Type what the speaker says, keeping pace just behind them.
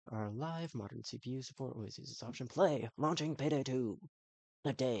are live. Modern CPU support always uses option play. Launching pt.32.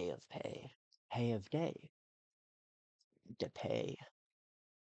 A day of pay. Pay of day. To pay.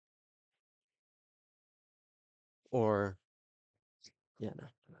 Or, yeah, no.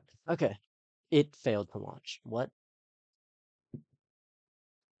 Okay. It failed to launch. What?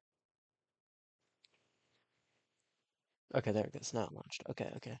 Okay, there it goes. Now it launched. Okay,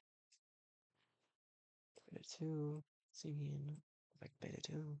 okay. Beta 2. Scene. Back to beta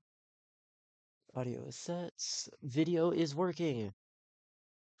 2. Audio is set. Video is working.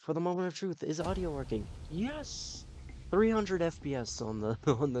 For the moment of truth, is audio working? Yes! 300 FPS on the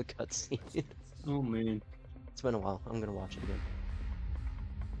on the cutscene. Oh man. It's been a while. I'm gonna watch it again.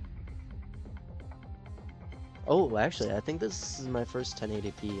 Oh, actually, I think this is my first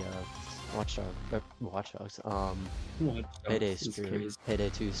 1080p Watch Dogs. What Payday is stream, crazy. Payday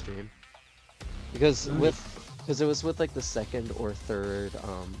 2 stream. Because Oh, yeah. it was with like the second or third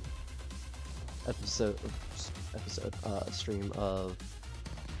episode stream of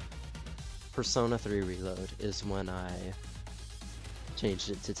Persona 3 Reload is when I changed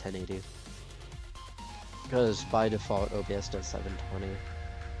it to 1080. Because by default OBS does 720.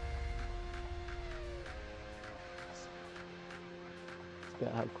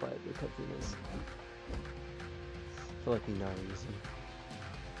 Forgot how quiet the cutscene is. For like no reason.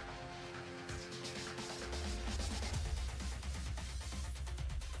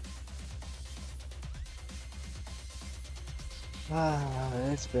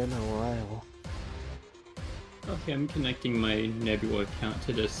 It's been a while. Okay, I'm connecting my Nebula account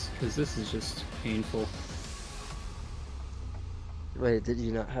to this because this is just painful. Wait, did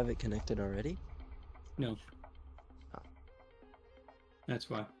you not have it connected already? No. Oh. That's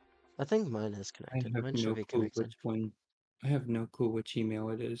why. I think mine is I connected. have Mine should no be clue connected. which one. I have no clue which email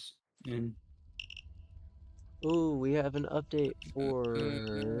it is. And Ooh, we have an update for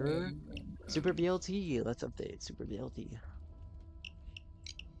Super BLT. Let's update Super BLT.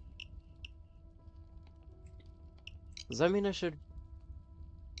 Does that mean I should...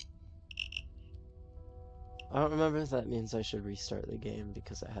 I don't remember if that means I should restart the game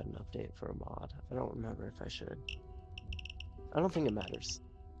because I had an update for a mod. I don't remember if I should. I don't think it matters.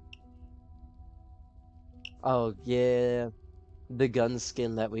 Oh, yeah. The gun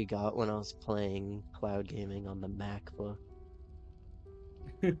skin that we got when I was playing cloud gaming on the MacBook.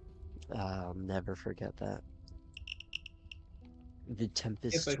 I'll never forget that. The if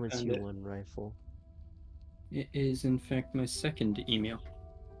Tempest I found it, 21 rifle. it is in fact my second email.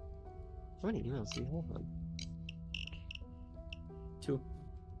 How many emails do you have on? 2.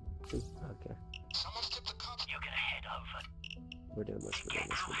 Two? Okay. We're doing this, we're doing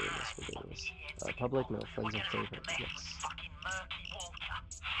this, we're doing this, we're doing this. Public, no. Friends and favorites, yes.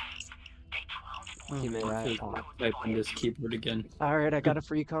 Oh Keep it man, right I feel on. like type on this keyboard again. Alright, I got a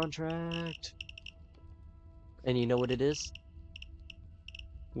free contract. And you know what it is?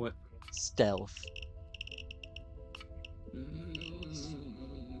 What? Stealth.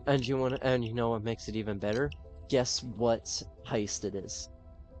 And you know what makes it even better? Guess what heist it is?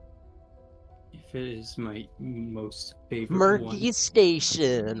 If it is my most favorite one. Murky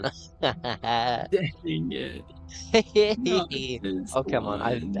Station. Dang it. Not this Oh come on,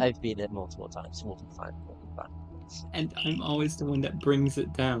 one. I've beat it multiple times. We'll be fine. We'll be fine. And I'm always the one that brings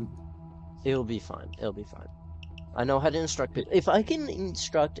it down. It'll be fine. It'll be fine. I know how to instruct people. If I can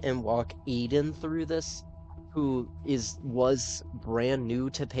instruct and walk Eden through this, who was brand new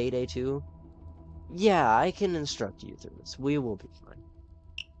to Payday 2, yeah, I can instruct you through this. We will be fine.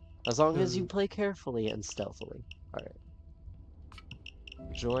 As long as you play carefully and stealthily. Alright.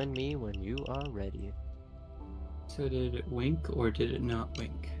 Join me when you are ready. So did it wink or did it not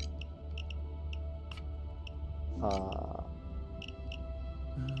wink? Uh,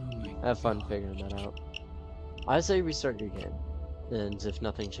 Oh my have fun God. figuring that out. I say restart your game. And if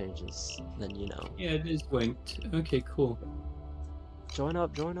nothing changes, then you know. Yeah, it is winked. Okay, cool. Join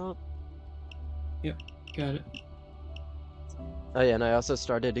up, join up. Yep, got it. Oh yeah, and I also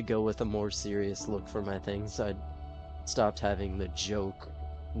started to go with a more serious look for my things. I stopped having the joke,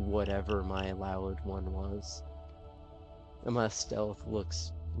 whatever my allowed one was. And my stealth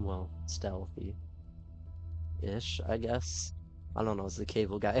looks, well, stealthy-ish, I guess. I don't know, it's the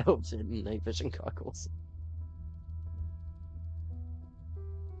cable guy outfit and night vision goggles.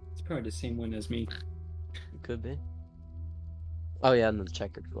 It's probably the same one as me. It could be. Oh yeah, and the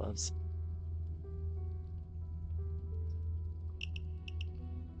checkered gloves.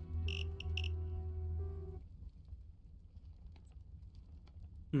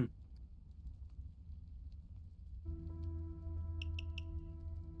 Hmm.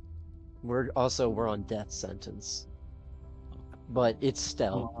 We're on death sentence. but it's Come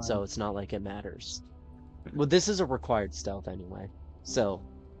stealth, on. so it's not like it matters. Well, this is a required stealth anyway, so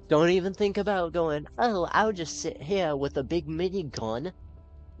don't even think about going, oh, I'll just sit here with a big minigun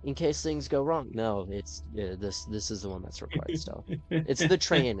in case things go wrong. No, it's this is the one that's required stealth. It's the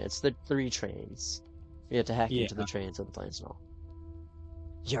train. It's the 3 trains. You have to hack Yeah, into the trains of the planes and all.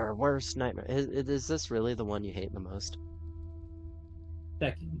 Your worst nightmare. Is this really the one you hate the most?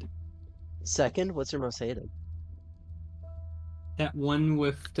 second. Second, what's your most hated? That one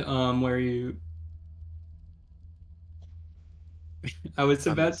with where you I was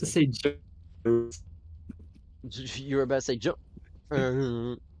I'm about to listening. say You were about to say jump.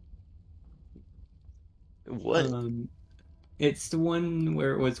 What? um it's the one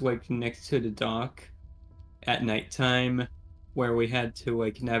where it was like next to the dock at nighttime where we had to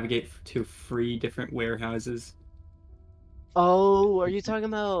like navigate to 3 different warehouses. Oh, are you talking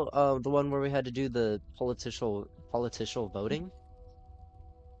about the one where we had to do the political voting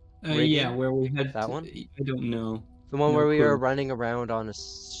Yeah, rigging? where we had That to, one? I don't know. The one No where we were clue. running around on a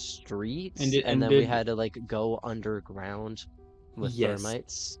And street it and then we ended had to like go underground with yes,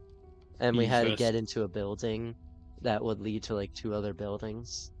 thermites and we had to Jesus. get into a building that would lead to like 2 other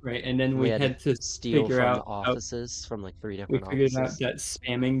buildings. Right, and then We we had to had to steal figure from the out how offices, from like 3 we different figured out offices. that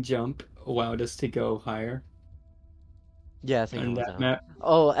spamming jump allowed us to go higher Yeah, I think it on was that that one. map.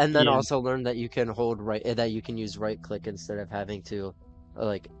 Oh, and then Yeah, also learn that you can hold right, that you can use right click instead of having to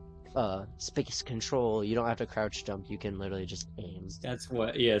like space control. You don't have to crouch jump. You can literally just aim. that's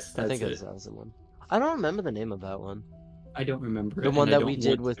what. Yes, I that's think it. that was the one. I don't remember the name of that one. I don't remember The it, and one I that we don't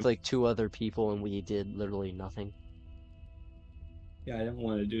did want with to. like 2 other people and we did literally nothing. Yeah, I don't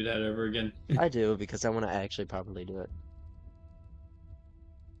want to do that ever again. I do because I want to actually properly do it.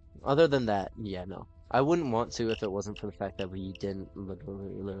 Other than that, yeah, no. I wouldn't want to if it wasn't for the fact that we didn't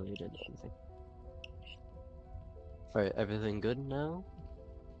literally didn't do anything. Alright, everything good now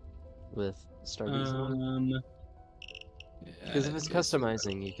with Stargazer one? Um, Because if it's guess what?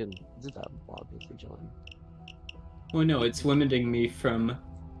 customizing, you can do that lobby if you join. Well, no, it's limiting me from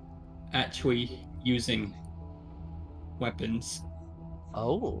actually using weapons.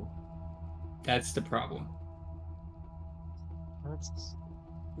 Oh, That's the problem. that's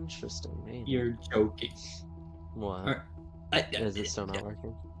interesting, maybe. You're joking. What? Or, I, Is it still not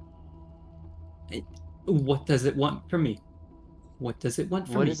working? what does it want from me? What does it want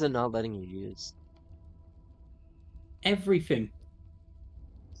from What me? is it not letting you use? Everything.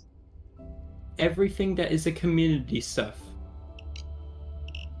 Everything that is a community stuff.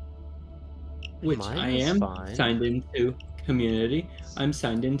 Which Mine I is am fine. signed into community. I'm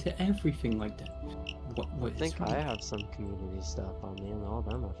signed into everything like that. I What is think wrong? I have some community stuff on me and all of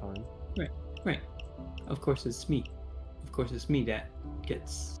them are fine. Right, right. Of course it's me. Of course it's me that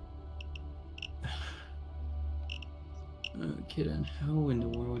gets. Okay then, how in the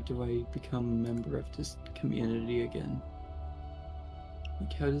world do I become a member of this community again?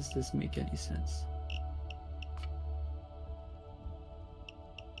 Like, how does this make any sense?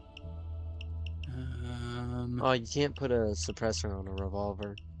 Oh, you can't put a suppressor on a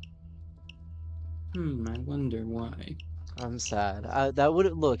revolver. I wonder why. I'm sad. That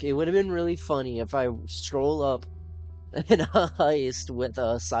would look. It would have been really funny if I stroll up in a heist with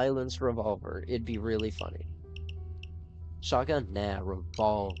a silenced revolver. It'd be really funny. Shotgun? Nah,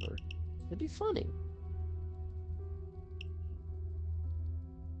 revolver. It'd be funny.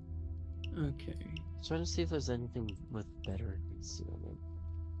 Okay. Trying to see if there's anything with better concealment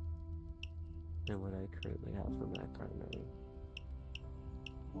than what I currently have for my primary.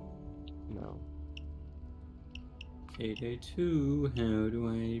 No. 882, how do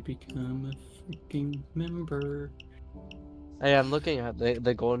I become a freaking member? Hey, I'm looking at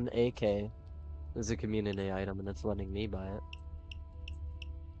the golden AK. Is a community item and it's letting me buy it.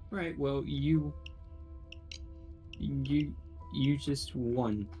 Right, well, you just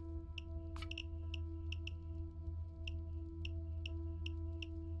won.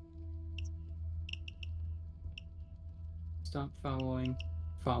 Stop following.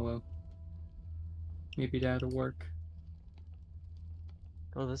 Follow. Maybe that'll work.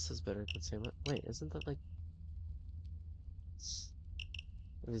 Oh, this is better concealment. Wait, isn't that like...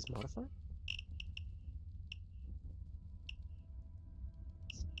 Are these modified?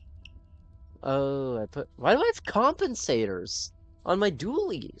 Oh, I put... Why do I have compensators on my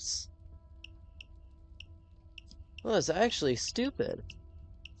dualies? Oh, it's actually stupid.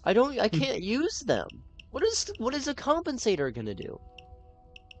 I can't use them. What is a compensator gonna do?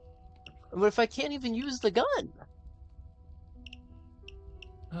 What if I can't even use the gun?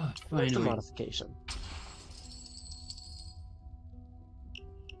 Oh, Where's the finally. modification?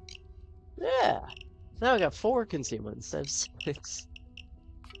 Yeah. Now I got 4 concealment instead of 6.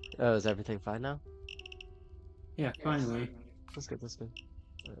 Oh, is everything fine now? Yeah, finally. That's good, that's good.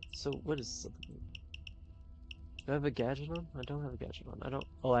 Alright, so what is... Do I have a gadget on? I don't have a gadget on. I don't...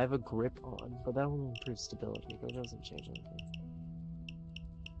 Oh, I have a grip on, but that will improve stability. That doesn't change anything.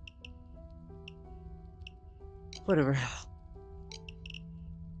 Whatever.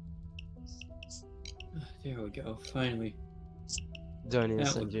 There we go, finally. Do I need to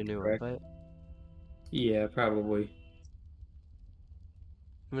That send looks you a new correct. invite? Yeah, probably.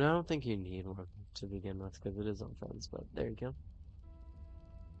 I mean, I don't think you need one to begin with, because it is on friends, but there you go.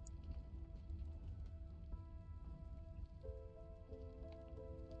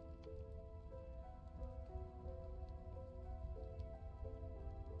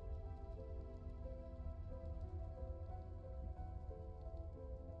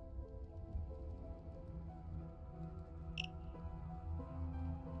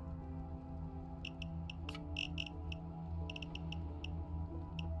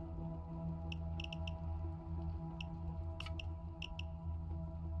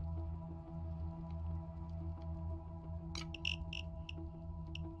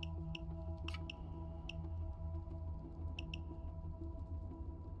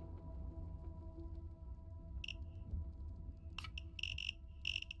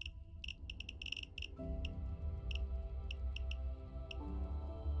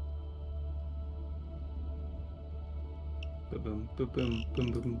 Boom, boom, boom,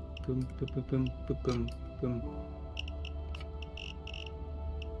 boom, boom, boom, boom, boom, boom, boom, boom.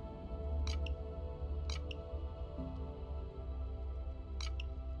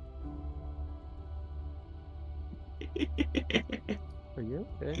 Are you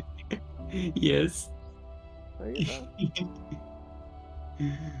okay? Yes. Are you fine?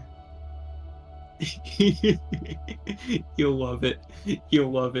 You'll love it.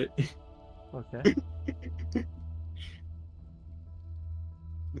 You'll love it. Okay.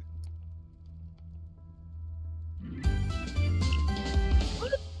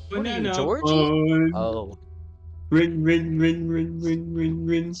 What are you, Banana Georgie? phone. Oh. Ring, ring, ring, ring, ring, ring,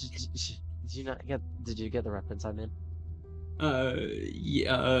 ring. Did you not get... Did you get the reference I'm in?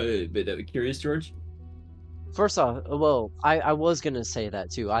 Yeah, but curious, George. First off, well, I was gonna say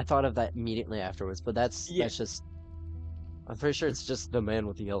that too. I thought of that immediately afterwards, but that's Yeah, just... I'm pretty sure it's just the man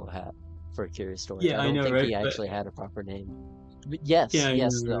with the yellow hat for Curious George. yeah, I I don't know, think right? he But actually had a proper name. But yes, yeah, I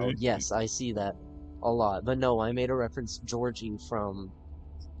yes, know, though. right? Yes, I see that a lot. But no, I made a reference to Georgie from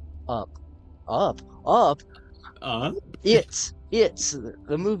Up. Up? Up? Uh, It's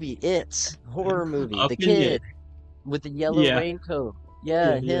the movie It's horror movie. up The in it. kid with the yellow Yeah, raincoat.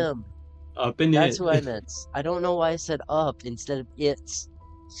 yeah, Yeah, yeah. him. Up in That's it. who I meant. I don't know why I said Up instead of It's.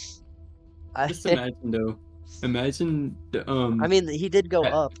 I Just imagine though. Imagine the I mean, he did go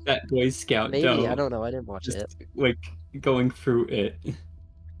that up. that Boy Scout Maybe, I though, don't know. I didn't watch just it. like going through it. Oh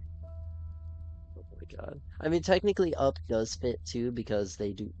my god. I mean, technically Up does fit too because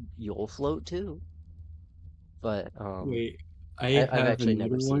they do You'll Float too. But Wait, I I've have actually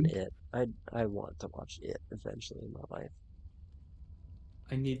never another seen one. it. I want to watch it eventually in my life.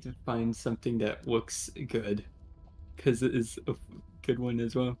 I need to find something that looks good because it is a good one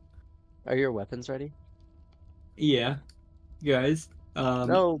as well. Are your weapons ready? Yeah, guys.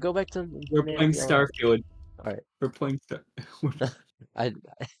 No, go back to We're Man playing Beyond. Starfield. All right. We're playing Star. I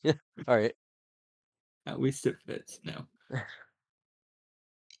all right. At least it fits now. All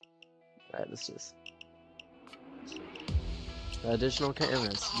right, let's just additional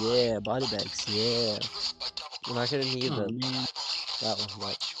cameras. Yeah, body bags. Yeah. We're not gonna need Oh the man, that one,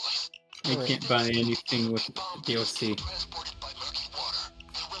 but I all right. can't buy anything with DLC.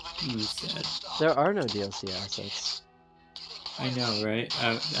 Sad. There are no DLC assets. I know, right?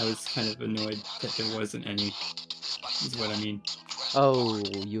 I was kind of annoyed that there wasn't any. Is what I mean. Oh,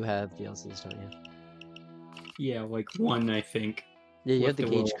 you have DLCs, don't you? Yeah, like one, I think. Yeah, you have With the the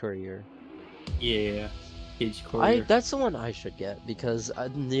Gauge little, Courier. yeah, Gauge Courier. That's the one I should get because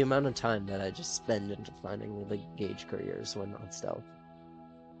the amount of time that I just spend into finding the Gauge Couriers when on stealth.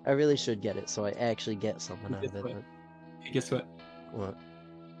 I really should get it so I actually get something out Guess of it. what? But Guess what? what?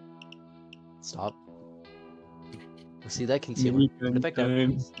 Stop. See that concealment? Put it Minigun back down.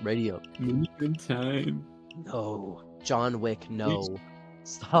 time. Ready up. Minigun time. No. John Wick, no.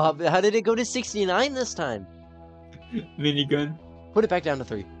 Stop. How did it go to 69 this time? Minigun. Put it back down to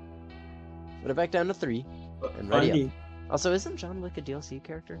 3. Put it back down to 3. And ready up. Funny. Also, isn't John Wick a DLC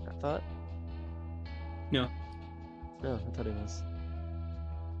character? I thought. No. No, I thought he was.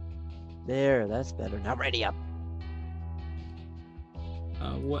 There, that's better. Now ready up.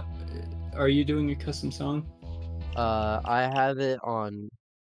 What? Are you doing a custom song? I have it on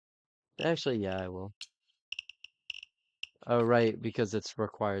Actually, yeah, I will. Oh, right, because it's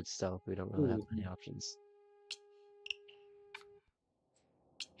required stealth. We don't really have Ooh. many options.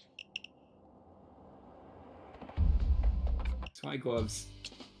 Spy gloves.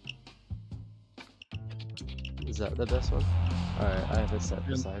 Is that the best one? Alright, I have it set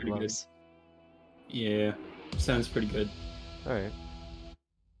for Sounds side pretty good. gloves. Yeah, sounds pretty good. Alright.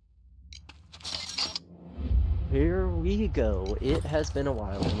 Here we go. It has been a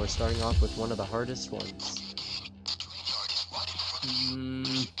while, and we're starting off with one of the hardest ones.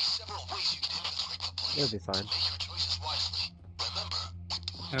 It'll be fine.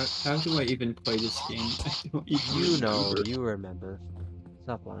 How do I even play this game? I don't even You know, remember. you remember.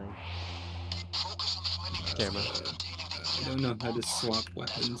 Stop lying. Camera. I don't know how to swap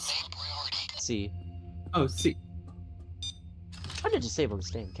weapons. See. Oh, see. Try to disable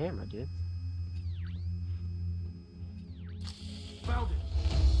this damn camera, dude. Found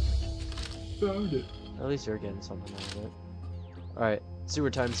it. Found it. At least you're getting something out of it. Alright,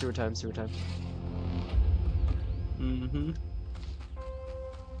 sewer time, sewer time, sewer time. Mm-hmm.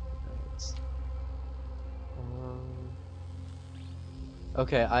 Alright.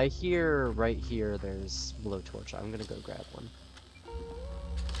 Okay, I hear right here there's blowtorch. I'm gonna go grab one.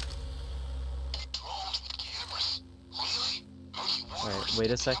 Alright,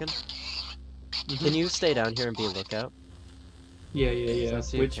 wait a second. Mm-hmm. Can you stay down here and be a lookout? Yeah. I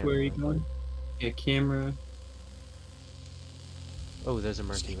see a Which camera way are you right going? Yeah, camera. Oh, there's a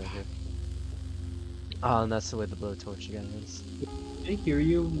murky right here. Ah, and that's the way the blowtorch guy is. I hear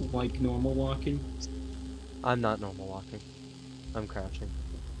you like normal walking. I'm not normal walking. I'm crouching.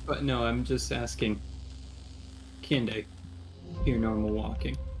 But no, I'm just asking. Can they hear normal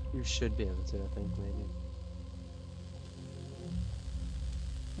walking? You should be able to, I think, maybe.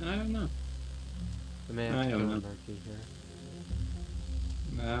 I don't know. I may have I to don't kill a know. murky here.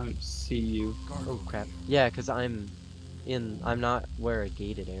 I don't see you. Oh crap. Yeah, because I'm not where a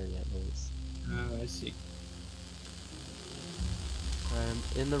gated area is. Oh, I see. I'm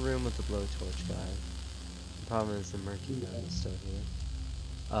in the room with the blowtorch guy. The problem is the murky guy is still here.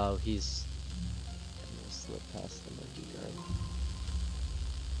 Oh, he's... I'm gonna slip past the murky guy.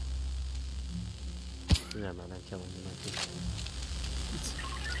 Never mind, I'm killing the murky.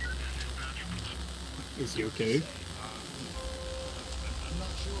 Is he okay? I'm not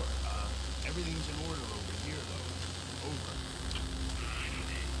sure. Everything's in order over here, though. Over.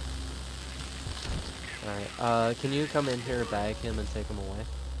 Alright, can you come in here, bag him, and take him away?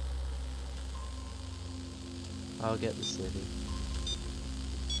 I'll get the city.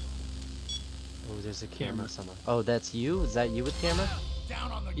 Oh, there's a camera somewhere. Oh, that's you? Is that you with camera?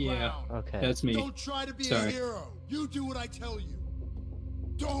 Down on the Yeah. ground. Okay. That's me. Don't try to be Sorry. a hero. You do what I tell you.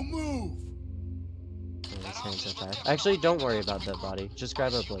 Don't move. Oh, his hands are tied. Actually, don't worry about that body. Just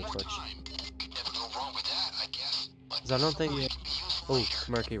grab a blowtorch. Cause I don't think... Yeah. Oh,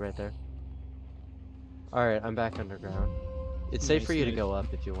 murky right there. Alright, I'm back underground. It's safe Nice, for you to nice. go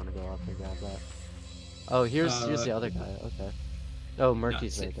up if you want to go up and grab that. Oh, here's the other guy. Okay. Oh,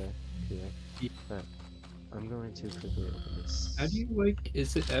 murky's right safe. there. Yeah. Alright. I'm going to quickly open this. How do you like?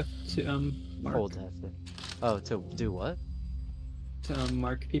 Is it F to mark? Hold F. Oh, to do what? To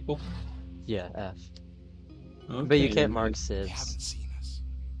mark people? Yeah, F. Okay, But you can't then mark They sieves. haven't seen us.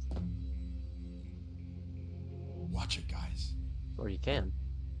 Watch it, guys. Or you can.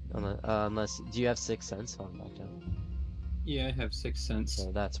 Unless... Do you have 6th sense? Oh, back down. Yeah, I have 6th sense.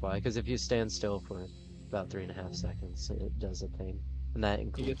 So that's why. Because if you stand still for about 3.5 seconds, it does a thing. And that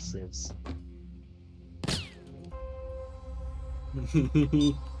includes sieves.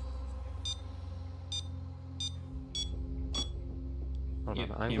 Hold Yeah,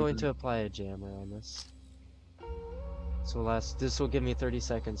 on, I'm going to apply a jammer on this. This will give me 30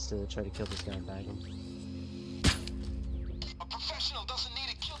 seconds to try to kill this guy and bag him. A professional doesn't need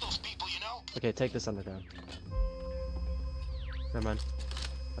to kill those people, you know? Okay, take this underground. Never mind.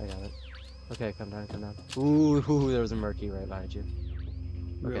 I got it. Okay, come down, come down. Ooh, there was a murky right behind you.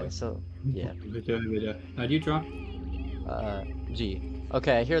 Okay, Really? so, yeah. How do you drop? G.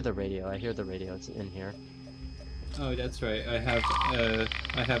 Okay, I hear the radio. It's in here. Oh, that's right. I have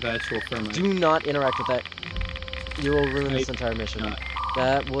actual thermite. Do not interact with that. You will ruin this I- entire mission. not.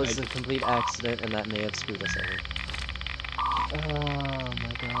 That was I- a complete accident, and that may have screwed us over. Oh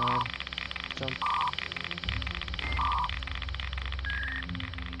my god. Jump.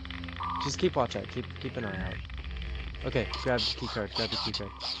 Just keep watch out. Keep an eye out. Okay, grab the key card. Grab the key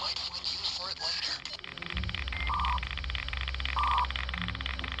card.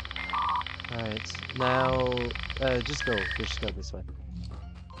 Alright, now, just go. Just go this way.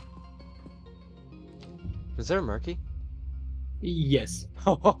 Is there a murky? Yes.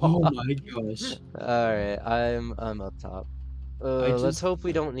 Oh my gosh. Alright, I'm up top. I Let's just hope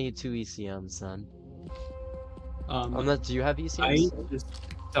we don't need two ECMs then. Do you have I ECMs? just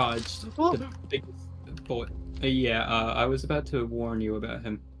dodged Oh! the biggest bullet. Yeah, I was about to warn you about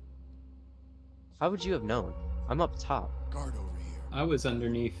him. How would you have known? I'm up top. Guard over here. I was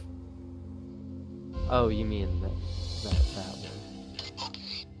underneath. Oh, you mean that one.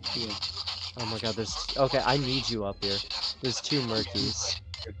 Yeah. Oh my god, okay, I need you up here. There's two Murkies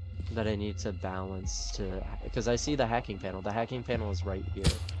that I need to balance because I see the hacking panel. The hacking panel is right here.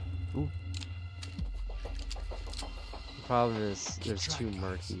 Ooh. The problem is there's two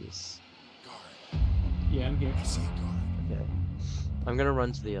Murkies. Guard. Yeah, I'm here. I see a guard. Okay. I'm gonna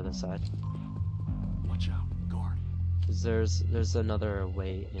run to the other side. Watch out. Guard. 'Cause there's another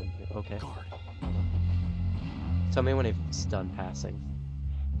way in here. Okay. Guard. Tell me when he's done passing.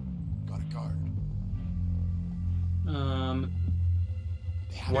 Got a guard.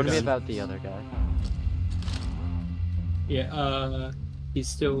 They have Warn me done. about the other guy. Yeah, he's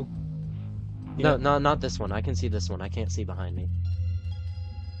still. No, Yeah, not this one. I can see this one. I can't see behind me.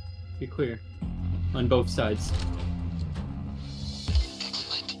 you're clear. On both sides.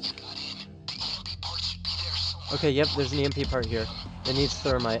 Okay, yep, there's an EMP part here. It needs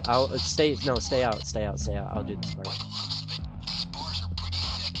thermite. Stay out, stay out. I'll do this part.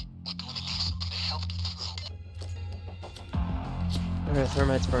 Alright,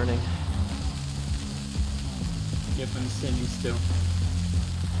 thermite's burning. Yep, I'm standing still.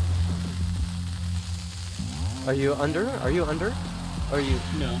 Are you under? Are you under? Or are you...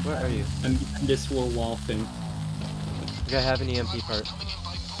 No, Where are you? I'm behind this wall thing. Do I have an EMP part?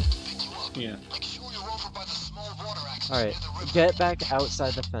 Yeah. Alright, get back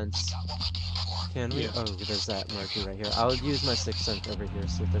outside the fence. Can we? Yeah. Oh, there's that marker right here. I'll use my sixth sense over here,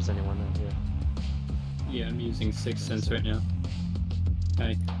 see if there's anyone out here. Yeah, I'm using Sixth Sense right now.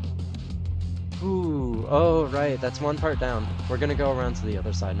 Okay. Ooh, oh right, that's one part down. We're gonna go around to the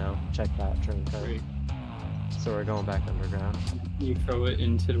other side now. Check that train car. Great. So we're going back underground. You throw it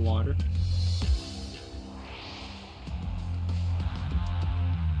into the water.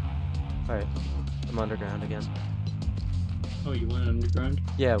 Alright, I'm underground again. Oh, you went underground?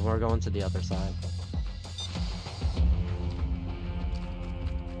 Yeah, we're going to the other side.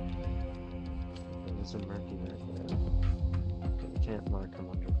 There's a murky right there. Okay, we can't mark him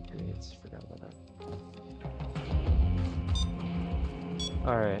under the grades. Forgot about that.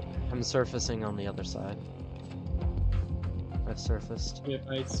 Alright, I'm surfacing on the other side. I've surfaced. Yep,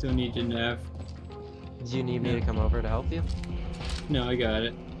 I still need to nav. Do you need me to Yeah. come over to help you? No, I got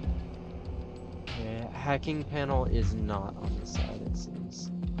it. Okay, hacking panel is not on this side, it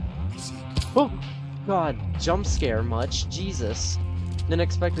seems. I see a guard. Oh! God, jump scare much? Jesus. Didn't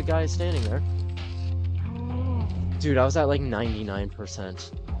expect the guy standing there. Dude, I was at like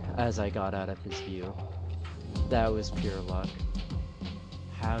 99% as I got out of his view. That was pure luck.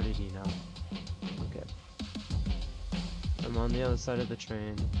 How did he know? Okay. I'm on the other side of the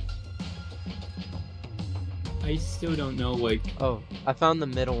train. I still don't know, like, Oh, I found the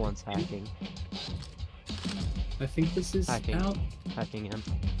middle one's hacking. I think this is Hacking. out. Hacking him.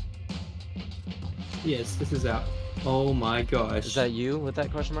 Yes, this is out. Oh my gosh. Is that you with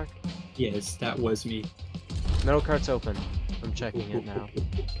that question mark? Yes, that was me. Middle cart's open. I'm checking it now.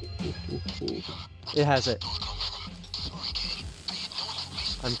 It has it.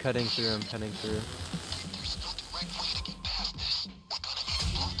 I'm cutting through.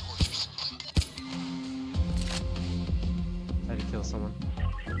 I had to kill someone.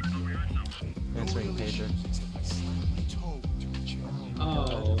 Answering pager. I slammed my toe to reject.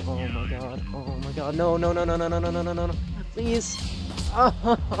 Oh. Oh my god. Oh my god. No. Please.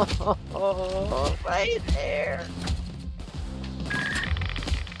 Oh, right there.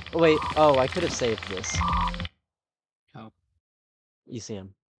 Oh, wait. Oh, I could have saved this. How? ECM.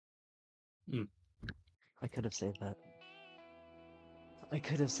 Hmm. I could have saved that.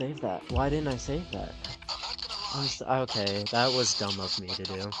 Why didn't I save that? Okay, that was dumb of me to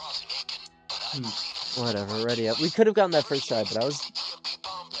do. Whatever, ready up. We could have gotten that first try, but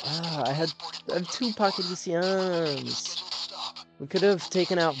I have 2 pocket ECMs. We could have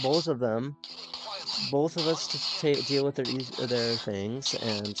taken out both of them. Both of us to deal with their things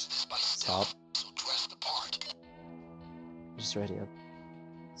and stop. Just ready up.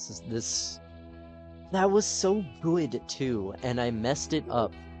 That was so good too, and I messed it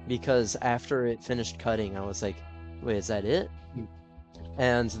up because after it finished cutting, I was like, "Wait, is that it?"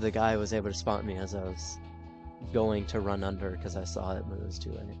 And the guy was able to spot me as I was going to run under because I saw it, but it was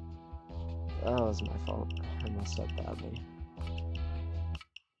too late. That was my fault. I messed up badly.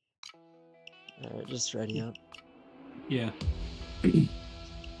 Alright, just ready up. Yeah.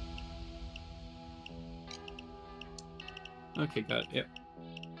 Okay, got it. Yep.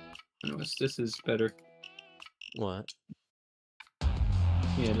 Anyways, this is better. What?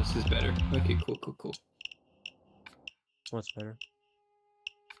 Yeah, this is better. Okay, cool. What's better?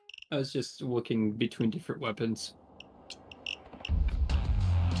 I was just looking between different weapons.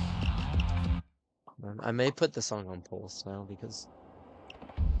 I may put the song on pulse now because.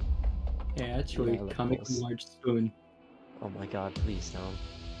 Yeah, actually, I like comic pulse. large spoon. Oh my god, please don't.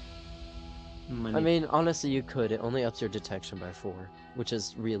 Money. I mean, honestly, you could. It only ups your detection by 4, which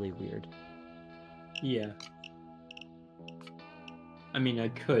is really weird. Yeah. I mean, I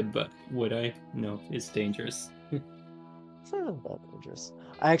could, but would I? No, it's dangerous. It's not that dangerous.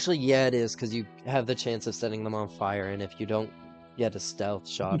 Actually, yeah, it is, because you have the chance of setting them on fire, and if you don't get a stealth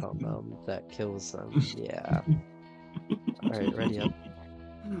shot on them, that kills them. Yeah. Alright, ready up.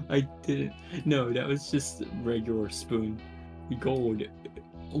 I didn't. No, that was just regular spoon. Gold.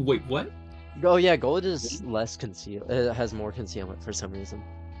 Wait, what? Oh yeah, gold is less conceal. It has more concealment for some reason.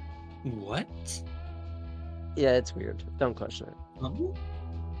 What? Yeah, it's weird. Don't question it. Oh,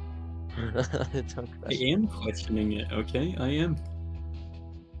 Don't I question am questioning it, okay? I am.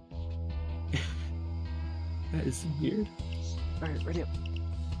 That is weird. it. Alright, ready up.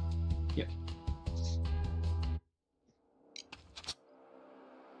 Yep.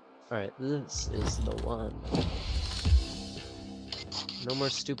 Alright, this is the one. No more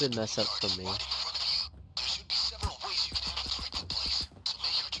stupid mess ups from me.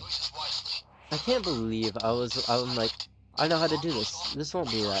 I can't believe I'm like, I know how to do this. This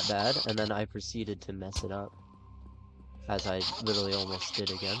won't be that bad, and then I proceeded to mess it up. As I literally almost did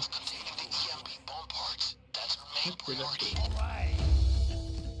again.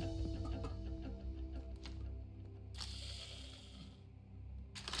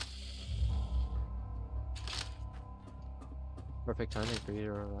 Perfect timing for you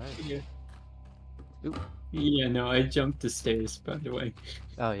to arrive. Yeah. Oop. Yeah, no, I jumped the stairs, by the way.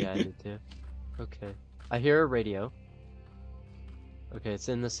 Oh yeah, I did too. Okay. I hear a radio. Okay, it's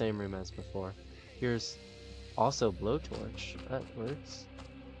in the same room as before. Here's also blowtorch. That works.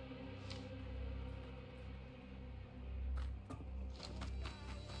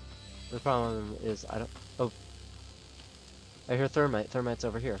 The problem is I don't. Oh. I hear thermite. Thermite's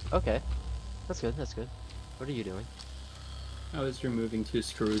over here. Okay. That's good. That's good. What are you doing? I was removing 2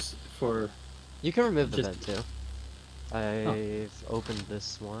 screws for... You can remove the Just- vent too. I've opened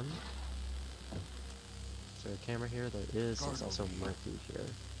this one. Is there a camera here? There is. There's also murky here.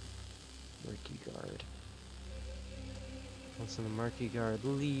 Murky guard. Once the murky guard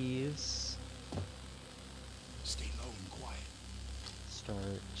leaves, Stay low and quiet. start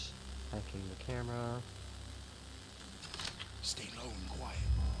hacking the camera. Stay low and quiet.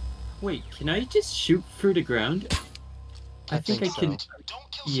 Wait, can I just shoot through the ground? I think I so. can...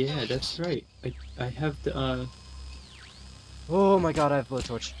 Yeah, that's right. I have the, Oh my god, I have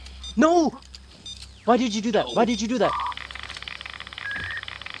blowtorch. No! Why did you do that? Why did you do that?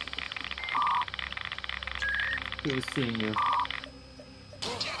 He was seeing you.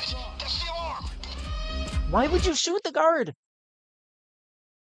 Why would you shoot the guard?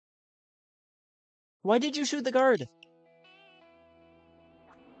 Why did you shoot the guard?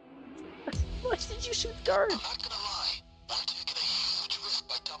 Why did you shoot the guard?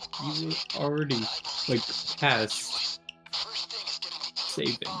 You were already, like, past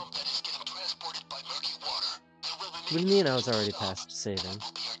saving. What do you mean I was already past saving?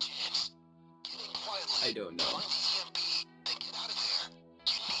 I don't know.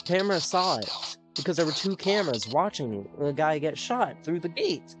 Camera saw it. Because there were 2 cameras watching the guy get shot through the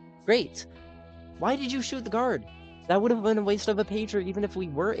gate. Great. Why did you shoot the guard? That would have been a waste of a pager even if we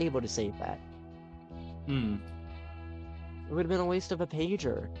were able to save that. Hmm. It would have been a waste of a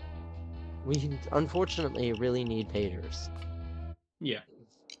pager. We unfortunately really need pagers. Yeah.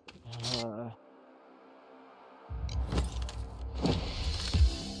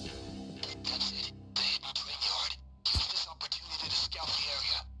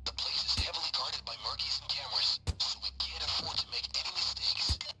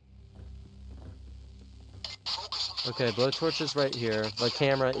 Okay, blowtorch is right here. The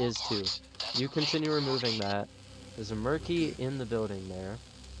camera is too. You continue removing that. There's a murky in the building there.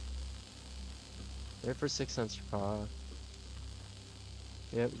 There for 6 cents per pop.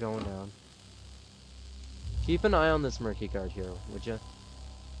 Yep, going down. Keep an eye on this murky guard here, would you?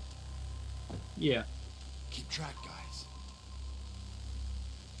 Yeah. Keep track, guys.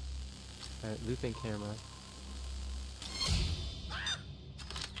 Alright, looping camera.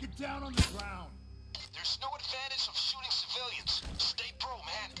 Get down on the ground. There's no advantage of shooting civilians. Stay pro,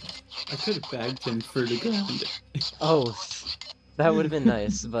 man. I could have bagged him for the ground. Oh, that would have been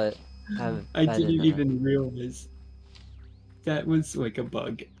nice, but I that didn't didn't even realize that was like a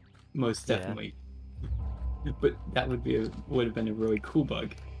bug, most Yeah. definitely. But that would have been a really cool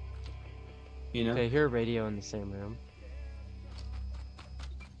bug. You know? Okay, hear a radio in the same room.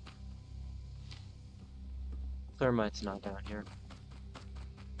 Thermite's not down here.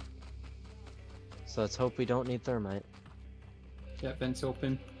 So let's hope we don't need thermite. That vent's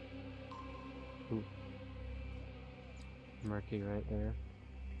open. Murky right there.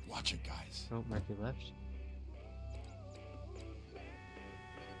 Watch it, guys. Oh, Murky left.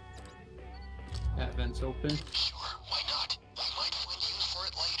 That vent's open. Sure, why not? We might find use for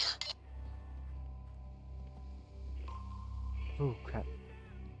it later. Oh, crap.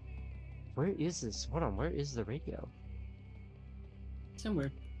 Where is this? Hold on, where is the radio?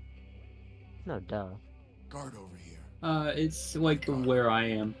 Somewhere. No, duh. Guard over here. It's like where I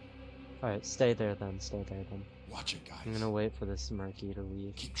am. Alright, stay there then, stay there then. Watch it, guys. I'm gonna wait for this Murky to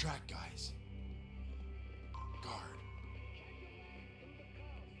leave. Keep track, guys. Guard.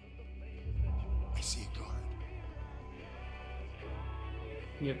 I see a guard.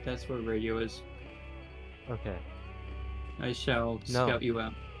 Yep, that's where radio is. Okay. I shall No. scout you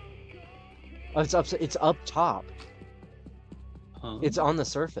out. Oh, it's up top. Huh? It's on the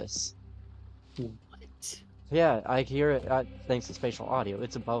surface. What? Yeah, I hear it thanks to spatial audio.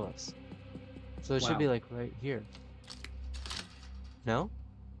 It's above us. So it should be Wow. like right here. No?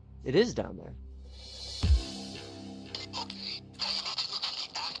 It is down there. Okay, now you need to look for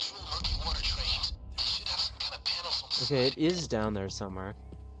the actual murky water trains. They should have some kind of panels on Okay, it is down there somewhere.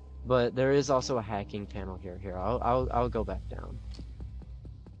 But there is also a hacking panel here. Here, I'll go back down.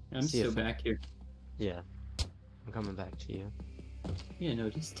 I'm See still if- back here. Yeah. I'm coming back to you. Yeah, no,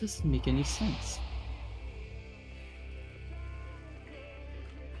 this doesn't make any sense.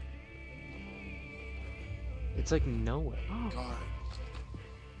 It's like nowhere. guard.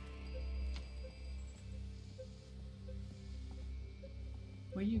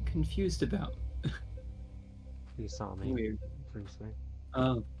 What are you confused about? You saw me Weird. briefly.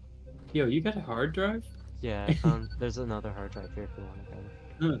 Oh. Yo, you got a hard drive? Yeah, I found there's another hard drive here if you want to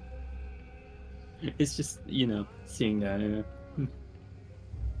go. Huh. It's just, you know, seeing that.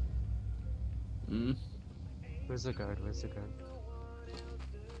 Mm, Where's the guard? Where's the guard?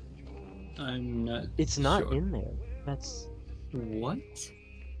 I'm not. It's not sure. in there. That's What?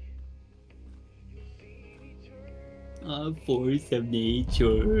 A force of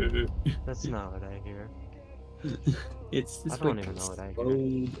nature. that's not what I hear. It's I this don't like even know what I hear.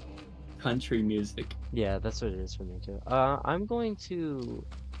 old country music. Yeah, that's what it is for me too. I'm going to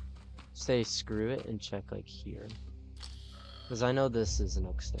say screw it and check like here. Because I know this is an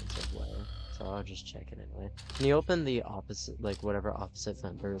extensive way. So I'll just check it anyway. Can you open the opposite, like whatever opposite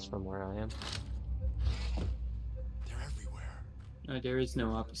vendor is from where I am? They're everywhere. There is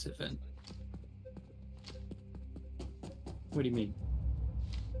no opposite vent. What do you mean?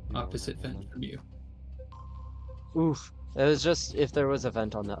 Opposite vent from you. Oof. It was just if there was a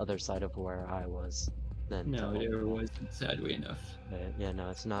vent on the other side of where I was, then. No, there wasn't, sadly enough. Yeah, no,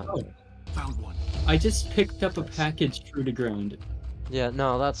 it's not. Oh. Found one. I just picked up a package through the ground. Yeah,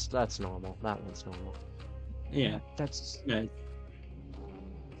 no, that's normal. That one's normal. Yeah, That's. yeah.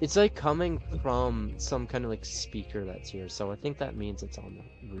 It's like coming from some kind of like speaker that's here, so I think that means it's on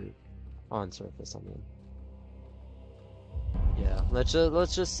the roof, on surface. I mean. Yeah, let's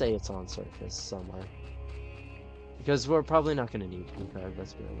just say it's on surface somewhere. Because we're probably not gonna need key card,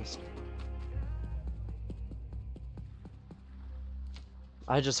 let's be honest.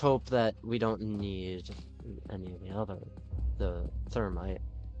 I just hope that we don't need any of the thermite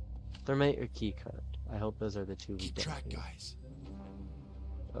or key card. I hope those are the two we Keep don't track, need. guys.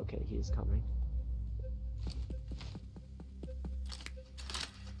 Okay, he's coming.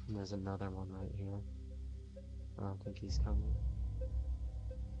 And there's another one right here. I don't think he's coming.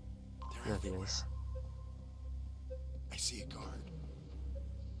 They're There he everywhere. is. I see a guard.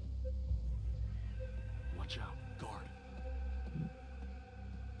 Watch out, guard.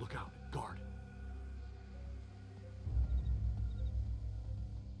 Look out, guard.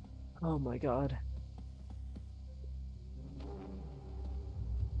 Oh my god.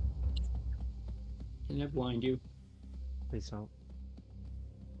 Can I blind you? Please don't.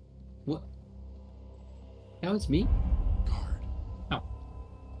 What? That was me? Guard. Oh.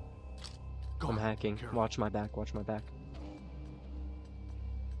 Guard. I'm hacking. Careful. Watch my back, watch my back.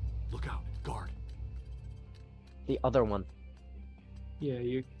 Look out, guard. The other one. Yeah,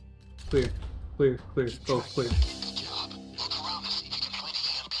 you're clear. Clear, clear, Keep both track. clear. Good job. Look around and see if you can find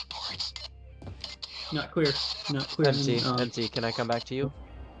EMP parts. Not clear. Not clear. Empty, empty. Can I come back to you?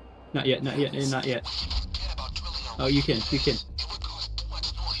 Not yet. Not yet. Not yet. Oh, you can. You can.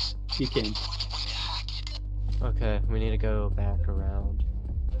 You can. Okay, we need to go back around.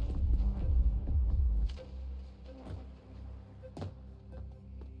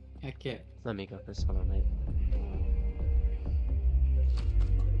 Heck yeah. Let me go first. Hold on, mate.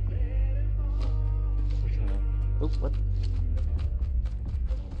 Okay. Oh, what?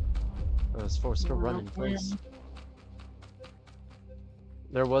 I was forced to run in place.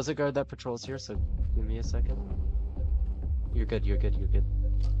 There was a guard that patrols here, so give me a second. You're good, you're good, you're good.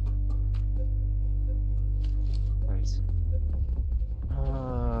 Alright.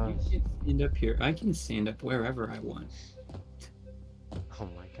 You can stand up here. I can stand up wherever I want. Oh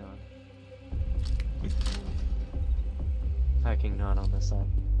my god. Hacking not on this side.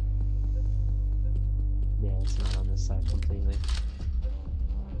 Yeah, it's not on this side completely.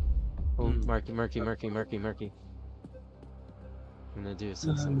 Oh, murky, murky, murky, murky, murky. I'm gonna do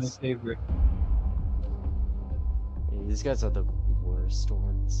some My favorite. Yeah, these guys are the worst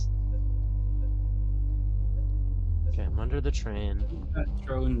ones. Okay, I'm under the train. That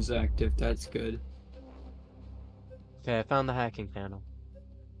drone's active. That's good. Okay, I found the hacking panel.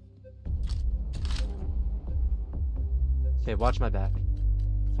 Okay, watch my back.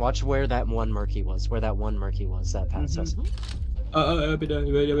 Watch where that one murky was. Where that one murky was that passed us. I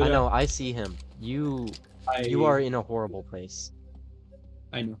know, I see him. You are in a horrible place.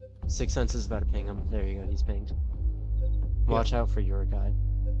 I know. Sixth Sense is about to ping him. There you go, he's pinged. Watch out for your guy.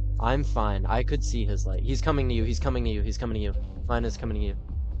 I'm fine. I could see his light. He's coming to you, he's coming to you, he's coming to you. Mine is coming to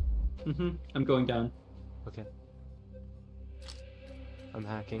you. I'm going down. Okay. I'm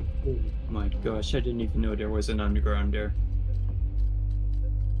hacking. Oh my gosh, I didn't even know there was an underground there.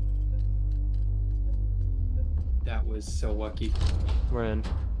 That was so lucky. We're in.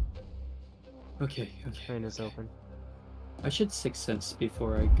 Okay. Train is open. I should Sixth Sense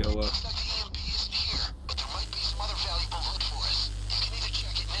before I go up. Looks like the EMP isn't here, but there might be some other valuable loot for us. You can either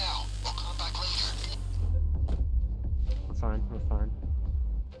check it now or come back later. We're fine, we're fine.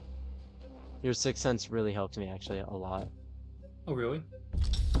 Your Sixth Sense really helped me actually a lot. Oh really?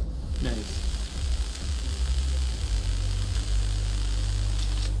 Nice.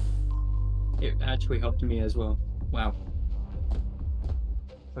 It actually helped me as well. Wow.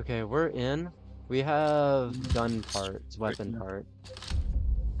 Okay, we're in. We have gun parts, weapon part,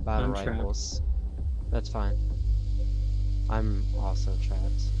 battle rifles. That's fine. I'm also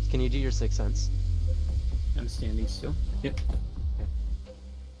trapped. Can you do your Sixth Sense? I'm standing still. Yep. Okay.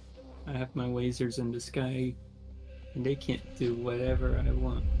 I have my lasers in the sky, and they can't do whatever I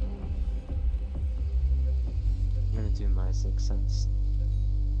want. I'm gonna do my Sixth Sense.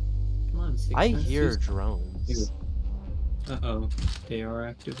 Come on, Sixth I Sense, hear use- drones. Uh-oh. They are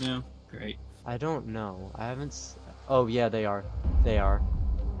active now? Great. I don't know. I haven't. Oh yeah, they are. They are.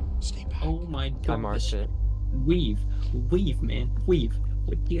 Stay back. Oh my gosh. I marked it. Weave, man, weave.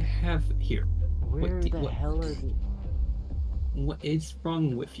 What do you have here? Where do- the what- hell are they? What is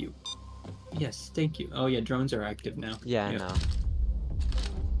wrong with you? Yes, thank you. Oh yeah, drones are active now. Yeah, I Yep. know.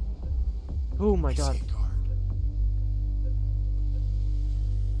 Oh my god.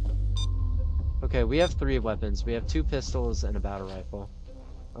 Okay, we have 3 weapons. We have 2 pistols and a battle rifle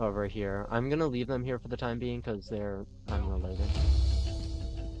over here. I'm gonna leave them here for the time being because they're unrelated.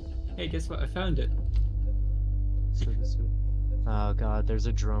 Hey, guess what? I found it. Oh god, there's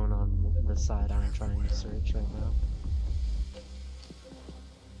a drone on the side I'm trying to search right now.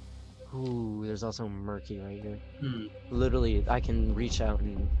 Ooh, there's also murky right here. Literally, I can reach out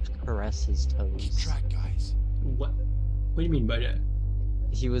and caress his toes. Track, guys. What? What do you mean by that?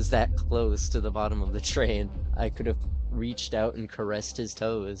 He was that close to the bottom of the train. I could have reached out and caressed his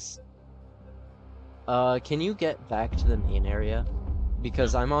toes. Can you get back to the main area?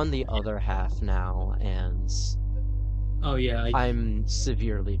 Because I'm on the other half now, and Oh yeah, I'm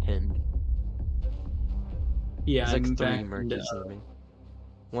severely pinned. yeah, There's like I'm 3 back. murkies near me.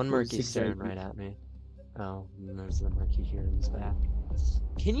 One where's murky staring exactly- right at me. Oh, and there's the murky here in his back.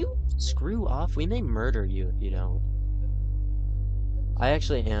 Can you screw off? We may murder you if you don't. I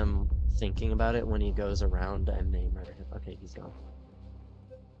actually am thinking about it when he goes around. I may murder him. Okay, he's gone.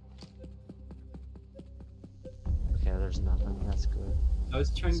 Okay, there's nothing. That's good. I was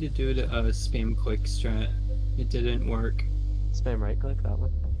trying to do the spam click strat. It didn't work. Spam right click, that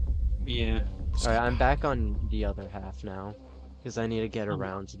one. Yeah. Alright, I'm back on the other half now. Because I need to get Oh.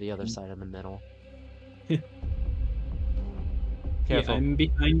 around to the other side of the middle. Yeah, Careful. I'm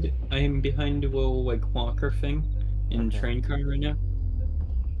behind the little like walker thing in Okay. train car right now.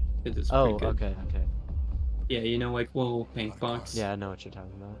 It's Oh, pretty good. okay. Yeah, you know, like little paint box. Yeah, I know what you're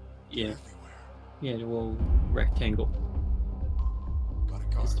talking about. Yeah. Yeah, the little rectangle. Got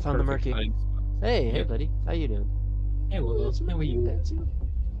a It's guard. Found the perfect murky. hiding spot. Hey, hey, Yep. buddy. How you doing? Hey, Willow. How are you? There too.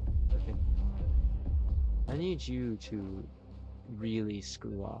 Okay. I need you to really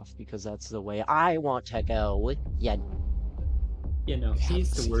screw off because that's the way I want to go. Yeah, Yeah, no,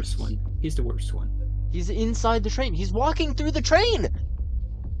 he's the worst one. He's the worst one. he's inside the train. He's walking through the train.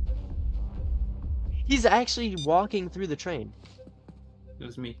 He's actually walking through the train. It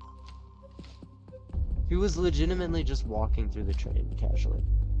was me. He was legitimately just walking through the train casually.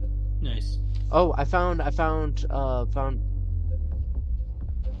 Nice. Oh, I found. I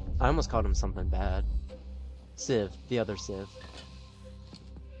almost called him something bad. Civ, the other Civ.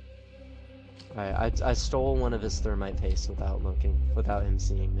 I stole one of his thermite paste without him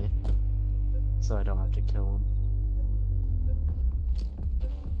seeing me. So I don't have to kill him.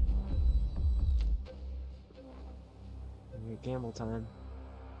 Okay, gamble time.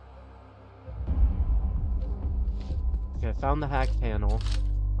 Okay, I found the hack panel.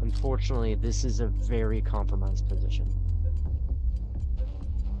 Unfortunately, this is a very compromised position.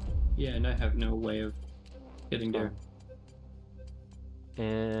 Yeah, and I have no way of getting there.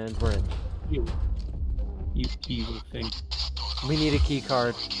 And we're in. You evil thing. We need a key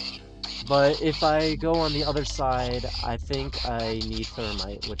card. But if I go on the other side, I think I need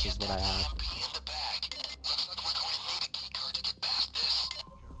thermite, which is what I have.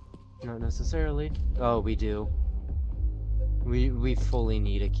 Not necessarily. Oh, we do. We fully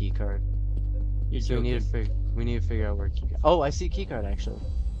need a key card. You're So joking. we need to figure out where key card. Oh, I see a key card actually.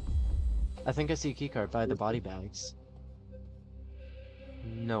 I think I see a key card by the body bags.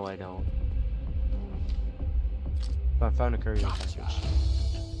 No, I don't. But I found a courier package.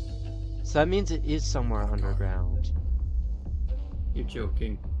 So that means it is somewhere underground. You're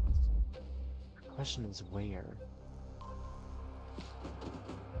joking. The question is where?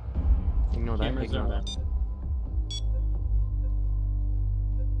 Ignore that, Cameras ignore are that.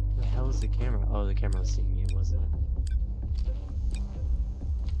 Where the hell is the camera? Oh, the camera was seeing you, wasn't it?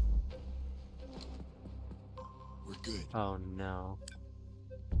 We're good. Oh no.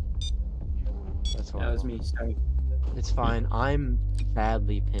 That's That was horrible. me. Sorry. It's fine. I'm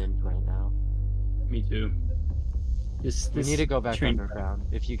badly pinned right now. Me too. We need to go back train- underground.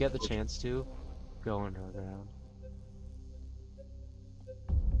 If you get the chance to, go underground.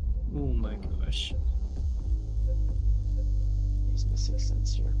 Oh my gosh. Use my sixth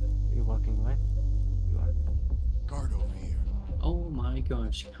sense here. Are you walking away? You are. Guard over here. Oh my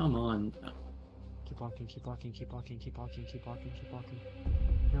gosh. Come on. Keep walking, keep walking, keep walking, keep walking, keep walking, keep walking.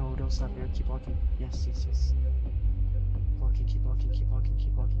 No, don't stop here. Keep walking. Yes, yes, yes. Keep walking, keep walking, keep walking,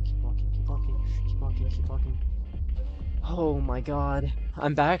 keep walking, keep walking, keep walking, keep walking, keep walking. Oh my god.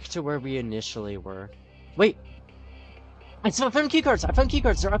 I'm back to where we initially were. Wait! I found key cards! I found key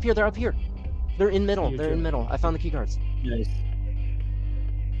cards! They're up here, they're up here! They're in middle, You're they're in joking. middle. I found the key cards. Nice.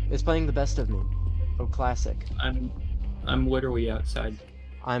 It's playing the best of me. Oh, classic. I'm literally outside.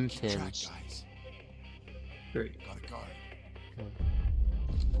 I'm Keep track, pinned. guys. Great. Got a guard.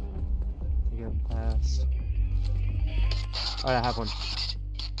 I got past. Alright, I have one.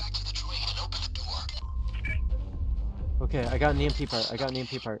 Get back to the train and open the door. Okay, I got an EMP part. I got an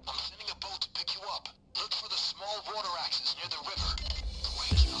EMP part. I'm sending a boat to pick you up. Look for the small water axis near the river.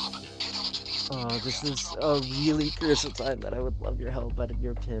 Great job. Head over to these Oh, this is a really crucial time that I would love your help, but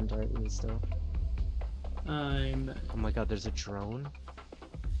you're pinned, aren't you, still? I'm. Oh my god, there's a drone?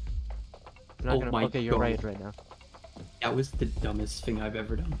 I'm Oh not gonna... my Okay, you're God. right now. That was the dumbest thing I've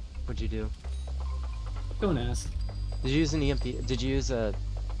ever done. What'd you do? Don't ask. Did you use an EMP? Did you use a...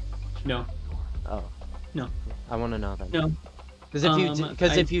 No. Oh. No. I want to know then. No. Because if you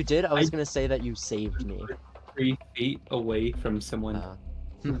did, if you did, I was I- gonna say that you saved me. 3 feet away from someone,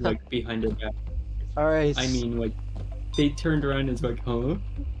 like behind their back. Alright. I mean, like, they turned around and was like, huh?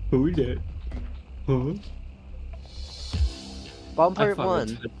 Who is it? Huh? Bomb I part thought one.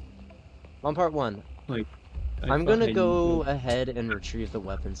 it was- Bomb part one. I I'm thought gonna I go knew- ahead and retrieve the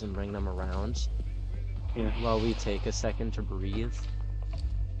weapons and bring them around Yeah, while we take a second to breathe.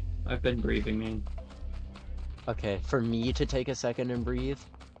 I've been breathing, man. Okay, for me to take a second and breathe.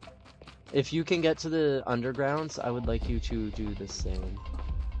 If you can get to the undergrounds, I would like you to do the same.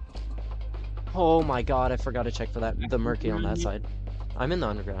 Oh my god, I forgot to check for that. The murky on that side. I'm in the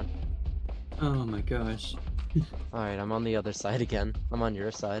underground. Oh my gosh. Alright, I'm on the other side again. I'm on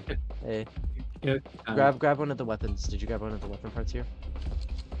your side. Hey, Yeah, grab one of the weapons. Did you grab one of the weapon parts here?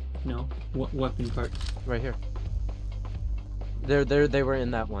 No. What weapon part? Right here. They were in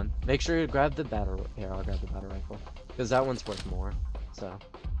that one. Make sure you grab the battle. Here, I'll grab the battle rifle, because that one's worth more. So,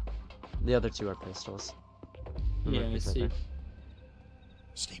 the other two are pistols. The Yeah, I murky's right see. there.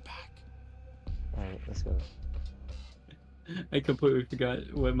 Stay back. Alright, let's go. I completely forgot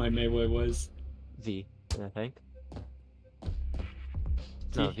what my melee was. V, I think.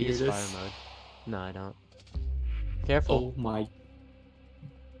 Do No, you V hear is fire this? mode. No, I don't. Careful. Oh my.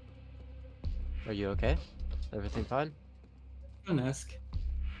 Are you okay? Everything fine? Don't ask.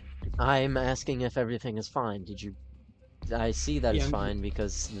 I'm asking if everything is fine. Did you... I see that Yeah, it's I'm fine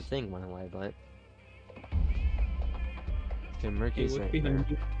because the thing went away, but... Okay, Hey, Murky's look right behind there.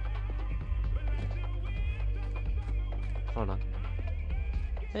 you. Hold on.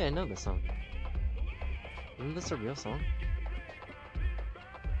 Hey, I know this song. Isn't this a real song?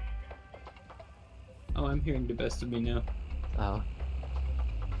 Oh, I'm hearing the best of me now. Oh.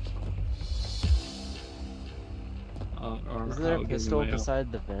 Or Isn't there a I'll give you pistol my out.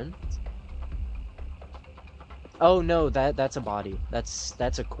 beside the vent? Oh no, that's a body.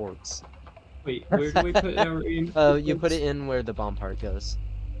 That's a corpse. Wait, where do we put our aim? You put it in where the bomb part goes.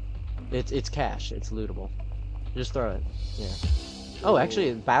 It's cash. It's lootable. Just throw it. Yeah. Oh,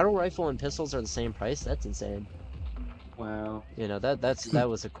 actually, battle rifle and pistols are the same price. That's insane. Wow. You know that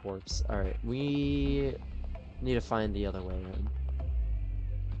was a corpse. All right, we need to find the other way in.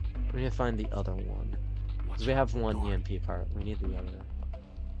 We need to find the other one. Because we have one EMP part. We need the other.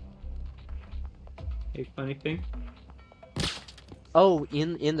 Hey, funny thing. Oh,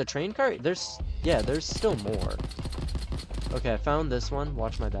 in the train cart? There's still more. Okay, I found this one.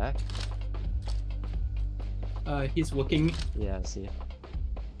 Watch my back. He's looking. Yeah, I see.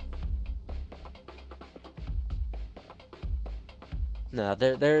 No,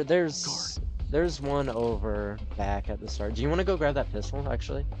 there's one over back at the start. Do you want to go grab that pistol,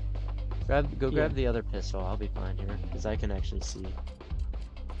 actually? Grab the other pistol. I'll be fine here, because I can actually see.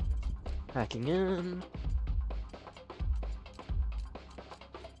 Hacking in.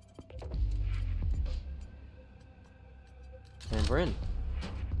 And we're in.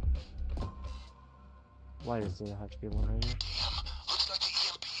 Why does there have to be one right here? Looks like the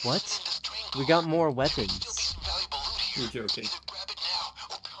EMP is What? in this train We car. got more Still be weapons. some valuable loot here. You're joking. Either grab it now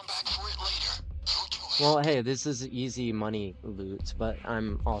or come back for it later. Your choice. Well, hey, this is easy money loot, but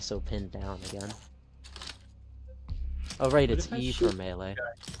I'm also pinned down again. Oh, right, What it's if I E shoot for melee.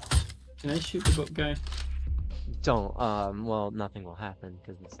 Can I shoot the boat guy? Don't, well, nothing will happen,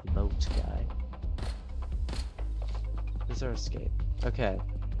 because it's the boat guy. Is our escape? Okay.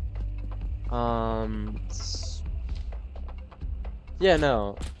 Yeah,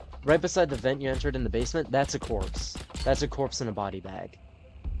 no. Right beside the vent you entered in the basement, that's a corpse. That's a corpse in a body bag.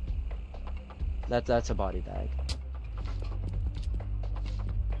 That's a body bag.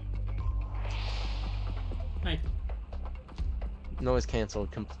 Hi. Noise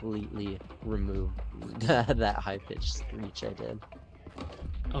canceled, completely removed that high-pitched screech I did.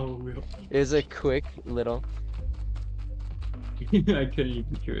 Oh, real. It was a quick little... I couldn't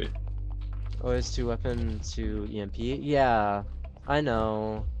even hear it. OS2 weapon to EMP? Yeah, I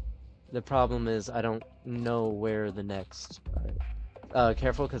know. The problem is I don't know where the next...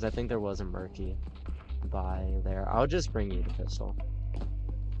 careful, because I think there was a murky by there. I'll just bring you the pistol.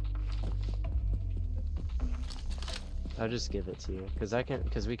 I'll just give it to you,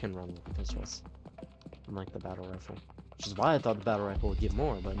 because we can run with the pistols. Unlike the battle rifle. Which is why I thought the battle rifle would give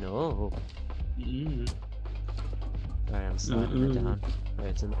more, but no. Mm. Alright, I'm sliding it down.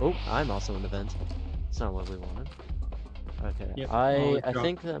 Alright, it's in... Oh, I'm also in the vent. It's not what we wanted. Okay, Yep. I drop.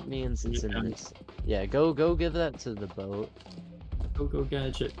 think that means it's in Yeah. this. Yeah, go give that to the boat. Go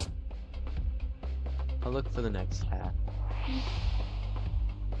gadget. I'll look for the next hat.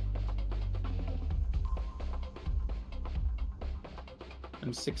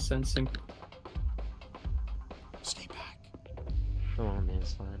 I'm sixth sensing. Stay back. Come on, man,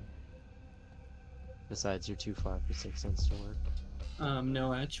 it's fine. Besides, you're too far for 6 cents to work.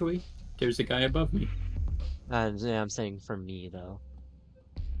 No, actually, there's a guy above me. Yeah, I'm saying for me, though.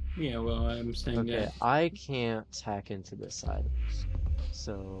 Yeah, well, I'm saying Okay, that. I can't hack into this side.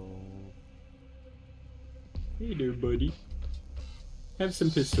 So... Hey there, buddy. Have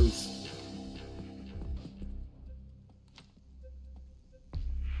some pistols.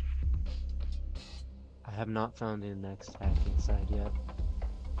 I have not found the next hacking side yet.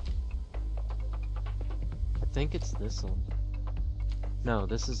 I think it's this one. No,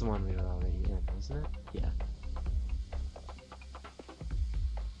 this is the one we were already in, isn't it? Yeah.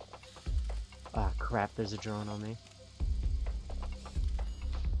 Ah, crap, there's a drone on me.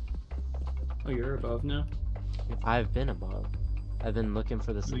 Oh, you're above now? I've been above. I've been looking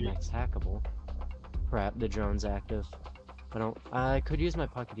for this Oh, yeah. next hackable. Crap, the drone's active. I could use my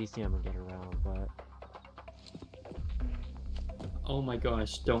pocket ECM and get around, but... Oh my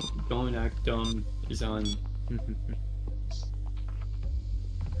gosh, don't act dumb is on. They're everywhere.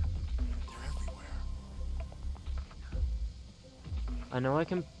 I know I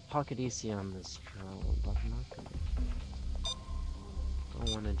can pocket EC on this drone, but I'm not gonna. I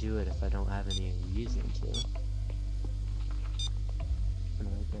don't want to do it if I don't have any reason to. Can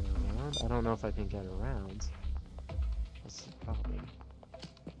I get around? I don't know if I can get around. That's the problem.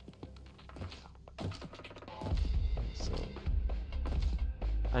 So,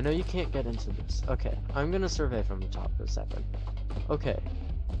 I know you can't get into this. Okay, I'm gonna survey from the top for a second. Okay,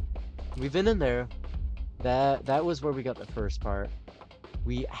 we've been in there. That was where we got the first part.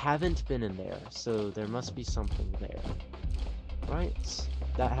 We haven't been in there, so there must be something there. Right?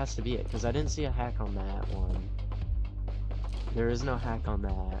 That has to be it, because I didn't see a hack on that one. There is no hack on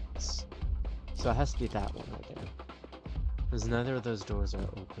that. So it has to be that one right there. Because neither of those doors are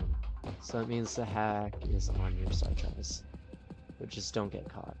open. So that means the hack is on your side, Travis. But just don't get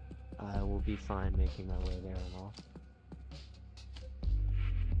caught. I will be fine making my way there and all.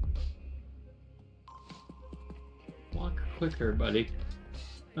 Walk quicker, buddy.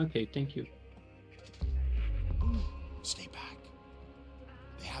 Okay, thank you. Stay back.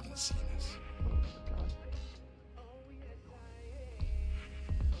 They haven't seen us. Oh my god.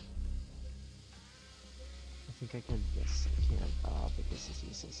 I think I can. Yes, I can. But this is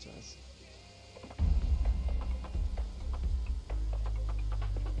useless to us.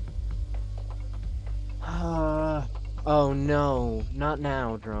 Oh no, not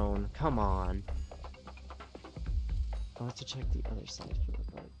now, drone. Come on. I'll have to check the other side here,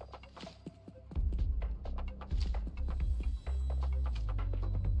 but...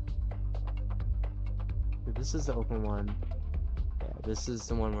 This is the open one. Yeah, this is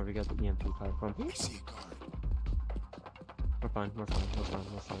the one where we got the EMP card from. I see a guard. We're fine, we're fine, we're fine,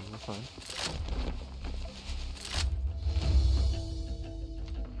 we're fine, we're fine.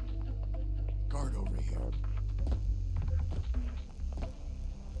 Guard over here.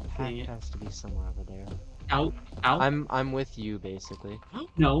 Hack Yeah. has to be somewhere over there. Out, out. I'm with you, basically.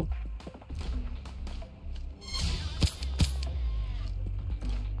 No.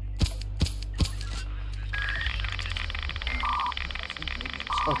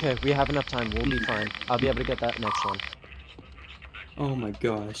 Okay, we have enough time, we'll be fine. I'll be able to get that next one. Oh my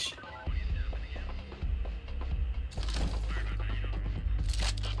gosh.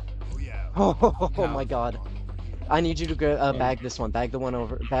 Oh yeah. Oh my god. I need you to bag this one. Bag the one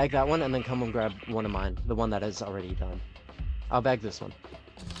over. Bag that one, and then come and grab one of mine. The one that is already done. I'll bag this one.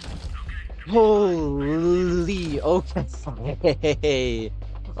 Holy. Okay.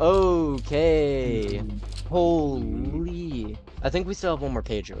 Okay. Holy. I think we still have one more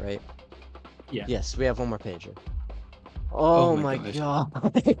pager, right? Yeah. Yes, we have one more pager. Oh, my gosh. god.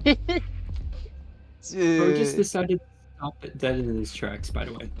 Bro just Dude. decided to stop it dead in his tracks, by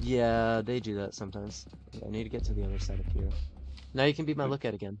the way. Yeah, they do that sometimes. I need to get to the other side of here. Now you can be my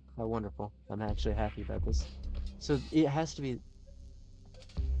lookout again. How wonderful. I'm actually happy about this. So it has to be...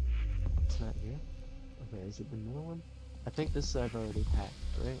 It's not here? Okay, is it the middle one? I think this I've already hacked,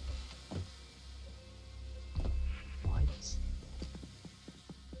 right? What?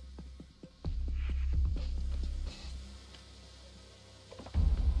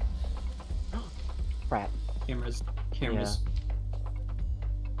 Crap. Cameras.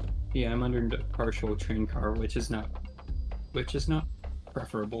 Yeah, I'm under the partial train car, which is not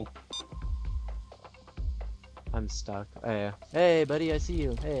preferable. I'm stuck. Hey, buddy, I see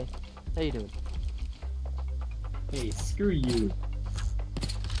you. Hey, how you doing? Hey, screw you.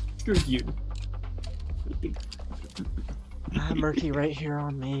 Screw you. Murky right here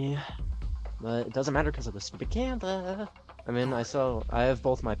on me. But it doesn't matter because of the stupid camera. I mean, I have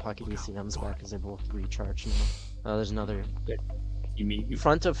both my pocket ECMs back because they're both recharged now. There's another. You mean you?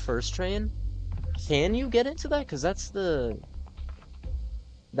 Front of first train? Can you get into that? Because that's the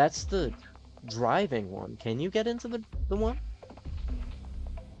driving one. Can you get into the one?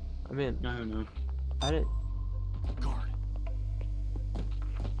 I mean, I don't know. Guard.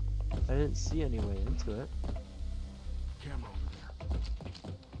 I didn't see any way into it. Camera over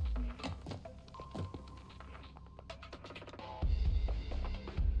there.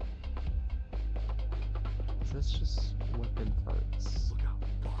 Is this just weapon parts? Look out.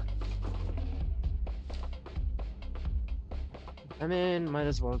 Guard. I mean, might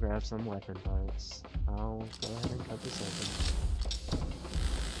as well grab some weapon parts. I'll go ahead and cut this open.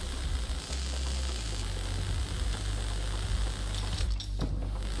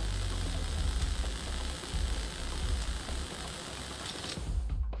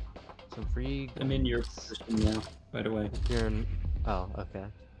 Some free guns. I'm in your position now, by the way. You're in... Oh, okay.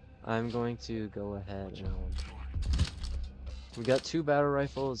 I'm going to go ahead and... We got 2 battle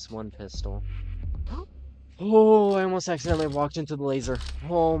rifles, 1 pistol. Oh, I almost accidentally walked into the laser.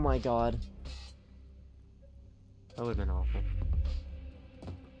 Oh my god. That would've been awful.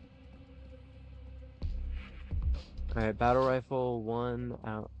 Alright, battle rifle, one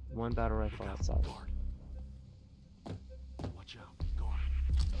battle rifle outside. Guard. Watch out. Guard.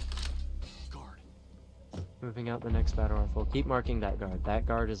 Guard. Moving out the next battle rifle. Keep marking that guard. That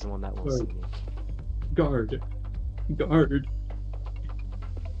guard is the one that will see me. Guard. Guard.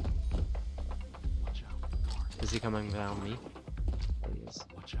 Watch out. Guard. Is he coming down me? Oh, he is.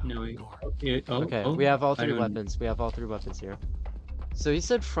 Watch out. No. Guard. Okay, we have all 3 weapons. We have all 3 weapons here. So he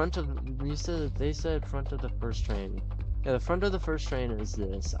said front of. They said front of the first train. Yeah, the front of the first train is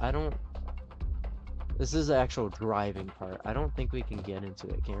this. This is the actual driving part. I don't think we can get into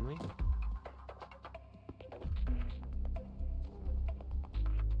it, can we?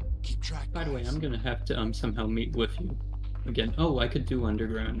 Keep track. By the way, guys. I'm gonna have to somehow meet with you again. Oh, I could do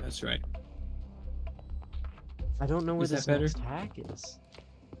underground. That's right. I don't know where Is that this better? next hack is.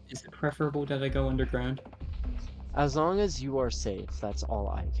 Is it preferable that I go underground? As long as you are safe, that's all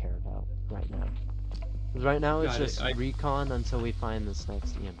I care about right now. 'Cause right now it's Got it, just I- recon until we find this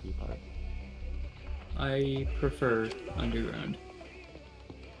next EMP part. I prefer underground.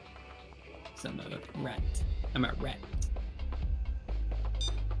 'Cause I'm a rat. I'm a rat.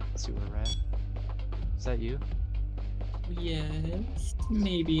 Sewer rat. Is that you? Yes,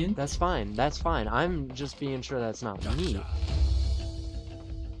 maybe. That's fine. That's fine. I'm just being sure that's not me.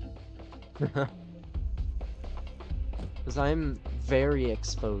 Because I'm very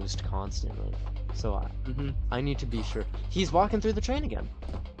exposed constantly. So I need to be sure. He's walking through the train again.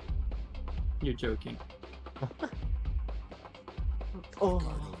 You're joking. Oh. Guard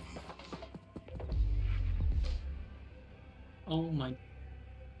over here. Oh my.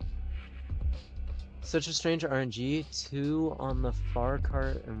 Such a strange RNG. 2 on the far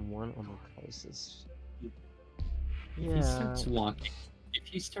cart and 1 on the closest. If he Yeah. starts walking. If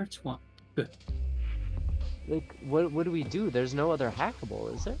he starts walking. Good. Like, what do we do? There's no other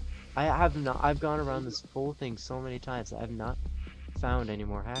hackable, is there? I have not. I've gone around this whole thing so many times. I have not found any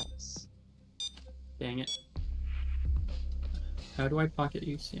more hacks. Dang it. How do I pocket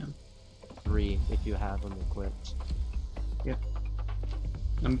you, Sam? 3 if you have them equipped.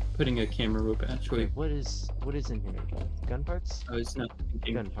 I'm putting a camera rope actually. Wait, what is in here again? Gun parts? I was not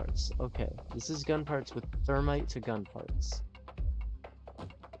thinking. Gun parts. Okay, this is gun parts with thermite to gun parts.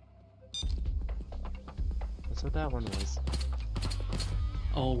 That's what that one was.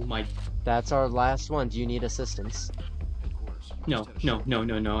 Oh my. That's our last one. Do you need assistance? Headquarters. No, Just had a no, shot. no,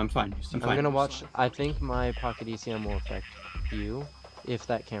 no, no. I'm fine. I'm I'm fine. gonna watch. I think my pocket ECM will affect you if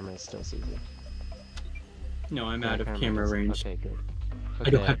that camera still sees you. No, I'm Yeah, out of camera camera does. range. Okay, good. I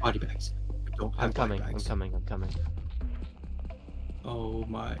don't Okay, have body bags. I don't have I'm body coming. I'm bags. coming. I'm coming. Oh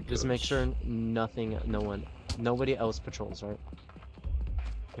my. Just make gosh. sure nobody else patrols, right?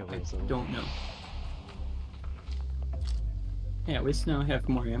 Okay, I where is it? don't know. Yeah, at least now I have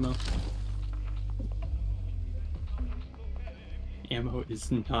more ammo. Ammo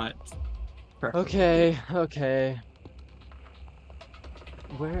is not. preferable. Okay.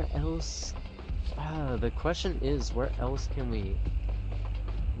 Where else? The question is, where else can we?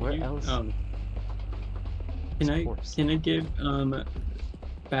 Where You- else? Can Of course. I give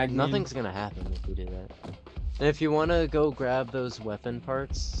Bagman? Nothing's gonna happen if we do that. And if you wanna go grab those weapon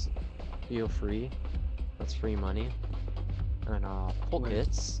parts, feel free. That's free money. And pull Where?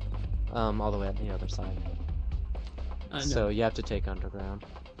 kits, all the way at the other side. No. So you have to take underground.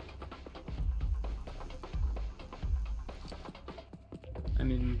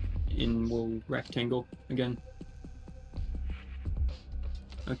 I'm in little rectangle again.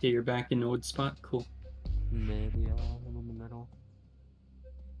 Okay, you're back in old spot. Cool. Maybe I'm in the middle.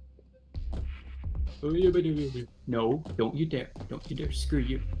 No, don't you dare! Don't you dare! Screw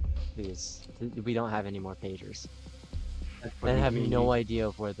you! Please, we don't have any more pagers. That's what I we have need. no idea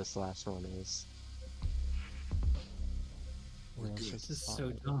of where this last one is. We're Where else good. is This is the so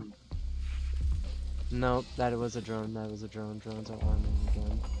spot? dumb. No, that was a drone. That was a drone. Drones are arming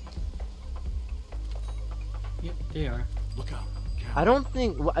again. Yep, they are. Look out. I don't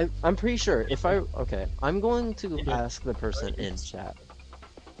think. I'm pretty sure. If I okay, I'm going to Yeah. ask the person in chat.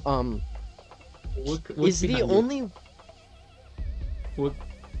 Look Is the behind you. only Look.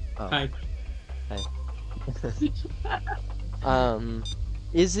 Oh. Hi.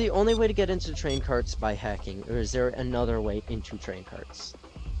 Is the only way to get into train carts by hacking, or is there another way into train carts?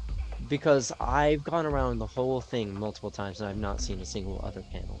 Because I've gone around the whole thing multiple times and I've not seen a single other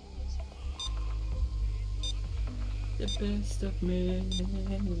panel. The best of me.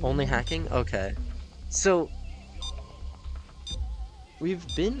 Only hacking? Okay. So we've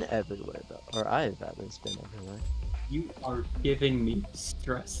been everywhere though, or I've at least been everywhere. You are giving me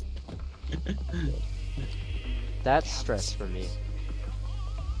stress. That's stress for me.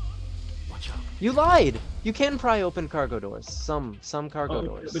 Watch You lied! You can pry open cargo doors. Some cargo Oh,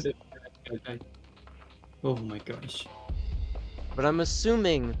 doors. okay. Oh my gosh. But I'm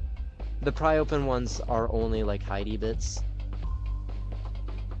assuming the pry open ones are only like hidey bits.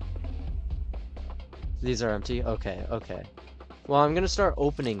 These are empty? Okay, okay. Well, I'm gonna start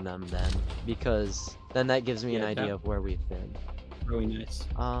opening them then, because then that gives me an Yeah, idea of where we've been. Really nice.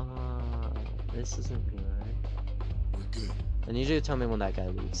 This isn't good. We're good. I need you to tell me when that guy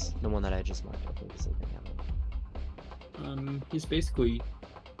leaves. The one that I just marked. I think the same thing happened. He's basically...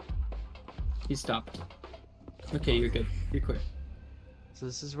 He stopped. Okay, you're good. You're clear. So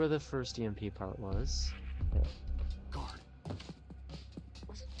this is where the first EMP part was. Okay. Guard.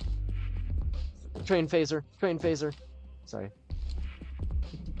 Train phaser! Train phaser! Sorry.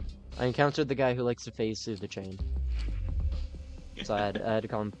 I encountered the guy who likes to phase through the chain. So I had to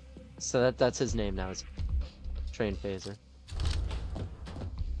call him... So that's his name now, is Train Phaser.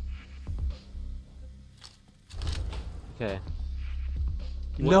 Okay.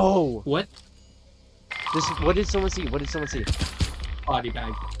 What? No! What? What did someone see? What did someone see? Body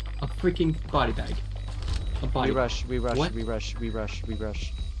bag. A freaking body bag. A body We rush, we rush, What? we rush, we rush, we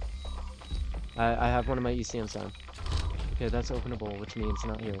rush. I have one of my ECMs down. Okay, that's openable, which means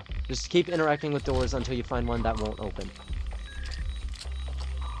not here. Just keep interacting with doors until you find one that won't open.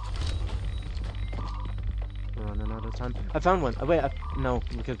 We're running out of time. I found one. Oh, wait, no,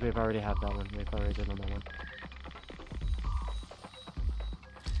 because we've already had that one. We've already done that one.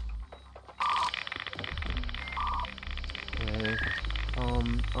 Okay.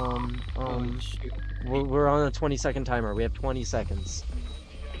 Oh, shoot. We're on a 20-second timer. We have 20 seconds.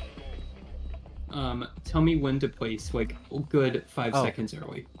 Tell me when to place, like, a good 5 Oh. seconds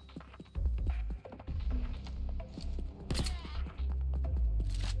early.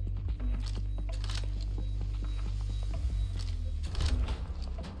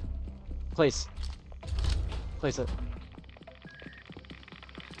 Place. Place it.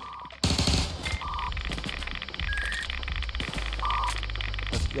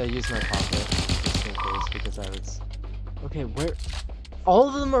 Yeah, use my pocket just in case because I was... Okay, where... All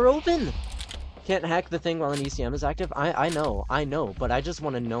of them are open! Can't hack the thing while an ECM is active? I know, but I just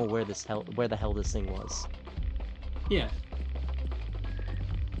want to know where the hell this thing was. Yeah.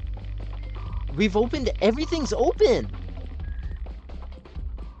 We've opened... Everything's open!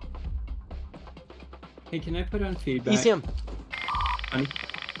 Hey, can I put on feedback? ECM! Honey?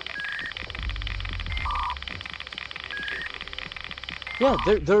 Yeah,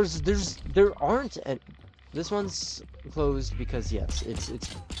 there aren't any... This one's closed because, yes, it's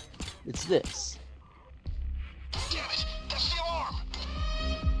this. Damn it! That's the alarm!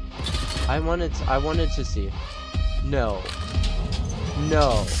 I wanted to see. No.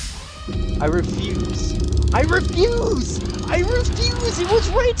 No. I refuse. I refuse! I refuse! It was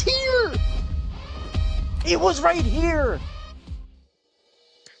right here! It was right here!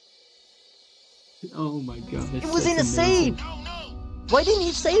 Oh my god. It was in a amazing. safe! No! Why didn't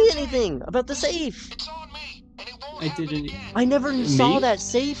you say anything about the safe? It's on me, and it won't I happen didn't- again. I never saw Me? that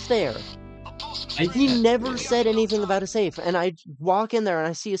safe there. I'll pull some I- strings He out. never said anything about a safe, and I walk in there and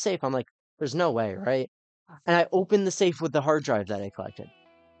I see a safe. I'm like, there's no way, right? And I open the safe with the hard drive that I collected.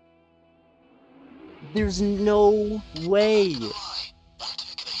 There's no way. Why? I'm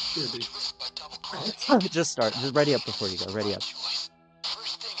taking a Sure, huge dude. risk by double-crossing. Just start. Just ready up before you go. Ready up. Choice.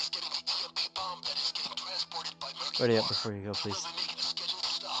 First thing is getting the EMP bomb that is getting transported by murky Ready up water. before you go, please. We'll be making a scheduled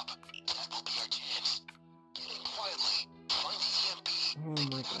stop. That will be our chance. Get in quietly. Find the EMP.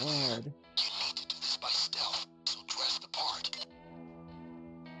 Oh my god. You need to do this by stealth, so dress the part.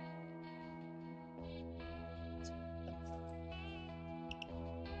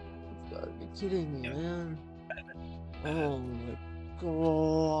 You gotta be kidding me, man. Oh my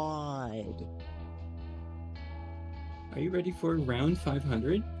god. Are you ready for round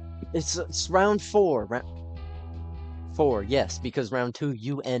 500? It's round 4. 4, yes, because round 2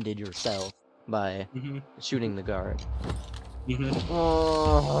 you ended yourself by Mm-hmm. shooting the guard. Mm-hmm.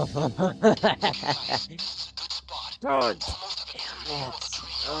 Oh. This is a good spot. God Almost damn at it. the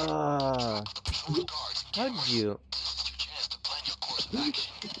tree line. Uh, The patrol guards and how cameras. did you? This is your chance to plan your course of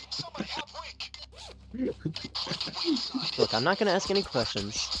action. Somebody help Rick. Look, I'm not gonna ask any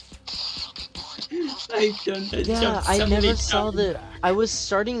questions. I've done that Yeah, jump I so never many saw times. the... I was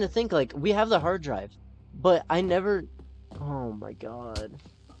starting to think, like, we have the hard drive, but I never... Oh my god.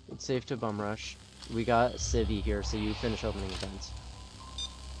 It's safe to bum rush. We got Civvy here, so you finish opening events.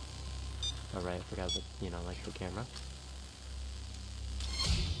 Alright, I forgot the, you know, like, the camera.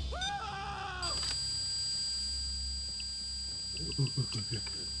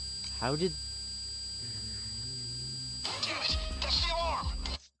 How did... Damn it! That's the alarm!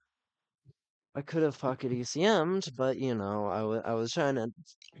 I could have pocket ECM'd, but you know, I was trying to.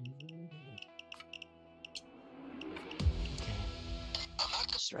 Okay,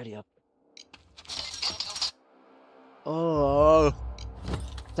 just ready up. Oh,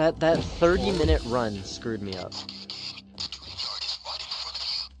 that 30-minute run screwed me up.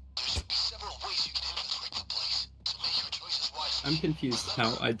 I'm confused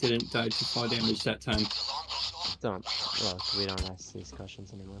how I didn't die to fall damage that time. Don't. Well, we don't ask these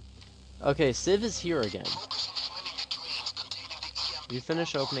questions anymore. Okay, Civ is here again. You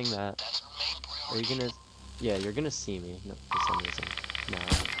finish opening that. Are you gonna... Yeah, you're gonna see me no, for some reason. Now.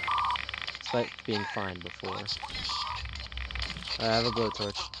 Despite being fine before. I have a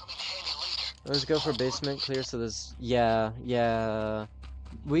blowtorch. Let's go for basement clear so this... Yeah.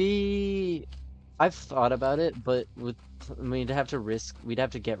 I've thought about it, but we'd have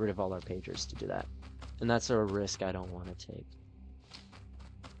to get rid of all our pagers to do that. And that's a risk I don't want to take.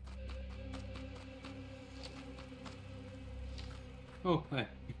 Oh, hi.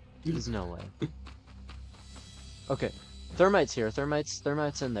 There's no way. Okay. Thermite's here.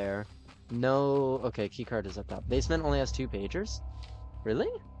 Thermite's in there. No... Okay, keycard is up top. Basement only has 2 pagers? Really?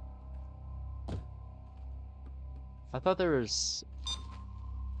 I thought there was...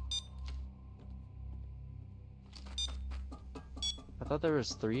 I thought there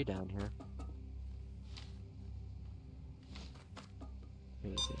was 3 down here.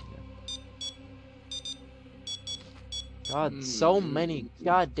 Let me see here. God, so many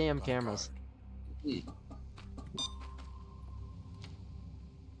goddamn cameras. I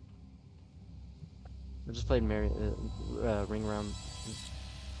just played ring around.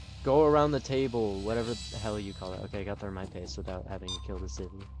 Go around the table, whatever the hell you call it. Okay, I got there in my pace without having to kill the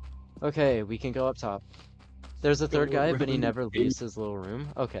city. Okay, we can go up top. There's a third guy, but he never leaves his little room.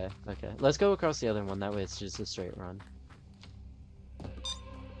 Okay. Let's go across the other one. That way it's just a straight run.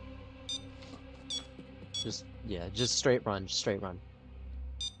 Just straight run.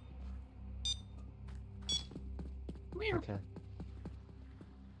 Okay.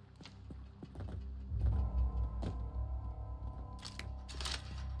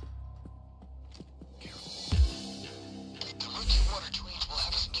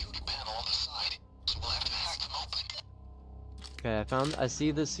 Okay, I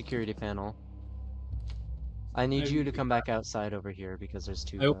see the security panel. I need you to come back outside over here because there's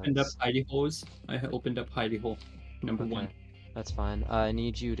 2 I opened up guards. hidey holes. I opened up hidey hole number 1. That's fine. I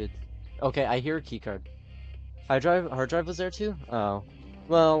need you to... Okay, I hear a keycard. Hard drive was there too? Oh.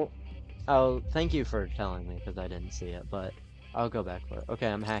 Well, thank you for telling me because I didn't see it, but I'll go back for it. Okay,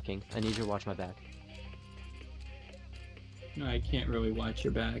 I'm hacking. I need you to watch my back. No, I can't really watch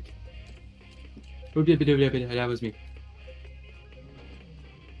your back. That was me.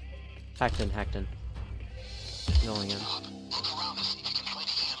 Hacked in. Going in.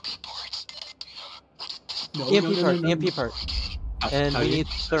 No, EMP part. And we need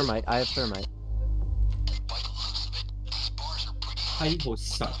thermite. I have thermite. Hidey hole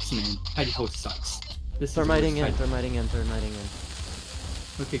sucks, man. Hidey hole sucks. This Thermiting in.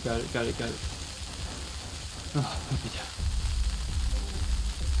 Okay, got it. Oh,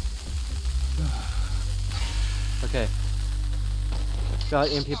 okay.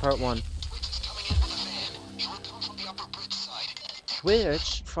 Got EMP part 1.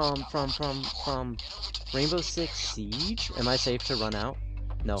 Twitch from Rainbow Six Siege? Am I safe to run out?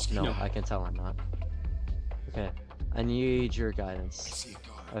 No, I can tell I'm not. Okay, I need your guidance.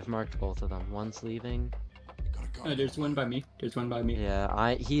 I've marked both of them. One's leaving. there's one by me.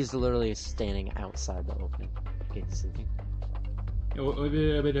 Yeah, he's literally standing outside the opening. Okay, he's leaving.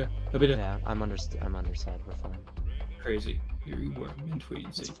 Yeah, I'm underside. We're fine. Crazy. Here you were, tweeting.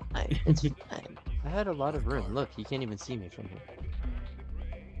 It's fine. It's fine. I had a lot of room. Look, you can't even see me from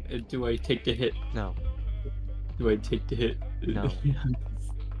here. Do I take the hit? No. Do I take the hit? No.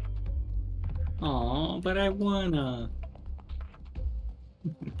 Aw, but I wanna.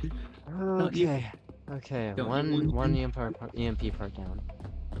 Okay. Don't One EMP part down.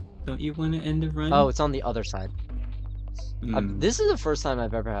 Don't you want to end the run? Oh, it's on the other side. This is the first time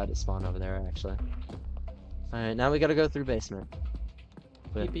I've ever had it spawn over there, actually. Alright, now we gotta go through basement.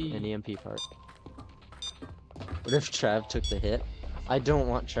 With an EMP part. What if Trav took the hit? I don't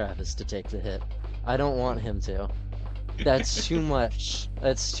want Travis to take the hit. I don't want him to. That's too much.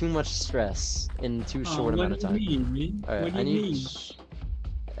 That's too much stress in too short amount of time. What do you mean? Alright, What do you mean?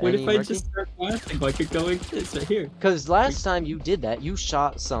 What if I just start laughing like a going this right here? Because last time you did that, you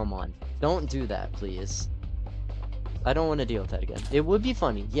shot someone. Don't do that, please. I don't want to deal with that again. It would be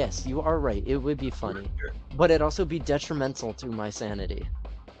funny. Yes, you are right. It would be funny. But it'd also be detrimental to my sanity.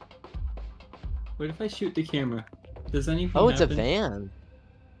 What if I shoot the camera? Does anything Oh, it's happen? a van.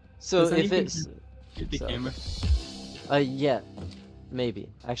 So Does if anything it's hit the so, camera? yeah, maybe.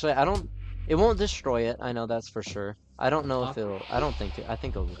 Actually, I don't. It won't destroy it. I know that's for sure. I don't know if it'll. I don't think it. I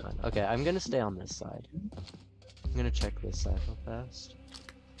think it'll be fine. Okay, I'm gonna stay on this side. I'm gonna check this side real fast.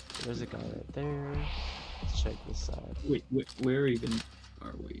 There's a guy right there. Let's check this side. Wait, where even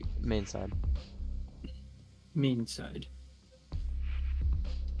are we? Main side. Main side.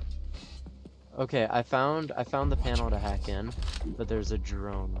 Okay, I found the panel to hack in, but there's a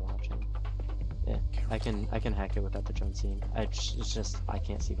drone watching. Yeah, I can hack it without the drone seeing. It's just I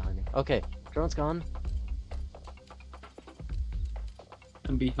can't see behind me. Okay, drone's gone.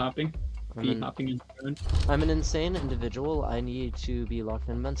 I'm hopping. I'm Hopping in front. I'm an insane individual. I need to be locked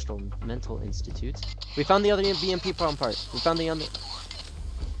in mental institute. We found the other BMP problem part. We found the other.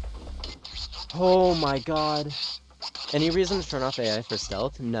 Oh my god. Any reason to turn off AI for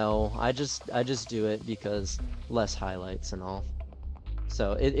stealth? No, I just do it because less highlights and all.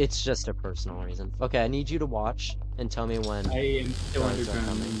 So it's just a personal reason. Okay, I need you to watch and tell me when. I am still drones are underground.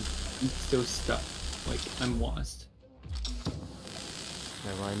 coming. I'm still stuck. Like, I'm lost.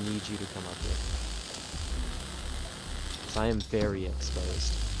 Okay, well, I need you to come up here. Because I am very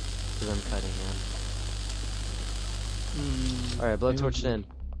exposed. Because I'm cutting in. Alright, blowtorched in.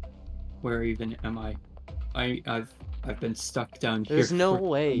 Where even am I? I've been stuck down here. There's no for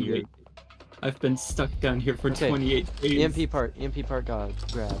way 28 you're. I've been stuck down here for Okay, 28 days. EMP part got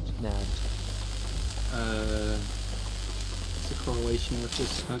grabbed, nabbed. What's the correlation with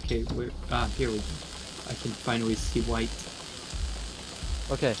this? Okay, here we go. I can finally see white.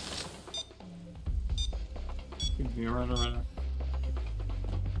 Okay,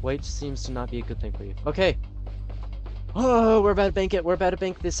 white seems to not be a good thing for you. Okay. Oh, we're about to bank it. We're about to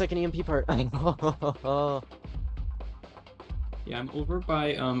bank the second EMP part. Yeah, I'm over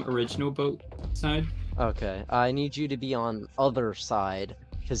by original boat side. Okay, I need you to be on other side,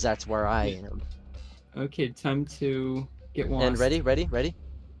 because that's where I am. Okay, time to get lost. And ready? Okay, the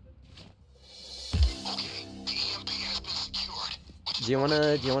EMP has been secured. Do you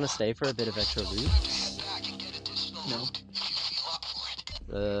wanna stay for a bit of extra loot? Head back and get additional No. loot if you feel up for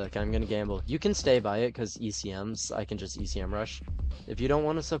it. Okay, I'm gonna gamble. You can stay by it, because ECMs, I can just ECM rush. If you don't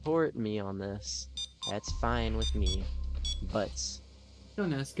want to support me on this, that's fine with me. But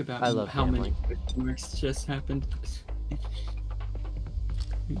Don't ask about I love how many gambling. marks just happened.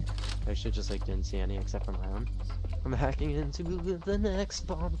 I should just like didn't see any except for my own. I'm hacking into the next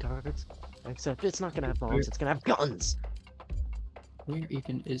bomb target. Except it's not gonna have bombs, it's gonna have guns. Where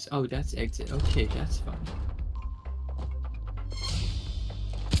even is? Oh, that's exit. Okay, that's fine.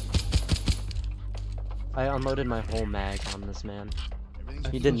 I unloaded my whole mag on this man.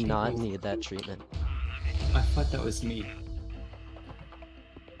 He did not need that treatment. I thought that was me.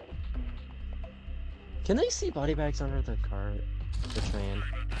 Can they see body bags under the cart? The train?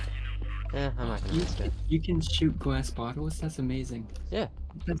 I'm not gonna risk it. You can shoot glass bottles. That's amazing. Yeah.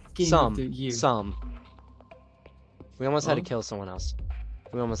 That's game of the year. Some. We almost had to Oh. kill someone else.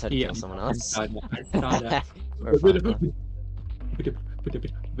 We almost had to Yeah, kill someone I else. saw that. I saw that. We're fine. Though.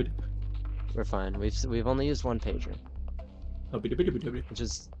 We're fine. We've only used one pager, which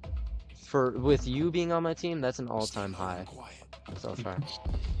is with you being on my team, that's an all-time high. So far.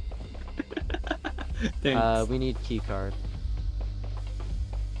 Thanks. We need key card.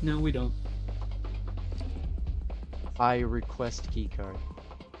 No, we don't. I request key card.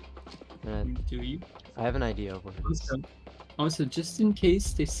 Do you? I have an idea of what it is. Also, just in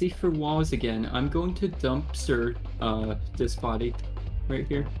case they see for walls again, I'm going to dumpster this body right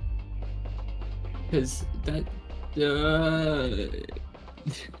here. Because that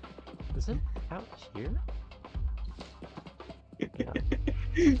Is it out here? No.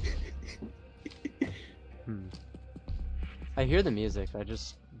 I hear the music, I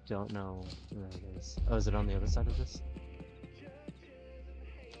just don't know where it is. Oh, is it on the other side of this?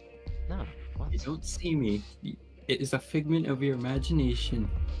 No. What? You don't see me. It is a figment of your imagination.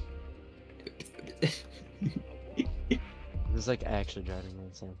 This is like actually driving me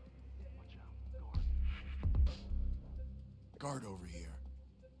insane. Guard over here.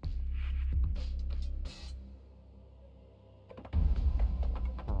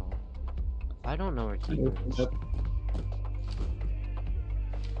 Oh. I don't know where key card is.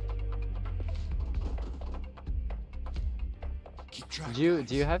 Keep track. Do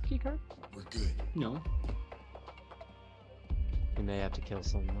you have key card? We're good. No. You may have to kill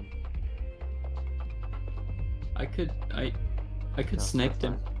someone. I could No, snipe we're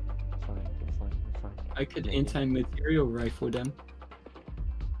them. fine. We're fine. I could Yeah, anti-material rifle them.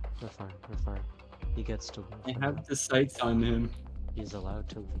 We're fine. He gets to I live. have the sights on him. He's allowed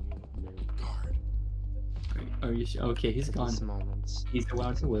to leave. Guard. Are you sure? Okay, he's gone. These moments. He's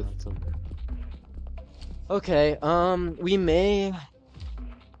allowed to live. Okay, we may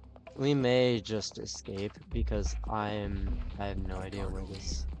just escape because I have no idea where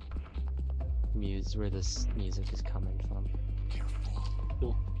this music is coming from.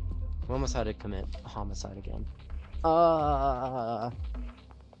 Cool. We almost had to commit homicide again.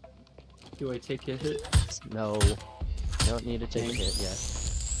 Do I take a hit? No. Don't need to take a hit yet.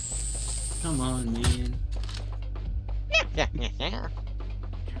 Come on, man. They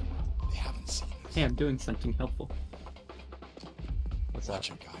haven't seen us. Hey, I'm doing something helpful. What's that?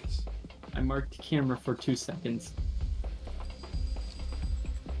 Watch it, guys. I marked camera for 2 seconds.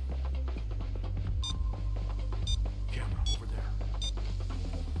 Camera over there.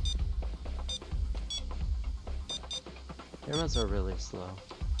 Cameras are really slow.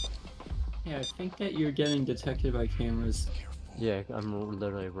 Yeah, I think that you're getting detected by cameras. Careful. Yeah, I'm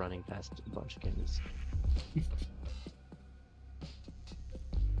literally running past a bunch of cameras.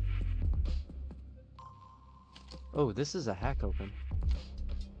 Oh, this is a hack open.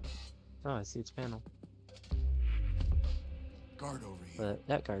 Oh, I see its panel. Guard over here. But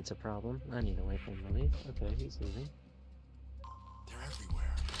that guard's a problem. I need to wait for him to leave. Okay, he's leaving. They're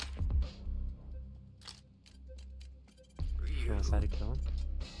everywhere. You want to try to kill him?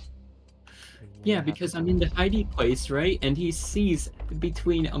 Yeah, because I'm in the hiding place, right? And he sees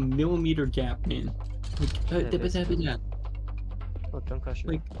between a millimeter gap, man. Like, Look, don't crush it.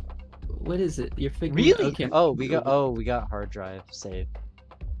 Like, what is it? You're figuring. Really? Okay. Oh, we got hard drive save.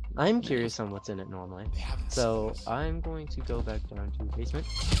 I'm curious on what's in it normally. They haven't So seen us. I'm going to go back down to basement.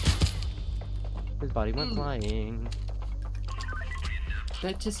 His body went flying.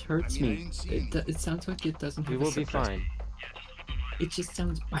 That just hurts I me. didn't see It sounds like it doesn't. We have a will be suppressor. fine. It just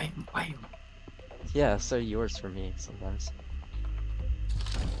sounds bam, bam. Yeah, so yours for me sometimes.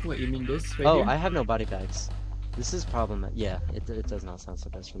 What, you mean this right Oh, here? I have no body bags. This is problematic. Yeah, it does not sound so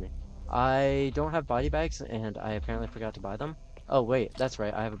best for me. I don't have body bags, and I apparently forgot to buy them. Oh, wait, that's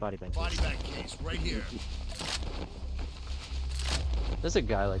right. I have a body bag. Body bag case right here. There's a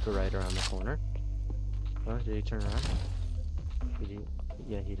guy, like, right around the corner. Oh, did he turn around? Did he?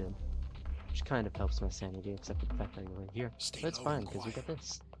 Yeah, he did. Which kind of helps my sanity, except for the fact that you're right here. Stay That's low fine, and because we got quiet.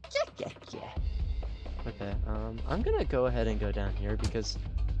 this. Yeah. Okay, I'm gonna go ahead and go down here because,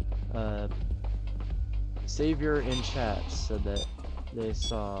 Savior in chat said that they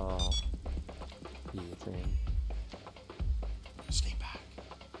saw the thing. Stay back.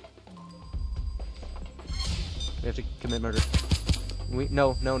 We have to commit murder.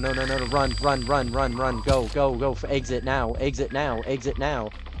 No, run, go, exit now, exit now. Damn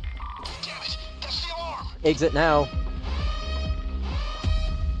it! That's the alarm! Exit now.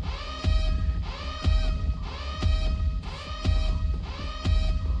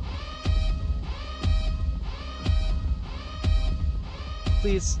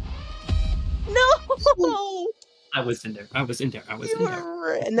 Please. No! I was in there. I was in there. You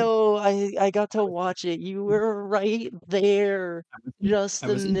were no, I got to watch it. You were right there. Just I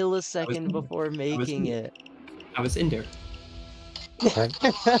a was in- millisecond there. before making it. I was in there.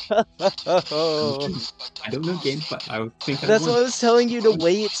 Oh. I don't know games, but I think I That's won. why I was telling you to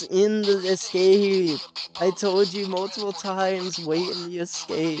wait in the escape. I told you multiple times, wait in the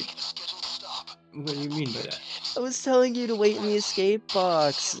escape. What do you mean by that? I was telling you to wait in the escape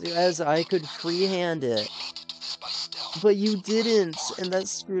box, as I could freehand it. But you didn't, and that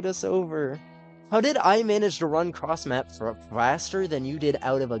screwed us over. How did I manage to run cross-map faster than you did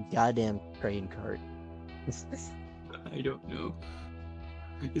out of a goddamn train cart? I don't know.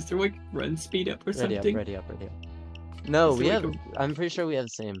 Is there like run speed up or Ready up, something? ready up. No, Is we there have. like I'm pretty sure we have the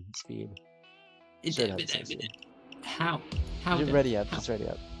same speed. Should have the same speed. How? How? Just then? ready up, How? just ready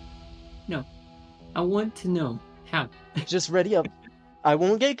up. No. I want to know how. Just ready up. I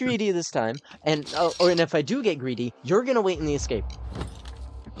won't get greedy this time, and if I do get greedy, you're gonna wait in the escape.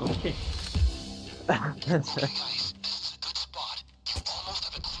 Okay.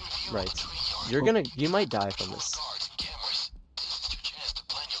 Right. You might die from this.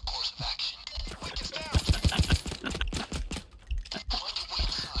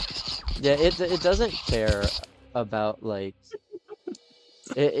 Yeah, it doesn't care about like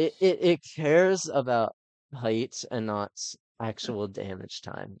it cares about height and not actual damage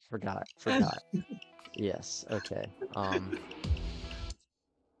time. Forgot. Yes, okay.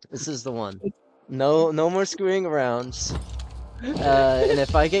 This is the one. No more screwing around. And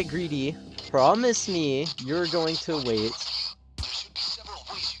if I get greedy, promise me you're going to wait. There should be several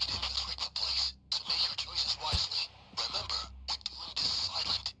ways you can infiltrate the place, so make your choices wisely. Remember, we're doing this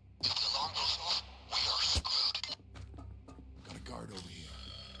silent. If the alarm goes off, we are screwed. Got a guard over here.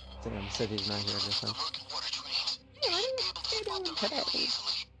 Damn, said he's not here this time. Working today.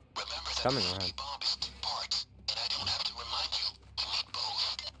 Easily. Remember It's that coming the around. bomb is 2 parts, and I don't have to remind you. We need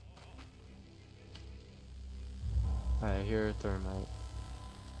both. I hear thermite.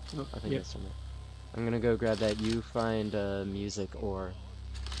 Oh, I think yeah. it's thermite. I'm gonna go grab that. You find music or...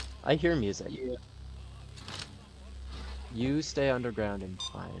 I hear music. Yeah. You stay underground and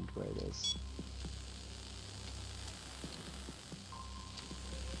find where it is.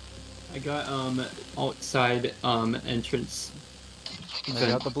 I got outside entrance. I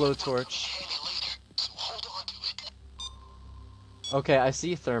vent. got the blowtorch. Handy later, so hold on to it. Okay, I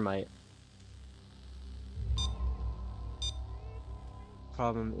see thermite.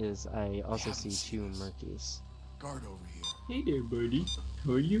 Problem is, I also see 2 murkies. Guard over here. Hey there, buddy.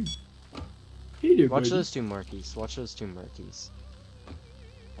 How are you? Hey there, Watch buddy. those 2 murkies. Watch those 2 murkies.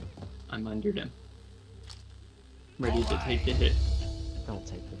 I'm under them. Ready to take the hit. Don't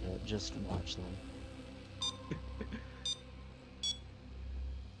take the hit. Just watch them.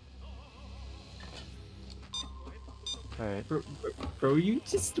 Alright. Bro, you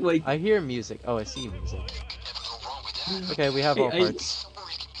just like... I hear music. Oh, I see music. Never go wrong with that. Okay, we have Hey, all parts. Somewhere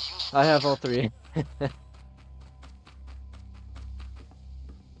it can be useful. I have all 3.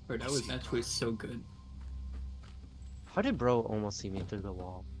 Bro, that was actually so good. How did bro almost see me through the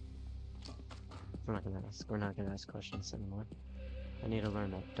wall? We're not gonna ask. We're not gonna ask questions anymore. I need to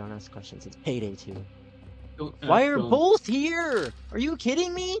learn that. Don't ask questions. It's payday 2. Don't Why ask are them. both here? Are you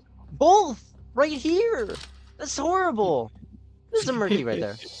kidding me? Both right here. That's horrible. There's a murky right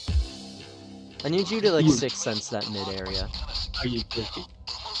there. I need you to like You- 6th sense that mid area. Are you joking?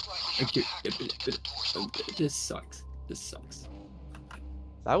 Okay, this sucks. This sucks.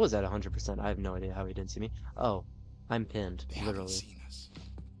 I was at 100%. I have no idea how he didn't see me. Oh, I'm pinned, They haven't literally. seen us.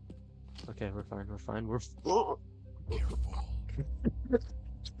 Okay, we're fine. We're fine. We're. Careful.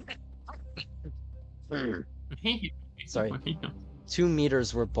 Sorry. 2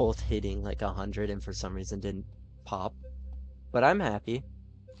 meters were both hitting like 100 and for some reason didn't pop. But I'm happy.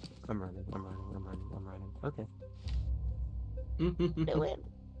 I'm running. I'm running. I'm running. I'm running. Okay. Dylan.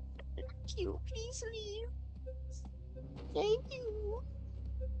 Thank you. Please leave. Thank you.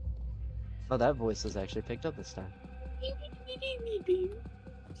 Oh, that voice was actually picked up this time.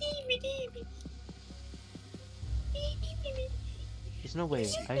 There's no way.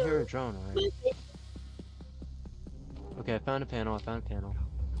 I hear a drone already. Okay, I found a panel. I found a panel.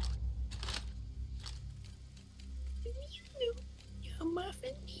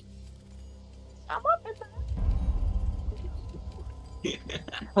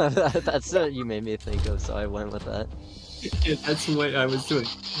 That's what you made me think of, so I went with that. Yeah, that's what I was doing.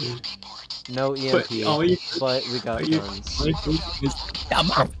 No EMP, But all you, but we got all you, guns. all you do is,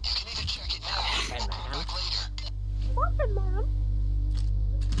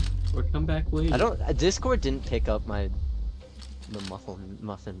 or come back later. I don't. Discord didn't pick up the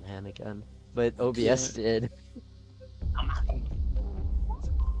muffin ham again, but OBS did.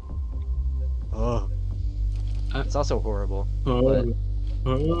 Oh, it's also horrible.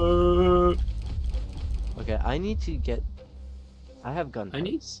 Okay, I need to get. I have gun. I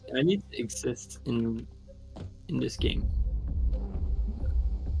need to exist in this game.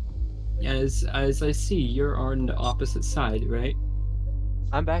 As I see, you're on the opposite side, right?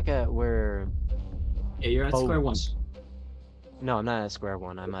 I'm back at where. Yeah, you're at square one. Boat. No, I'm not at square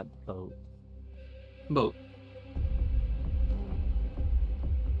one. I'm at boat. Boat.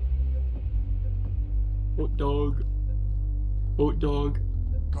 Boat dog. Boat dog.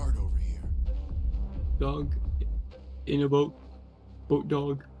 Guard over here. Dog. In a boat. Boat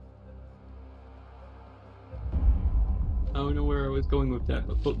dog. I don't know where I was going with that,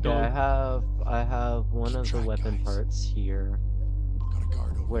 but boat Yeah, dog. I have one of the Track, weapon guys. parts here Got a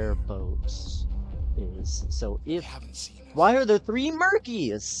guard over where here. boats is. So They if haven't seen us. why are there 3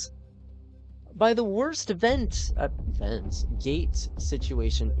 murkies? By the worst gate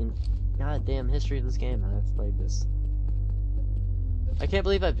situation in goddamn history of this game. I've played this. I can't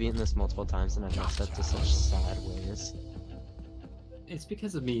believe I've beaten this multiple times and I've messed up to such sad ways. It's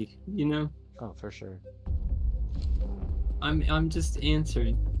because of me, you know? Oh, for sure. I'm just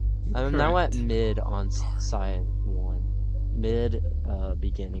answering. I'm now at Correct. mid on side 1. Mid,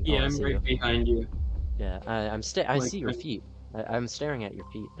 beginning. Oh, Yeah, I I'm see right you. behind you. Yeah, I Like, see your feet. I'm staring at your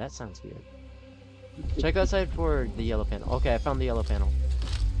feet. That sounds weird. Check outside for the yellow panel. Okay, I found the yellow panel.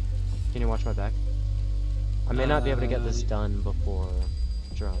 Can you watch my back? I may not be able to get this done before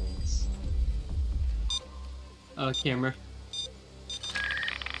drones. Camera.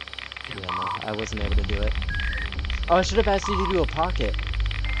 Yeah, no, I wasn't able to do it. Oh, I should have asked you to do a pocket.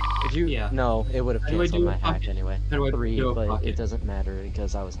 If you, Yeah. no, it would have How do I canceled do my a hack pocket? anyway. How do I 3, do a but pocket? it doesn't matter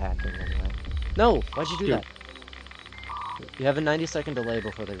because I was hacking anyway. No, why'd you do Dude. that? You have a 90-second delay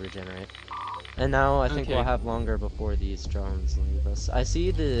before they regenerate. And now I think Okay. we'll have longer before these drones leave us. I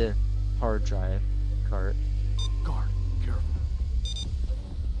see the hard drive cart. Guard, careful.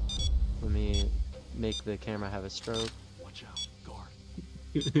 Let me make the camera have a stroke. Watch out.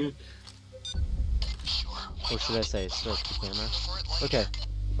 Guard. Sure. Or should I say stroke the camera? For it later. Okay.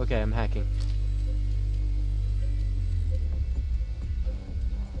 Okay, I'm hacking.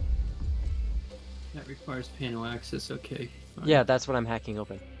 That requires panel access. Okay. Fine. Yeah, that's what I'm hacking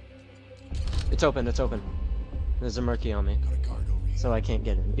open. It's open, it's open. There's a murky on me, Got a guard over here. so I can't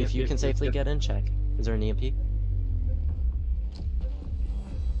get in. If you can safely get in, check. Is there an EMP?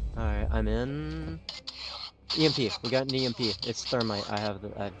 Alright, I'm in. EMP. We got an EMP. It's thermite. I have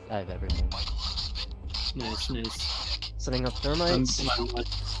everything. Nice, nice. Setting up thermites.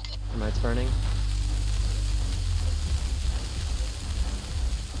 Thermite's burning.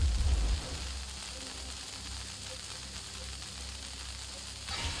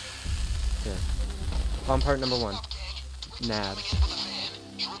 Okay. Bomb part number 1. Nab.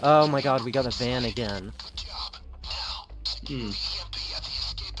 Oh my god, we got a van again. Good job. Now, Hmm. EMP at the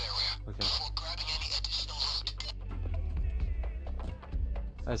escape area Okay. before grabbing any additional loot.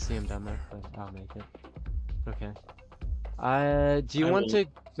 I see him down there, but I'll make it. Okay. Do you I want to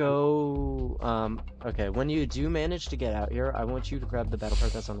will. go, okay, when you do manage to get out here, I want you to grab the battle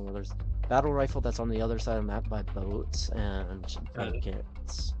part that's on the other battle rifle that's on the other side of the map by boats and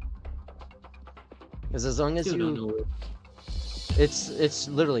kits. Because as long as Still don't you, know. it's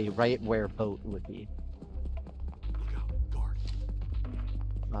literally right where boat would be. Look out.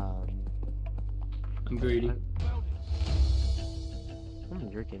 Guard. I'm greedy.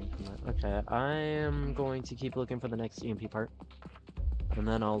 You're getting from that. Okay, I am going to keep looking for the next EMP part. And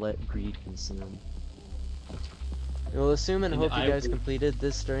then I'll let greed consume. We'll assume and And hope you I guys will- completed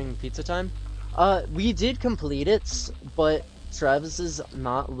this during pizza time. We did complete it, but Travis is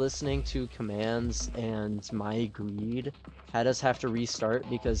not listening to commands and my greed had us have to restart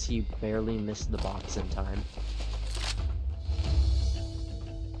because he barely missed the box in time.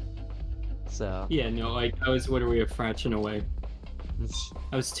 So, Yeah, no, like I was literally a fraction away. it's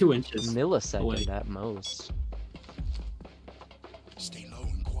I was 2 inches. millisecond away. at most. Stay low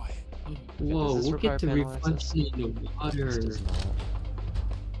and quiet. Whoa, does this look at the require panel access? reflection in the This water. does not.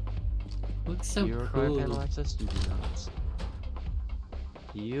 Looks so Do you require cool. panel access? You do not.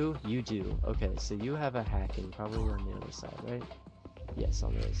 You do. Okay, so you have a hacking probably on the other side, right? Yes,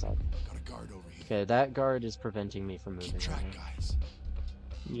 on the other side. Got a guard over here. Okay, that guard is preventing me from moving. Keep track, right now. guys.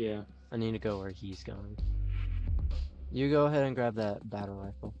 Yeah. I need to go where he's going. You go ahead and grab that battle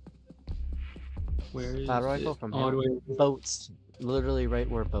rifle. Where is Battle it? rifle from All the him. way. Boats. Literally right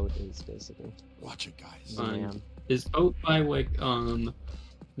where boat is, basically. Watch it, guys. Fine. Damn. Is boat by like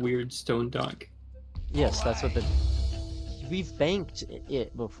weird stone dock? Yes, that's what the... We've banked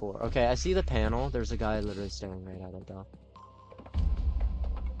it before. Okay, I see the panel. There's a guy literally staring right at it, though.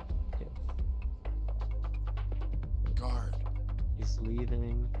 Guard. He's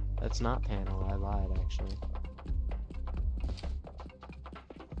leaving. That's not panel. I lied, actually.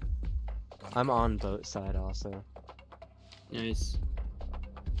 Got a I'm guard. on boat side also. Nice.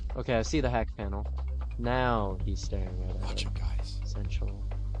 Okay, I see the hack panel. Now he's staring right at Watch it. it, guys. Essential.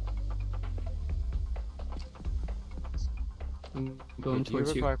 I'm going Do you towards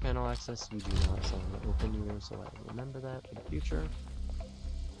you. require panel access? You do not, so I'm gonna open you so I remember that for the future.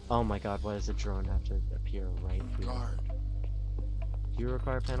 Oh my god, why does a drone have to appear right here? Guard. Do you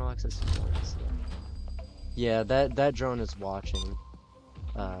require panel access? Yes, yeah, that drone is watching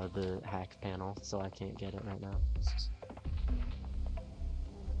the hack panel, so I can't get it right now.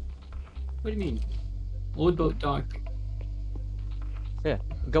 What do you mean? Old boat dock.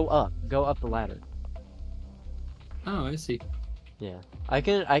 Go up the ladder. Oh, I see. Yeah, I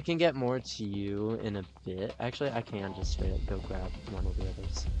can get more to you in a bit. Actually, I can just straight up go grab one of the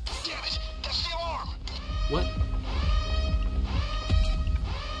others. Damn it! That's the alarm! What?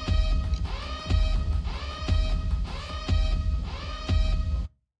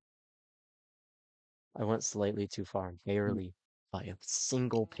 I went slightly too far, barely by a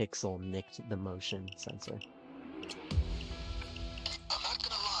single pixel nicked the motion sensor. I'm not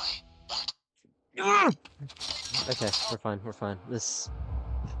gonna lie. Okay, we're fine, we're fine. This...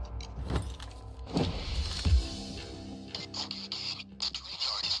 Okay, gang. The train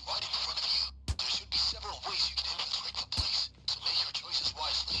yard is right in front of you. There should be several ways you can infiltrate the place. So make your choices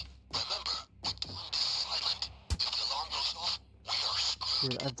wisely. Remember, we're doing this silent. If the alarm goes off, we are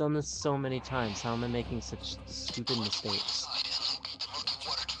screwed. Dude, I've done this so many times. How am I making such stupid mistakes? Inside and locate the murky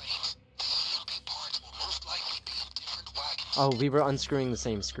water trains. The EMP parts will most likely be in different wagons. Oh, we were unscrewing the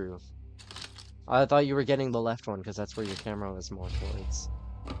same screw. I thought you were getting the left one because that's where your camera was more towards.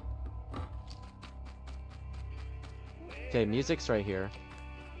 Okay, music's right here.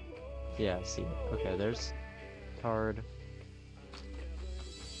 Yeah, I see it. Okay, there's card.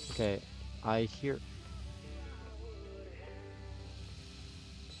 Okay, I hear.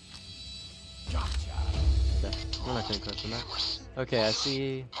 Gotcha. Okay, we're not gonna question that. Okay, I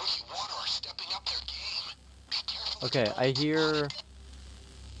see. Monkey Water are stepping up their game. Be careful. Okay, I hear.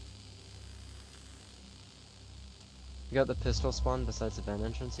 You got the pistol spawn besides the vent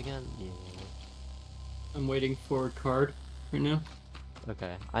entrance again? Yeah. I'm waiting for a card right now.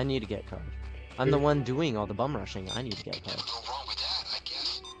 Okay, I need to get card. I'm the one doing all the bum rushing. I need to get card. Nothing wrong with that, I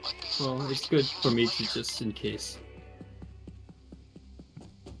guess. Might be Well, it's good for me to just in case.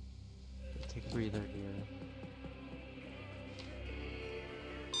 Take a breather here.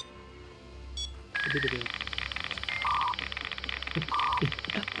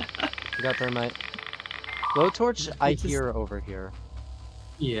 You got thermite. Blowtorch, I It's just- hear over here.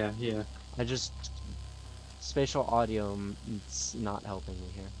 Yeah, yeah. I just spatial audio, it's not helping me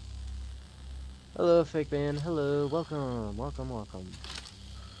here. Hello, fake man. Hello, welcome, welcome, welcome.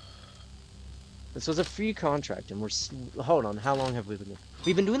 This was a free contract, and hold on. How long have we been doing?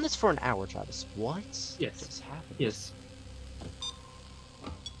 We've been doing this for an hour, Travis. What? Yes. Just happened? Yes.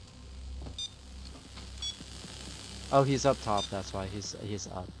 Oh, he's up top. That's why he's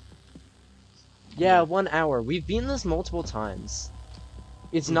up. Yeah, 1 hour. We've beaten this multiple times.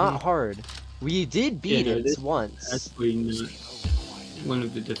 It's not hard. We did beat no, it this- once. Actually, not one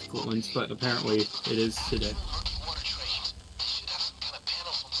of the difficult ones, but apparently it is today. monkey water trains. They should have some kind of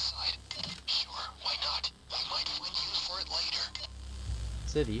panels on the side. Sure, why not? We might find use for it later.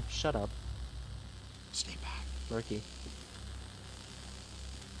 Civvy, shut up. Stay back. Murky.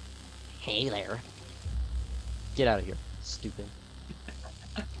 Hey there. Get out of here, stupid.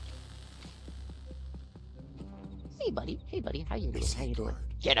 Hey buddy, how you doing? How you doing?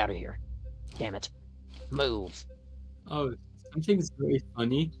 Get out of here. Damn it. Move. Oh, something's really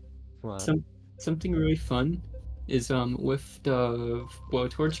funny. What? Something really fun is with the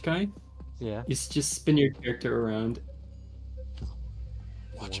blowtorch guy. Yeah. You just spin your character around,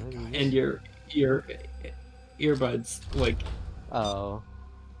 Watch it, guys. and your earbuds like. Oh.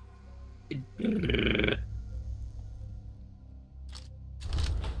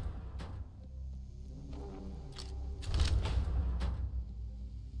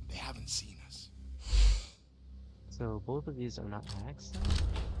 They haven't seen us. So both of these are not hacks then?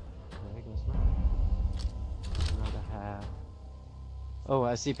 Okay, I guess not. Not a hack. Oh,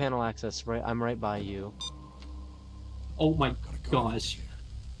 I see panel access. Right, I'm right by you. Oh my Gotta go. gosh!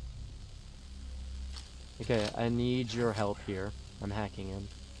 Okay, I need your help here. I'm hacking in.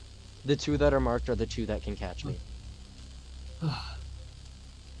 The two that are marked are the two that can catch me.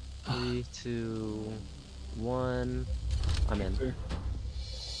 3, 2, 1. I'm in.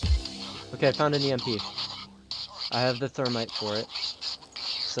 Okay, I found an EMP. I have the thermite for it.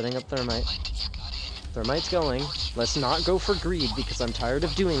 Setting up thermite. Thermite's going. Let's not go for greed because I'm tired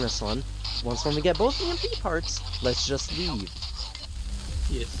of doing this one. Once when we get both EMP parts, let's just leave.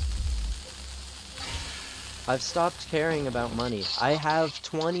 Yes. I've stopped caring about money. I have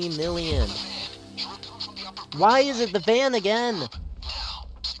 20 million. Why is it the van again? Now,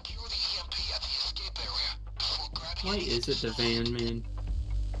 secure the EMP at the escape area before grabbing Why is it the van, man?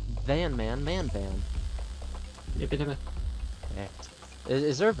 Van, man van.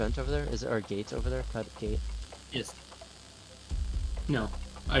 Is there a vent over there? Is there a gate over there? Cut gate. Yes. No,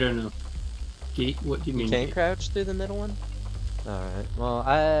 I don't know. Gate? What do you mean? Can't gate? crouch through the middle one? Alright. Well,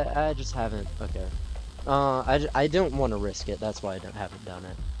 I just haven't. Okay. I don't want to risk it. That's why haven't done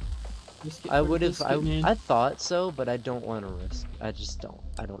it. Just get I rid of would have. this kid, man. I thought so, but I don't want to risk. I just don't.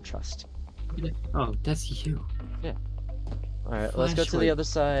 I don't trust. Oh, that's you. Alright, let's go to the Flashlight. other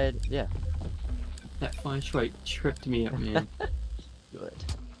side. Yeah. That flashlight tripped me up, man. Good.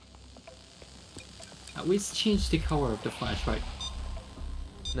 At least change the color of the flashlight.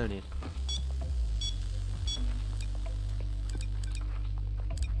 No need.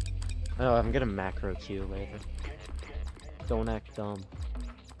 Oh, I'm gonna macro Q later. Don't act dumb.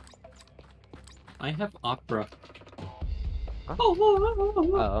 I have opera. Huh?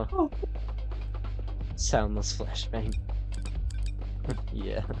 Oh. Uh-oh. Soundless flashbang.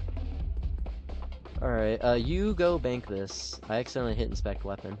 Yeah. Alright, you go bank this. I accidentally hit inspect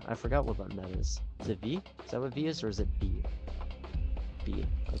weapon. I forgot what button that is. Is it V? Is that what V is, or is it B? B.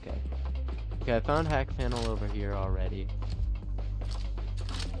 Okay. Okay, I found hack panel over here already.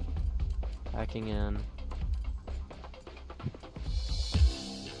 Hacking in.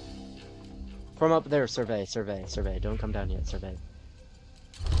 From up there, survey. Don't come down yet, survey.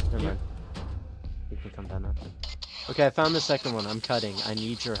 Never mind. We can come down after. Okay, I found the second one. I'm cutting. I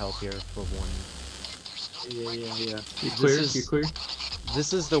need your help here for one. Yeah. You This clear? is- You clear?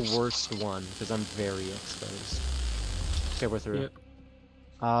 This is the worst one because I'm very exposed. Okay, we're through. Yep.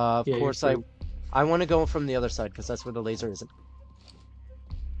 Of Yeah, you're course, through. I want to go from the other side because that's where the laser isn't.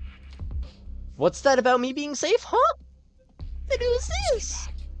 What's that about me being safe, huh? Then who's this?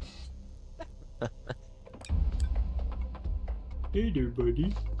 Hey there,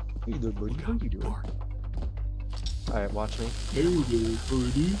 buddy. Hey there, buddy. How you doing? Alright, watch me. Hey there,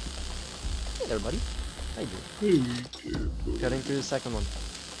 buddy. Hey there, buddy. How you doing? Hey there, buddy. Cutting through the second one.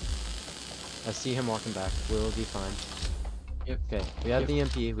 I see him walking back. We'll be fine. Yep. Okay, we have Yep. the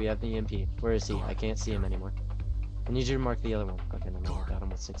EMP. We have the EMP. Where is he? I can't see him anymore. I need you to mark the other one. Okay, no, I got him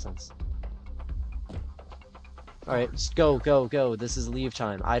with 6 cents. Alright, just go, go, go. This is leave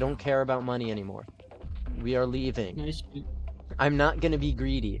time. I don't care about money anymore. We are leaving. Nice. I'm not gonna be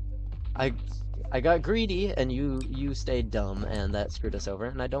greedy. I got greedy and you stayed dumb and that screwed us over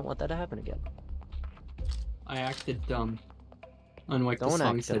and I don't want that to happen again. I acted dumb. Unlike the Don't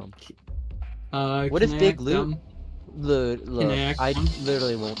song act said. dumb. What if Can I Big act Loot- dumb? Look, Can I act I dumb?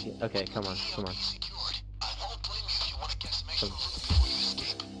 literally won't. Okay, come on. Secured. I won't blame you if you want to get some extra Come. loot before you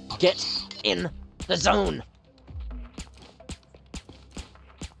escape. Get in the zone.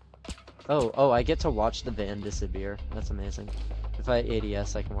 Oh, I get to watch the van disappear. That's amazing. If I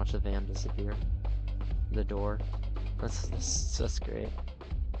ADS, I can watch the van disappear. The door. That's great.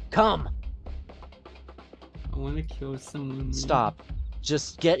 Come! I want to kill someone. man. Stop.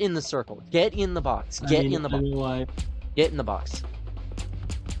 Just get in the circle. Get in the box. I Get mean, in the box. I'm alive. Get in the box.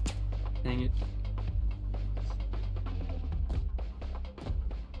 Dang it.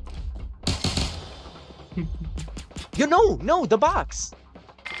 No, the box!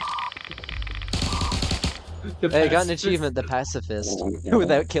 The Hey, I got an pacifist- achievement, the pacifist,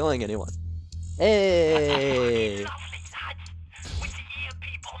 without killing anyone. Hey!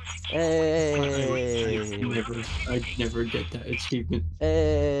 Hey! I'd never get that achievement.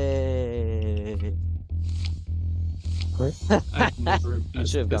 Hey! I'd never. You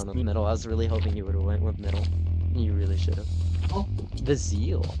should have gone with middle. I was really hoping you would have went with middle. You really should have. Oh. The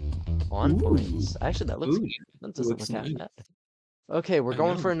zeal. On Ooh. points. Actually, that looks. Ooh, That doesn't looks look half nice. bad. Okay, we're I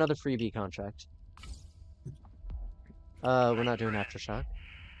going know. for another freebie contract. We're not doing aftershock.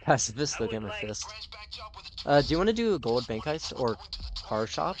 Pacifist, look at my fist. Do you want to do a gold bank heist or car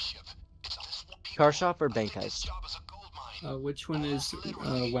shop? Car shop or bank heist? Which one is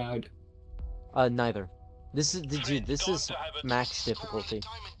wowed? Neither. This is dude. This is max difficulty.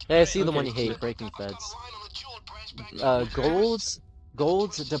 Hey, I see the Okay. one you hate, breaking feds.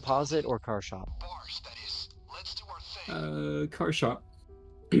 Gold's deposit or car shop. Car shop.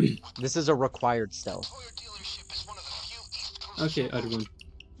 This is a required stealth. Okay, other one.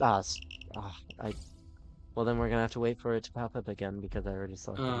 Well, then we're gonna have to wait for it to pop up again because I already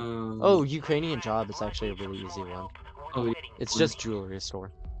selected it. Oh, Oh, Ukrainian job is actually a really easy one. yeah. It's just jewelry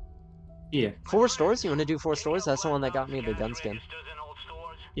store. Yeah. 4 stores? You want to do 4 stores? That's the one that got me the gun skin.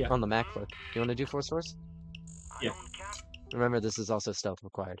 Yeah. On the MacBook. You want to do 4 stores? Yeah. Remember, this is also stealth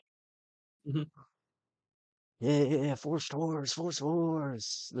required. Mhm. Yeah, 4 stores, 4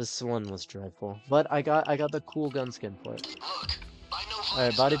 stores. This one was dreadful, but I got the cool gun skin for it.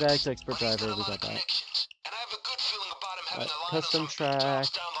 Alright, body bag to expert driver, we got that. Custom track.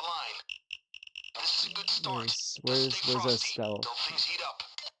 Where's our stealth?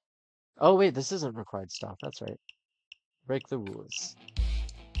 Oh wait, this isn't required stuff. That's right. Break the rules.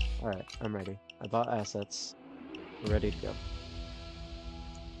 Alright, I'm ready. I bought assets. We're ready to go.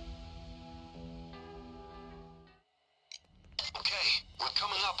 Okay, we're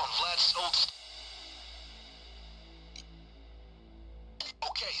coming up on Vlad's old.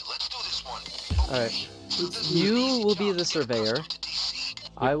 Okay, let's do this one. Alright. Let's- You will be the surveyor.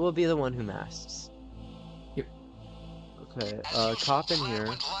 I will be the one who masks. Yep. Okay, cop in here.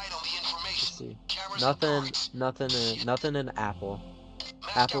 Let's see. Nothing in Apple.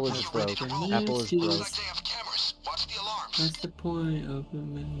 Apple is broke. Apple is broke. That's the point of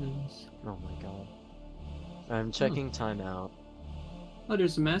amendments. Oh my god. I'm checking timeout. Oh,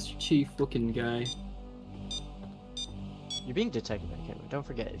 there's a Master Chief looking guy. You're being detected by camera. Don't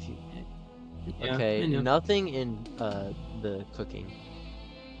forget if you. Yeah, I Okay, know. nothing in the cooking.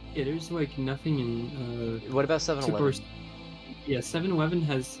 Yeah, there's like nothing in What about 7-Eleven? Super. Yeah, 7-Eleven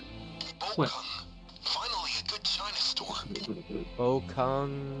has what? Finally, a good China store.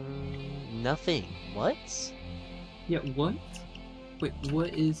 Bokong. Nothing. What? Yeah, what? Wait,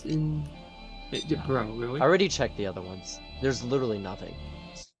 what is in? Wait, bro, really? I already checked the other ones. There's literally nothing.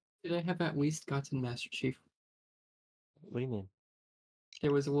 Did I have at least gotten Master Chief? What do you mean?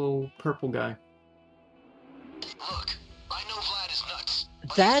 There was a little purple guy.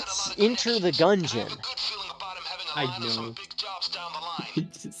 That's Enter the Gungeon. I know.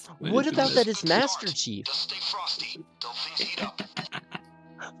 It's just one What of the about that best- is Master Chief? Just stay frosty till things heat up.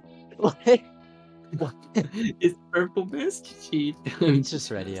 Like, what? It's purple Master Chief. It's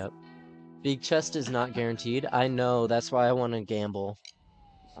just ready up. Big chest is not guaranteed. I know, that's why I want to gamble.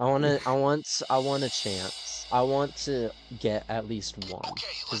 I want a chance. I want to get at least one. Okay,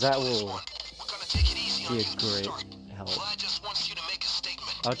 Because let's that do this will one. We're gonna take it easy on be you a to great start. help. Vlad just wants you to make a statement.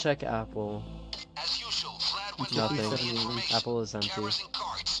 I'll check Apple. As usual, Vlad went Nothing. live on the information. Apple is empty. Cameras and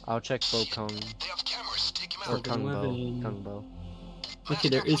cards. I'll check Bokong. They have cameras. Take him Or out. Kungbo. Kungbo. Okay,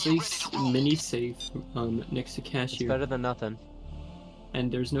 there is Master, a when you're ready to roll. mini safe next to It's cashier, better than nothing.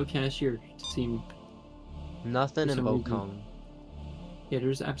 and there's no cashier. It seems. Nothing For in some reason. Bokong. Yeah,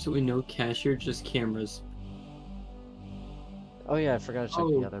 there's absolutely no cashier, just cameras. Oh yeah, I forgot to check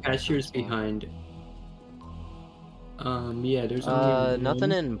the other Bokong cashier's as well. behind. Yeah, there's only Nothing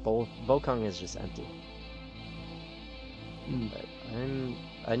one. in Bokong is just empty. Mm. But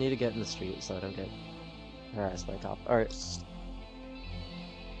I need to get in the street so I don't get harassed by a cop. Alright.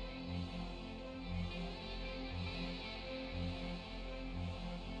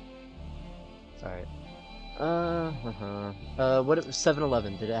 Alright. What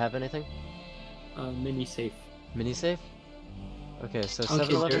 7-Eleven, did it have anything? Mini safe. Mini safe? Okay, so Okay,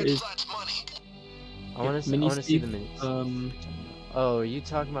 7-Eleven. there is- Vlad's money. I want to mini see the safe, minis. Oh, are you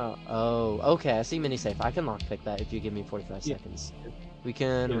talking about? Oh, okay. I see mini safe. I can lockpick that if you give me 45 Yeah. seconds. We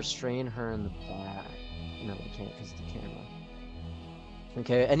can Yeah. restrain her in the back. No, we can't because of the camera.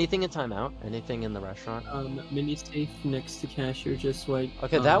 Okay. Anything in timeout? Anything in the restaurant? Mini safe next to cashier, just like.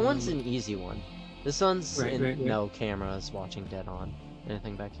 Okay, that one's an easy one. This one's Right, in right. no cameras watching dead on.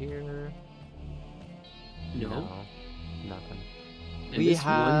 Anything back here? No. Nothing. And We this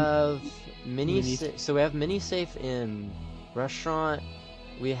one- have mini mini- safe. So we have mini safe in restaurant.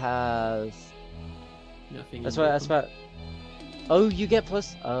 We have. Nothing. That's in what. both That's of them. what. Oh, you get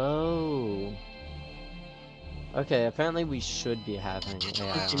plus. Oh. Okay. Apparently, we should be having Get your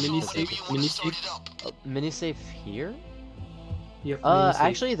a ass mini on. safe- Maybe you wanna mini start safe- it up. mini safe here. Yep, mini safe.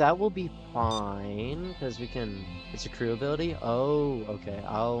 Actually, that will be fine because we can. It's a crew ability. Oh, okay.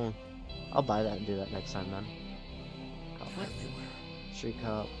 I'll buy that and do that next time then. Everywhere. Street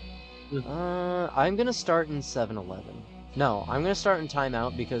cop. Hmm. I'm gonna start in 7-Eleven. No, I'm gonna start in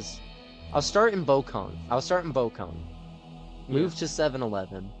timeout because I'll start in Bokong. Move to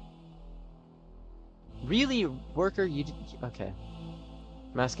 7-Eleven. Really, worker? Okay.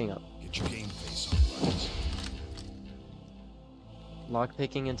 Masking up. Get your game face on, Vlad's.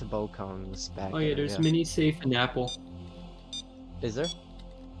 Lockpicking into Bokong's back. Oh yeah, there's area. mini safe and apple. Is there?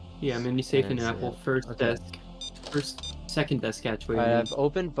 Yeah, mini safe didn't and see apple. it. First Okay. desk. Second desk actually. Alright, I've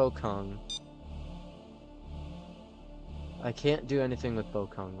opened Bokong. I can't do anything with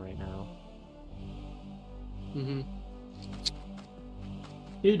Bokong right now. Mm-hmm.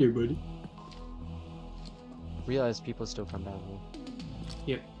 Hey there, buddy. Realize people still come down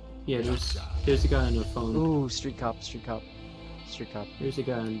here. Yeah, there's a guy on the phone. Ooh, street cop, street cop. Street cop. There's a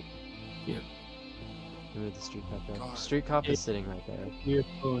guy on Move the street cop there. Guard. Street cop is sitting right there. your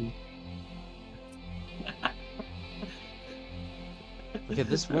phone. Okay,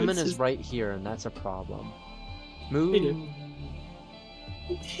 this woman is right here, and that's a problem. Move. dude.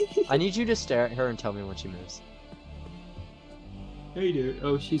 I need you to stare at her and tell me when she moves. Hey there.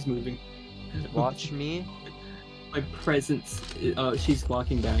 Oh, she's moving. Watch me. My presence. Oh, she's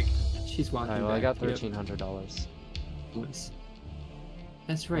walking back. She's walking Alright, well, back. I got Yep. $1,300. Nice.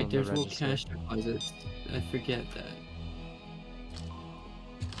 That's right. On the There's no register. cash deposits. I forget that.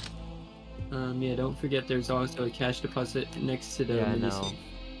 Yeah, don't forget there's also a cash deposit next to the Yeah, I mini know.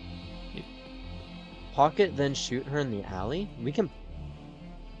 safe. Pocket, then shoot her in the alley? We can...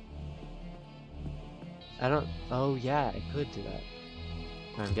 I don't... Oh, yeah, I could do that.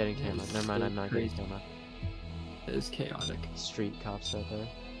 No, I'm getting That camera. is Never mind, so I'm not crazy. getting camera. That is chaotic. Street cop's right there.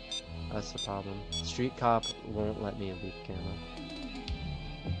 That's the problem. Street cop won't let me leave camera.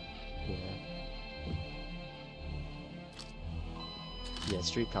 Yeah. Yeah,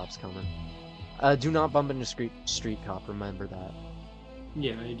 street cop's coming. Do not bump into street cop, remember that.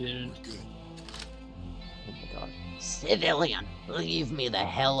 Yeah, I didn't. We're good. Oh my god. Civilian, leave me the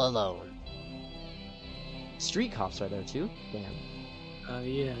hell alone. Street cop's right there too? Damn.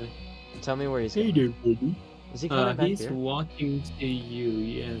 Yeah. Tell me where he's Hey going. there, buddy. Is he coming back He's here? walking to you,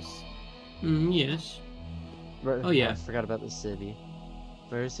 yes. Yes. Right- oh, yeah. I forgot about the city.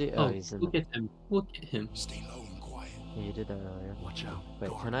 Where is he? Oh, he's in look the... at him. Look at him. Stay low and quiet. Yeah, you did that earlier. Watch out. Wait,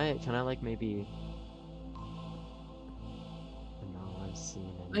 Guard. can I like maybe... No, I've seen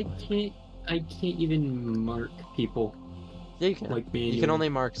I anyway. can't even mark people. Yeah, you can. Like You can manual. only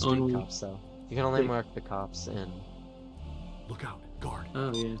mark street Only- cops, though. You can only Wait. mark the cops in. Look out, guard.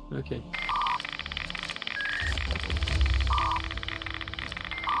 Oh yeah. Okay.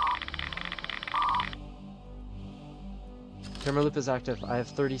 Camera loop is active. I have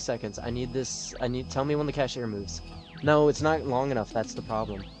 30 seconds. I need this. Tell me when the cashier moves. No, it's not long enough. That's the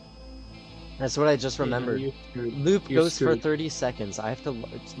problem. That's what I just remembered. Yeah, you're screwed. Loop You're goes for screwed. 30 seconds. I have to.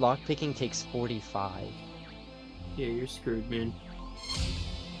 Lockpicking takes 45. Yeah, you're screwed, man.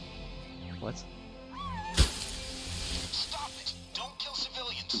 What? Stop it! Don't kill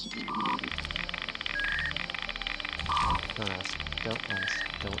civilians! Don't ask. Don't ask.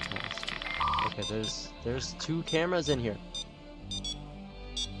 Don't ask. Okay, there's 2 cameras in here.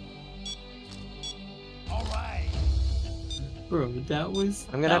 All right. Bro, that was.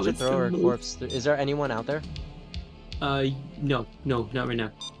 I'm gonna that have to was throw the her move. corpse. Is there anyone out there? No, not right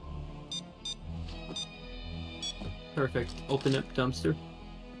now. Perfect. Open up dumpster.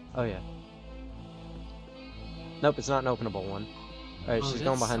 Oh yeah. Nope, it's not an openable one. Alright, Oh, she's that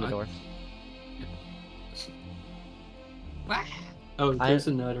going behind the sucks. door. Oh, there's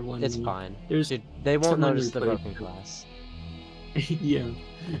another one. It's here. fine. There's Dude, they won't someone notice the replaced broken it. glass. yeah.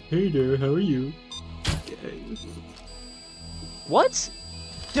 Hey there, how are you? What?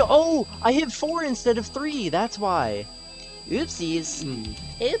 Oh, I hit 4 instead of 3. That's why. Oopsies. Hmm.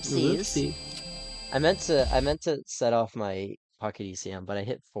 Oopsies. Whoopsie. I meant to set off my pocket ECM, but I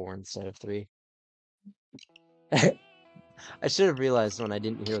hit 4 instead of 3. I should have realized when I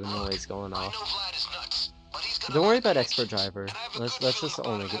didn't hear the noise going I know off. Vlad is nuts, but he's got Don't a worry lot about of expert connections, driver. and I have a Let's good just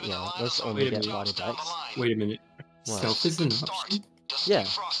feeling only about get having a lot let's of only Wait a get minute. body down the bikes. line. Wait a minute. What? Stealth is an Good start. option? Just Yeah.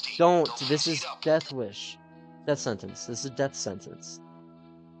 stay frosty. Don't. This heat is up. death wish. Death sentence. This is death sentence.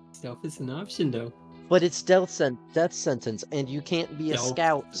 Stealth is an option, though. But it's death sentence, and you can't be a Stealth.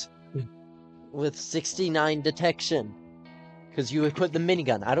 scout with 69 detection. Because you equip the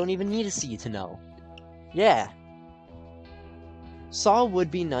minigun. I don't even need a C to know. Yeah. Saw would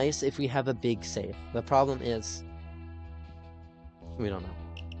be nice if we have a big safe. The problem is... we don't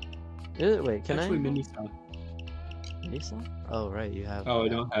know. Wait, can Actually, I... mini saw. Mini saw? Oh, right, you have... Oh, I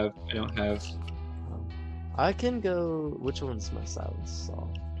don't have. I can go... Which one's my silence saw?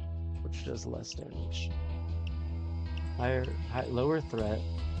 Which does less damage? Lower threat,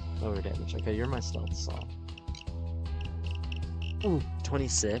 lower damage. Okay, you're my stealth saw. Ooh,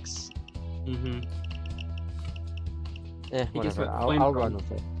 26. Mm-hmm. Eh, He gets whatever. what, I'll flamethrower. run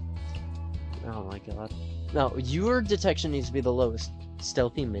with it. Oh my god. No, your detection needs to be the lowest.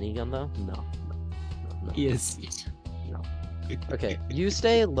 Stealthy minigun though? No. No. Yes. Okay, you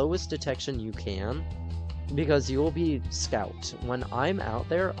stay lowest detection you can, because you will be scout. When I'm out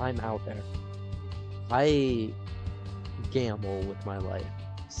there, I'm out there. I gamble with my life,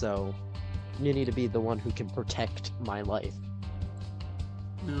 so you need to be the one who can protect my life.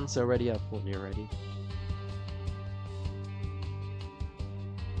 No. So ready up when you're ready.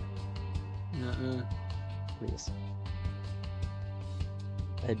 Please.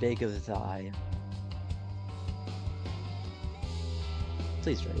 I beg of thee.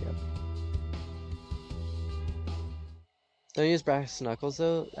 Please ready up. Don't use brass knuckles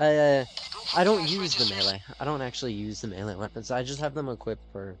though. I don't use the melee. I don't actually use the melee weapons. I just have them equipped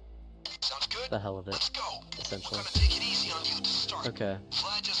for Sounds good. the hell of it, Let's go. essentially. We're gonna take it easy on you to start. Okay.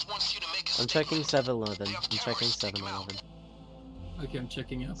 Vlad just wants you to make a I'm checking statement. 7-Eleven. I'm checking 7-Eleven. Okay, I'm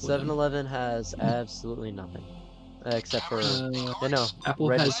checking Apple. 7-Eleven has absolutely nothing. Except for... no, Apple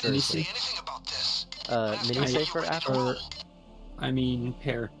register has is Say mini safe. anything about this. Mini safe for Apple? Or, I mean,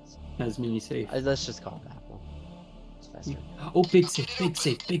 Pear has mini safe. Let's just call it Apple. It's faster. Oh, big safe, big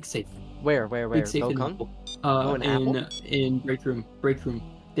safe, big safe. Where? Big safe in Gokung? Apple. in Apple? In break room.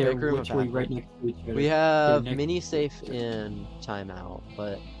 They're Break room of literally Apple. right next to each other. We have next mini to safe each other. in timeout,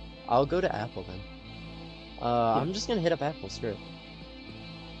 but I'll go to Apple then. I'm just gonna hit up Apple, screw it.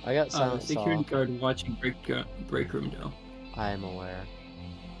 I got silent security saw. guard watching break room though. I'm aware.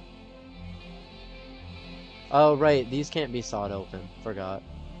 Oh right, these can't be sawed open. Forgot.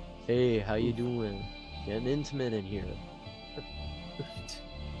 Hey, how you doing? Getting intimate in here.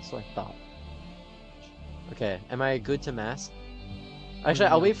 That's what I thought. Okay, am I good to mask? Actually,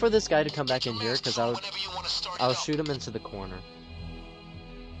 I'll wait for this guy to come back in here because I'll shoot him into the corner.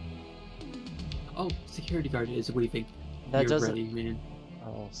 Oh, security guard is weaving. That You're doesn't. ready, man.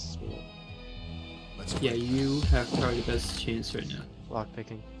 Oh sweet. Let's Yeah, you have probably the best chance right now.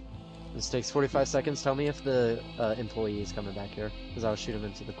 Lockpicking. This takes 45 seconds. Tell me if the employee is coming back here, because I'll shoot him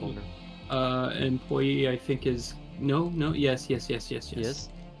into the corner. Employee, I think is no, yes. He is? Civilians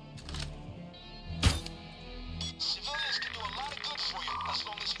can do a lot of good for you as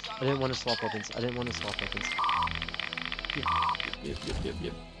long as you got I didn't want to swap weapons.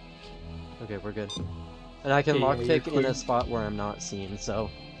 Yep. Okay, we're good. And I can Yeah, lockpick you're in a clear. spot where I'm not seen, so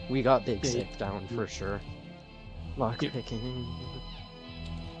we got Big Yeah, Sick down for sure. Lockpicking.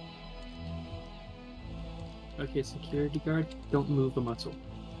 Okay, security guard, don't move a muscle.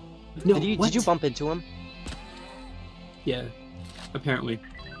 No, Did you bump into him? Yeah, apparently.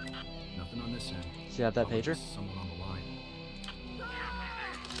 Nothing on this end. Do you have that Probably pager? just someone on the line.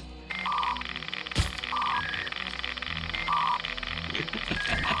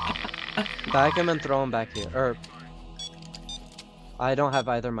 Bag him and throw him back here. Or I don't have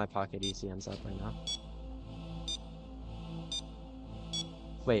either of my pocket ECMs up right now.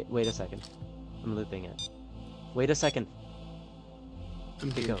 Wait a second. I'm looping it. Wait a second.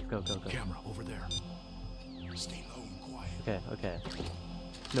 Okay, go. Camera over there. Stay low and quiet. Okay.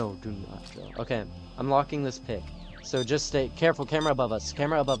 No, do not drill. Okay, I'm locking this pick. So just stay careful. Camera above us.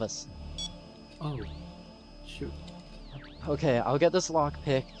 Oh, shoot. Okay, I'll get this lock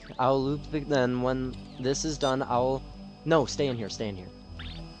pick. I'll loop then when this is done, no, stay in here.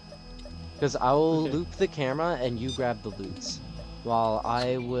 Because I'll Okay. loop the camera and you grab the loots. While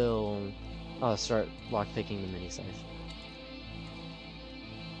I will start lock picking the mini safe.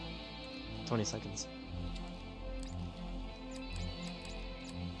 20 seconds.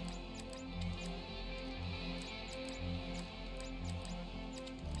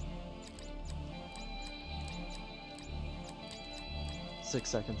 Six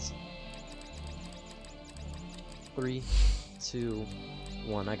seconds. 3, 2,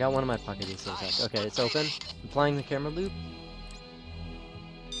 1. I got one of my pocket ECMs. Okay, it's open. Applying the camera loop.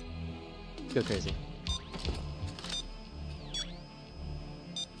 Go crazy.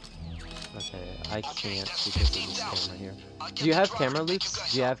 Okay, I can't because of this camera here. Do you have camera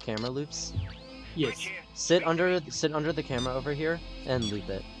loops? Yes. Sit under the camera over here and loop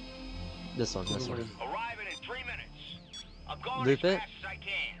it. This one. Arriving in 3 minutes. I'm going Loop as it. fast as I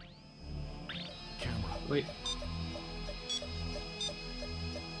can. Camera. Wait.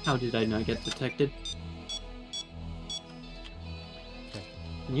 How did I not get detected?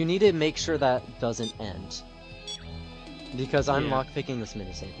 You need to make sure that doesn't end. Because I'm Yeah. lockpicking this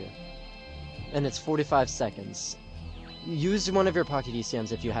mini-save here. And it's 45 seconds. Use one of your pocket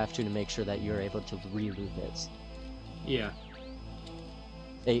ECMs if you have to make sure that you're able to re-loop it. Yeah.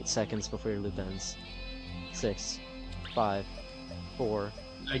 8 seconds before your loop ends. 6, 5, 4,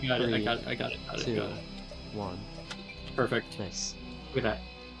 I got it. 2, 1. Perfect. Nice. Look at that.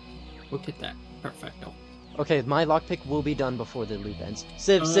 Look at that. Perfecto. Okay, my lockpick will be done before the loop ends.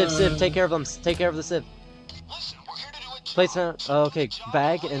 Civ, take care of them. Take care of the Civ. Listen, we're here to do it. Place down. Oh, okay,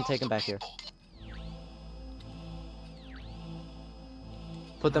 bag and take them back here.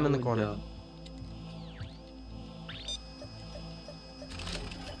 Put them in the corner.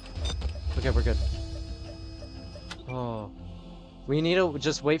 Okay, we're good. Oh. We need to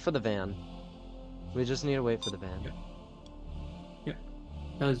just wait for the van. We just need to wait for the van. Yep.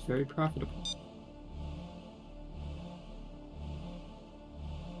 That was very profitable.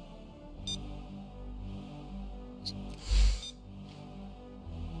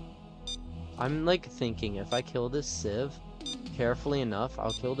 I'm like thinking if I kill this Civ carefully enough,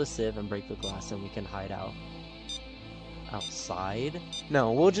 I'll kill the Civ and break the glass and we can hide out. Outside?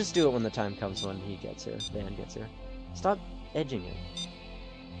 No, we'll just do it when the time comes when he gets here. Van gets here. Stop edging it.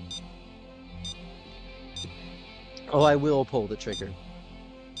 Oh, I will pull the trigger.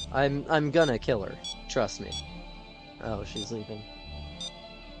 I'm gonna kill her. Trust me. Oh, she's leaving.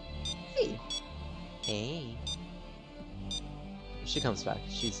 Hey. Hey. If she comes back,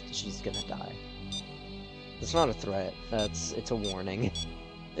 she's gonna die. It's not a threat. It's a warning.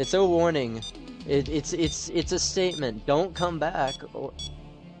 It's a warning. It's a statement. Don't come back. Or...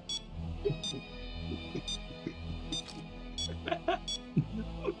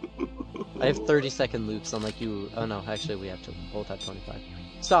 I have 30-second loops, unlike you. Oh no, actually we have to both have 25.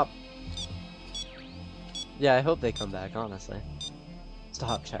 Stop! Yeah, I hope they come back, honestly.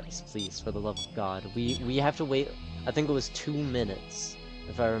 Stop, Travis, please, for the love of God. We have to wait, I think it was 2 minutes,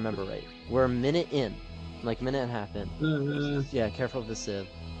 if I remember right. We're a minute in. Like, minute and a half in. Yeah, careful of the Civ.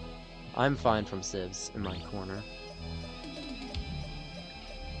 I'm fine from Civs in my corner.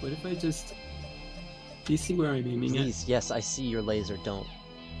 What if I just... Do you see where I'm aiming at? Please, yes, I see your laser, don't.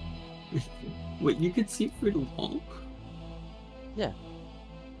 Wait, you could see through the wall? Yeah.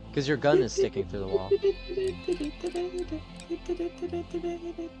 Because your gun is sticking through the wall.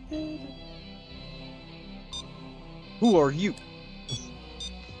 Who are you?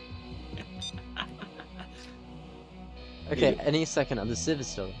 Okay, any second now. The Civ is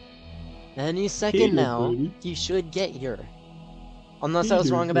still. Any second now, buddy. he should get here. Unless I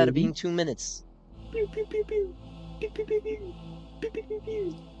was wrong about it being 2 minutes. Pew, pew, pew, pew.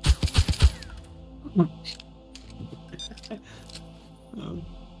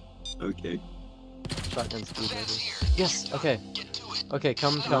 Okay. Shotgun speed That's maybe. here. Yes. Okay. Get to it. Okay.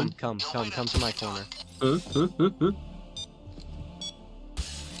 Come to my corner. Huh?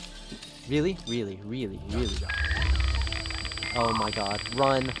 Really? Really? Really? Really? Oh my god.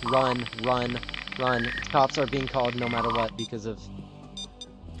 Run, run, run, run. Cops are being called no matter what because of...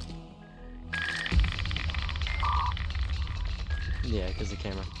 Yeah, because of the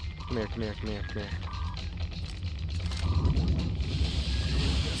camera. Come here, come here, come here, come here.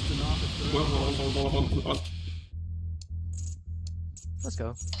 Let's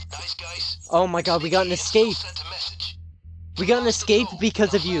go. Nice guys. Oh my god, we got an escape! Sent a message. We got an escape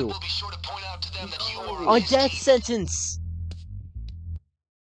because of you! We'll be sure to point out to them that you are On death sentence!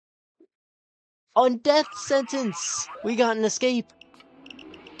 On death sentence! We got an escape!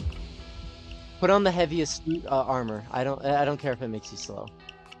 Put on the heaviest armor. I don't care if it makes you slow.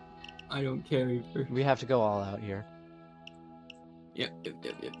 I don't care either. We have to go all out here. Yep.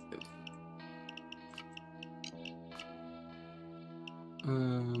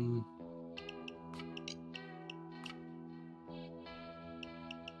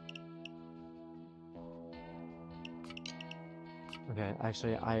 Okay,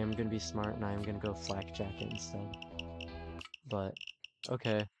 actually, I am gonna be smart and I am gonna go flak jacket instead. But,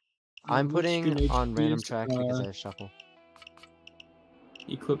 okay. I'm which putting grenade on should we random use? track because I have shuffle.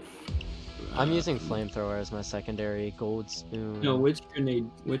 Equip. I'm using flamethrower as my secondary, gold spoon. No, which grenade?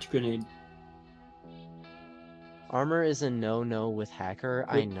 Which grenade? Armor is a no-no with hacker,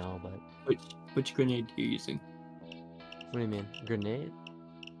 I know, but... Which grenade are you using? What do you mean? Grenade?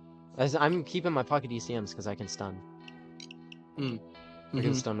 I'm keeping my pocket ECMs because I can stun. I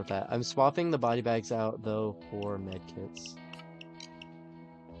can stun with that. I'm swapping the body bags out, though, for medkits.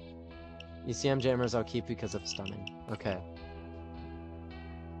 ECM jammers I'll keep because of stunning. Okay.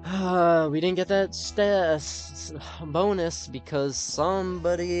 We didn't get that bonus because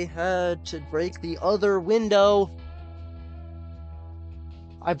somebody had to break the other window.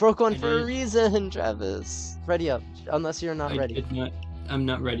 I broke one for a reason, Travis. Ready up, unless you're not ready. I'm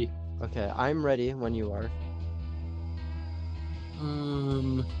not ready. Okay, I'm ready when you are.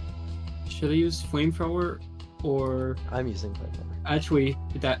 Should I use flamethrower or? I'm using flamethrower. Actually,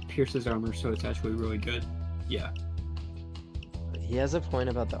 that pierces armor, so it's actually really good. Yeah. He has a point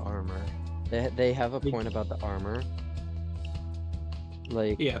about the armor. They have a point about the armor.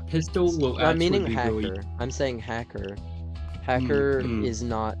 Like, yeah, pistol will I'm actually meaning be hacker. really... I'm saying hacker. Hacker is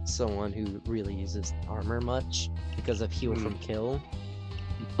not someone who really uses armor much because of heal from kill.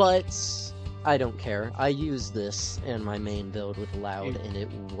 But I don't care. I use this in my main build with loud, and it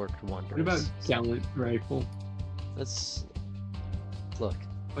worked wonders. What about gallant rifle? Let's look.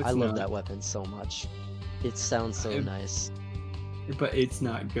 What's I love not? that weapon so much. It sounds so nice. But it's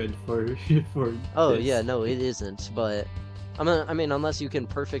not good for Oh this. yeah, no, it isn't. But I mean, unless you can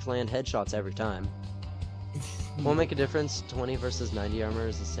perfect land headshots every time, won't make a difference. 20 versus 90 armor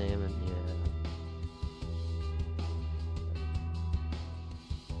is the same, and yeah.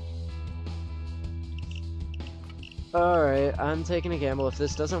 Alright, I'm taking a gamble. If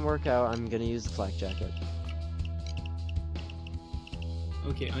this doesn't work out, I'm gonna use the flak jacket.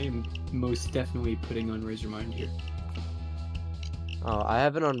 Okay, I am most definitely putting on Razor Mind here. Oh, I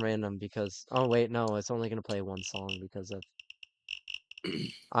have it on random because... Oh, wait, no, it's only gonna play one song because of...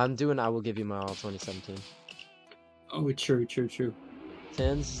 I'm doing I Will Give You My All 2017. Oh, true.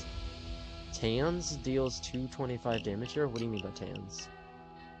 Tans deals 225 damage here? What do you mean by Tans?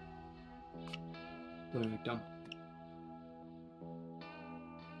 Dumb.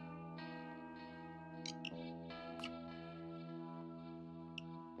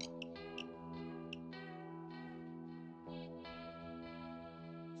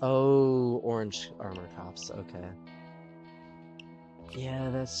 Oh, orange armor cops, okay.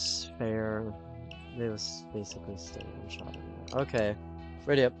 Yeah, that's fair. It was basically still one shot in there. Okay,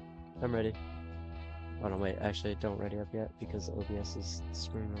 ready up. I'm ready. Oh no, wait, actually don't ready up yet because OBS is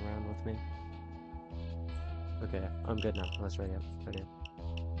screwing around with me. Okay, I'm good now. Let's ready up. Ready up.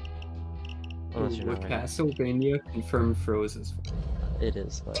 Unless you're not ready. Castlevania confirmed froze. It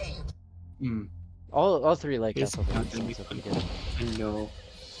is, but... Hmm. All three like It's not Castlevania gonna be songs at the fun. beginning. I know.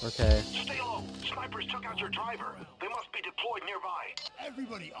 Okay. Stay low. Snipers took out your driver. They must be deployed nearby.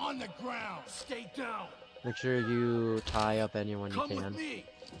 Everybody on the ground. Stay down. Make sure you tie up anyone you Come can. with me.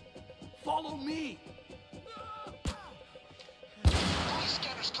 Follow me. Police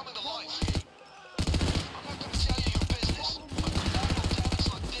scanners coming to life. I'm not gonna tell you your business, but collateral damage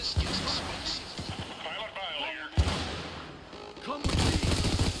like this gets expensive. Pilot file here. Come with me.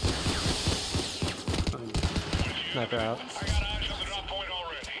 Would Sniper out. I got eyes on the drop point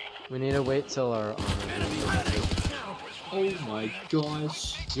already. We need to wait till our armor is. Oh my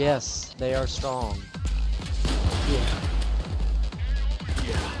gosh. Yes, they are strong. Yeah.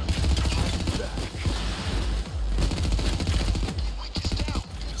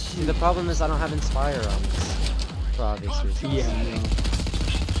 See, the problem is I don't have Inspire on this. For obvious reasons. Yeah, no.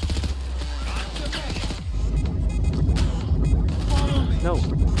 No. I'm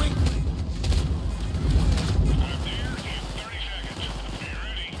there in 30 seconds. Be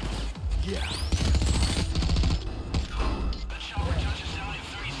ready. Yeah.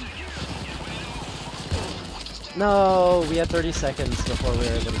 No, we had 30 seconds before we were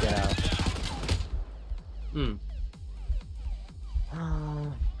able to get out. Hmm.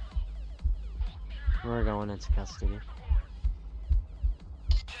 We're going into custody.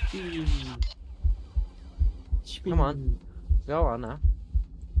 Come on. Go on now.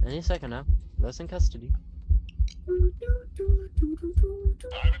 Any second now. Let's in custody. I'm at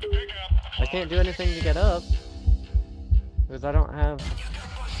the pickup. I can't do anything to get up. Because I don't have...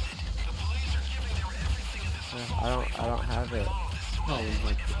 I don't have it. Oh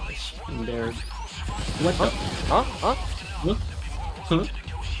my gosh. I'm there. What the? Huh? Huh? Huh? Huh?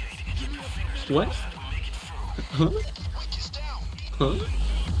 What? Huh? Huh?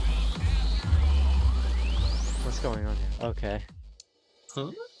 What's going on here? Okay.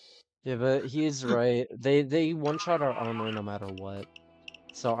 Huh? Yeah, but he's right. They one-shot our armor no matter what.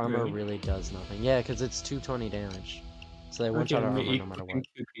 So armor Really? really does nothing. Yeah, because it's 220 damage. So they one-shot our armor no matter what.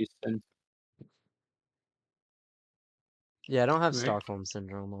 Then. Yeah, I don't have Right. Stockholm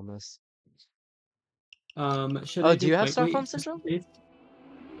Syndrome on this. Should Oh, I do you have lightweight Stockholm just in Syndrome? case?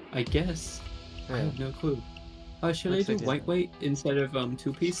 I guess. I Yeah. have no clue. Should I Looks do like it's- lightweight instead of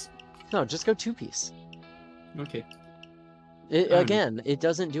two-piece? No, just go two-piece. Okay. Again, it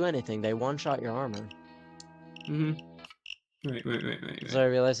doesn't do anything. They one-shot your armor. Mm-hmm. Right. So I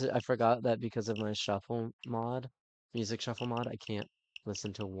realized I forgot that because of my shuffle mod, music shuffle mod, I can't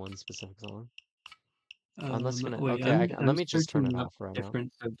listen to one specific song. Unless gonna Wait, okay, I'm let me just turn it searching up off right now.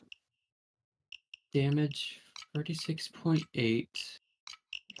 difference of damage 36.8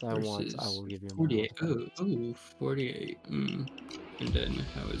 I versus will give you a 48. minute. Oh, 48. And then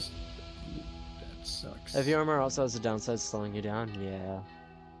how is that sucks. Heavy armor also has a downside slowing you down. Yeah.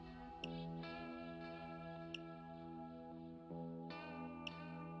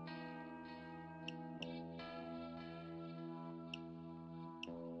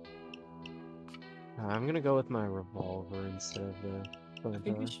 I'm gonna go with my revolver instead of the I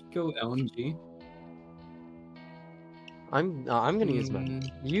think we flamethrower. should go LMG. I'm gonna use mine. Mm,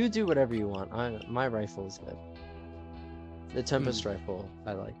 You do whatever you want. My rifle is good. The Tempest Hmm. rifle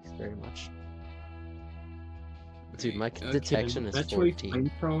I like very much. Dude, my okay, detection is actually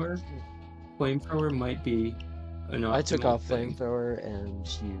 14. Flamethrower might be an optimal I took off thing. flamethrower and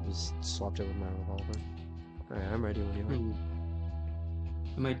swapped it with my revolver. Alright, I'm ready when you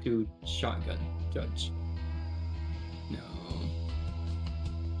are. I might do shotgun, Judge. No.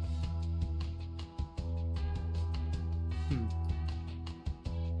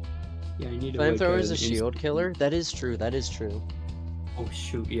 Yeah, I need to Flamethrower like, is a shield killer. That is true. That is true. Oh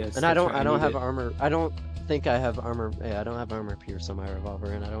shoot, yes. And I that's don't right, have need it. armor. I don't think I have armor. Yeah, I don't have armor pierce on my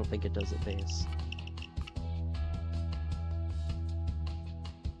revolver, and I don't think it does it base.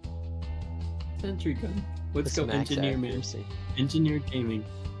 Sentry gun. Let's It's go max engineer man. accuracy. Engineer gaming.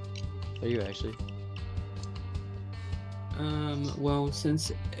 Are you actually? Well,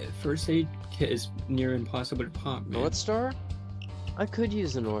 since first aid kit is near impossible to pop, man. North Star? I could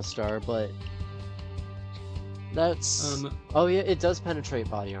use a North Star, but that's. Oh yeah, it does penetrate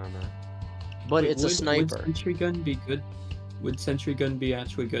body armor, but wait, it's a Would sniper. sentry gun be good? Would sentry gun be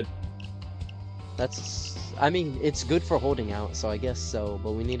actually good? That's. I mean, it's good for holding out, so I guess so.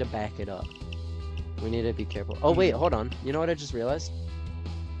 But we need to back it up. We need to be careful. Oh wait, hold on. You know what I just realized?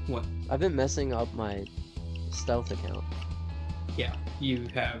 What? I've been messing up my stealth account. Yeah, you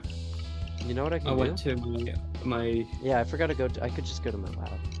have. You know what I can I do? went to my Yeah, I forgot to go. I could just go to my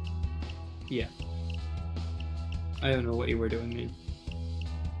lab. yeah. I don't know what you were doing, man.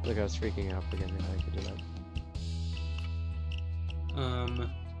 Look, I was freaking out forgetting that I could do that.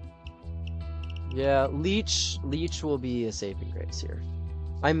 Yeah, Leech will be a saving grace here.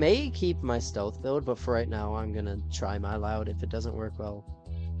 I may keep my stealth build, but for right now, I'm gonna try my loud. If it doesn't work well,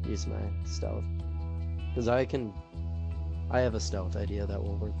 use my stealth. Because I have a stealth idea that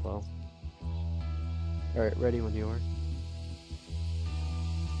will work well. Alright, ready when you are.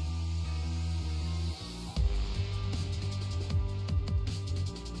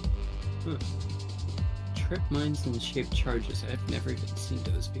 Huh. Trip mines and shaped charges. I've never even seen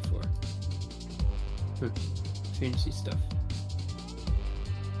those before. Huh. fancy stuff.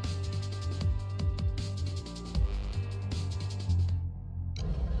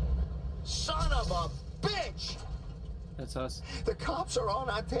 Son of a bitch! That's us. The cops are on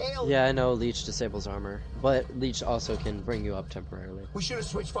our tail. Yeah, I know Leech disables armor, but Leech also can bring you up temporarily. We should have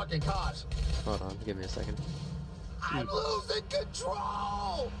switched fucking cars. Hold on, give me a second. I'm losing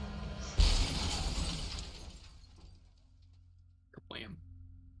control. Wham.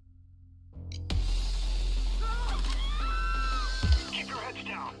 Keep your heads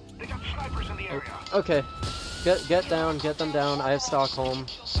down. They got snipers in the area. Okay, get down, get them down. I have Stockholm,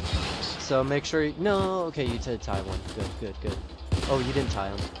 so make sure. No, okay, you did tie one. Good. Oh, you didn't tie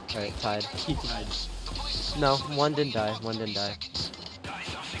him. All right, tied. He died. No, one didn't die. One didn't die.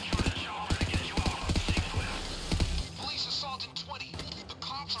 Police assault in 20. The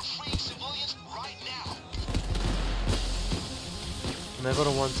cops are freeing civilians right now. I'm able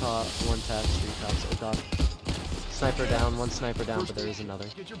to one tap street cops. Oh god. Sniper down, one sniper down, but there is another.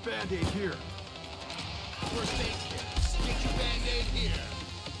 Get your band-aid here. First aid kit. Get your band-aid here.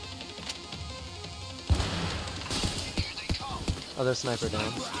 Here they come. Other sniper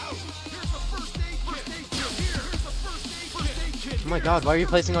down. We're out. Here's the first aid kit here. Here's the first aid kit. Oh my god, why are you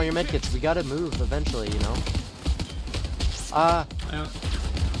placing all your medkits? We gotta move eventually, you know? I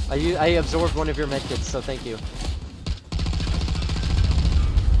absorbed one of your medkits, so thank you.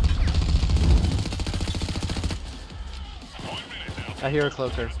 I hear a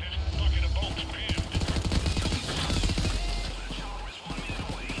cloaker.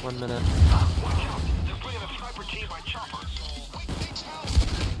 1 minute.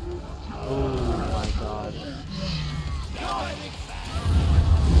 Oh my god.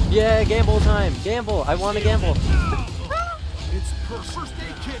 Yeah, gamble time! Gamble! I want to gamble! It's first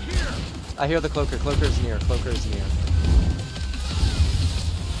aid kit here. I hear the cloaker. Cloaker's near. Cloaker's near.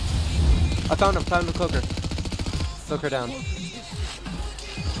 I found him. Found the cloaker. Cloaker down.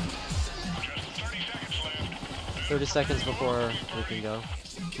 30 seconds before we can go.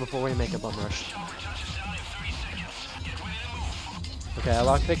 Before we make a bum rush. Okay, I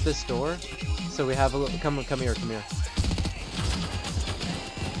lockpick this door. So we have a little. Come here.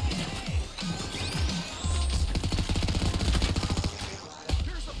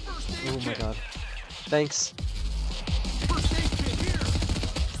 Oh my god. Thanks.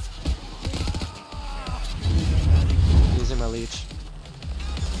 Using my leech.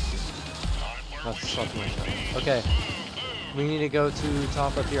 Oh, fuck my god. Okay. We need to go to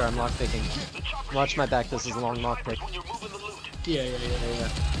top up here. I'm lockpicking. Watch my back. This is a long lockpick. Yeah.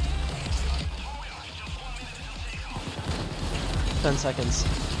 10 seconds.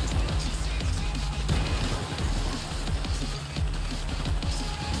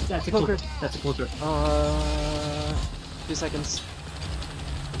 That's a Cloaker. cloaker. That's a cloaker. 2 seconds.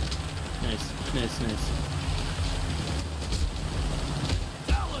 Nice.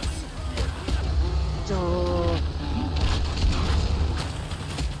 Oh.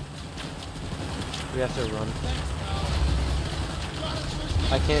 We have to run.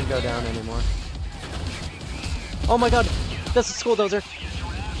 I can't go down anymore. Oh my god! That's a school dozer!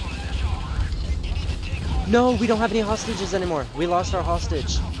 No, we don't have any hostages anymore. We lost our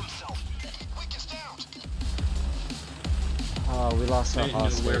hostage. Oh, we lost our I didn't know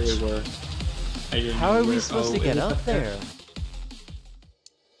hostage. where we were. How are we supposed to get up there?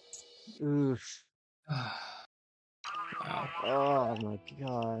 Oof. Wow. Oh my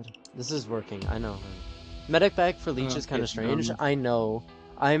god. This is working, I know. Medic bag for leech is kind of strange. I know.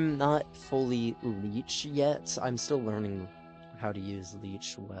 I'm not fully leech yet. I'm still learning how to use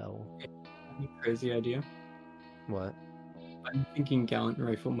leech well. Crazy idea. What? I'm thinking Gallant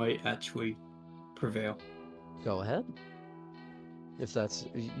Rifle might actually prevail. Go ahead. If that's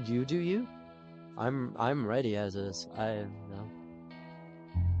you do you? I'm ready as is. I know.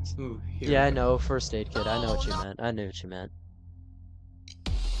 Ooh, Yeah, I know. First aid kit. I know what you meant. I knew what you meant.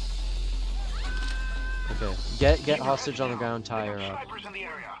 Okay. Get hostage on the ground. Tie her up.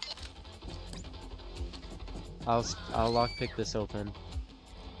 I'll lockpick this open.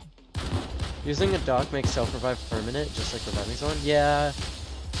 Using a dock makes self-revive permanent, just like reviving someone? Yeah,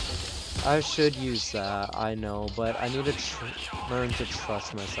 I should use that, I know, but I need to learn to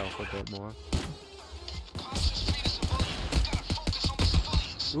trust myself a bit more.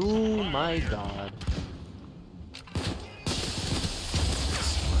 Ooh, my god.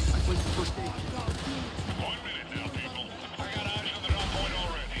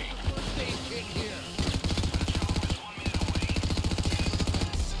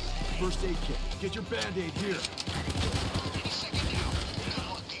 First aid kit. Get your band-aid here.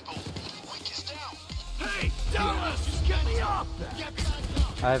 Hey, Dallas! Get me up!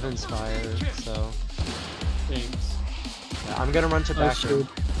 I have Inspire, so... Thanks. Yeah, I'm gonna run to Oh, back room shoot.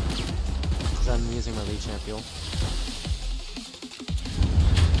 because I'm using my lead champ fuel.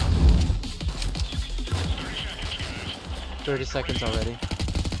 $30 already.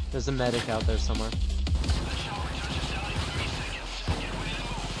 There's a medic out there somewhere.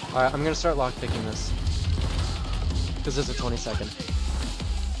 Alright, I'm gonna start lockpicking this. Because there's a 20-second.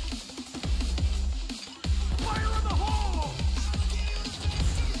 Fire in the hole!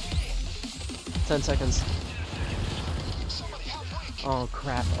 10 seconds. Oh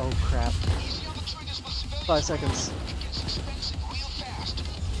crap, oh crap. 5 seconds.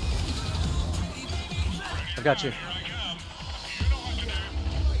 I've got you.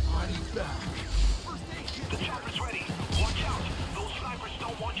 The chopper's ready. Watch out. Those snipers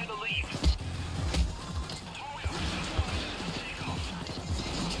don't want you to leave.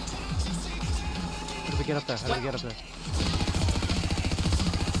 How do we get up there? How do we get up there?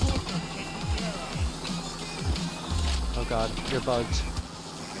 Oh god, you're bugged.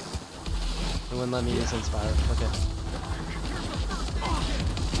 It wouldn't let me use Inspire. Okay.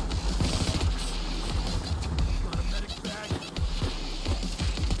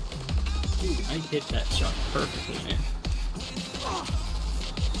 Dude, I hit that shot perfectly, man.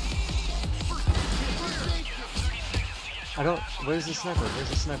 I don't. Where's the sniper? Where's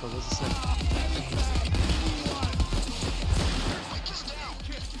the sniper? Where's the sniper?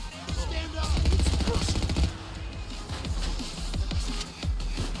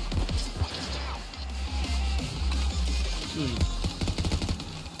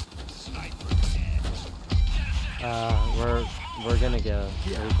 We're gonna go.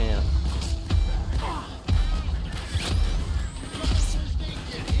 We can't.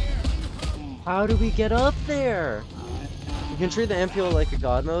 How do we get up there? You can treat the ampule like a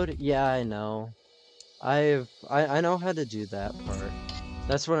god mode? Yeah, I know. I know how to do that part.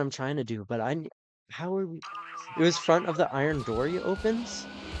 That's what I'm trying to do, but how are we? It was front of the iron door you opened?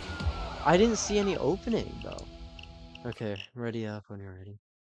 I didn't see any opening though. Okay, ready up when you're ready.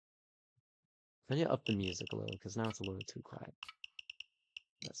 I need to up the music a little because now it's a little too quiet.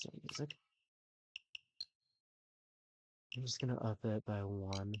 That's no music. I'm just gonna up it by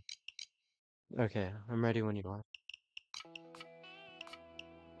 1. Okay, I'm ready when you are.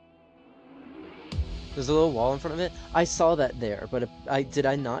 There's a little wall in front of it. I saw that there, but did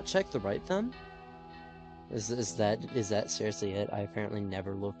I not check the right then? Is that seriously it? I apparently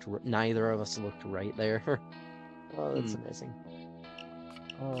never looked. Neither of us looked right there. Oh, that's amazing.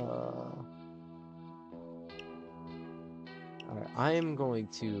 Alright, I am going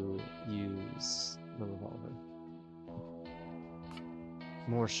to use the revolver.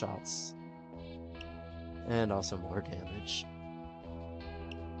 More shots. And also more damage.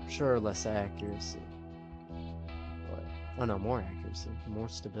 Sure, less accuracy. But, oh no, more accuracy. More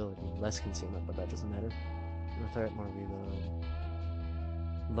stability. Less concealment, but that doesn't matter. More threat, more reload.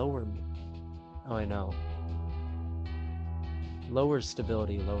 Lower... Oh, I know. Lower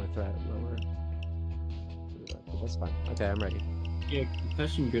stability, lower threat, lower... That's fine. Okay, I'm ready. Yeah,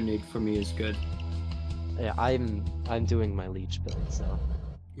 concussion grenade for me is good. Yeah, I'm doing my leech build, so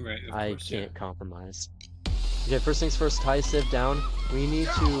Right, of I course, can't compromise. Okay, first things first, tie Civ down. We need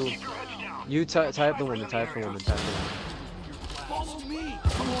to... You tie up the woman, tie up the woman, tie up the woman. Follow me!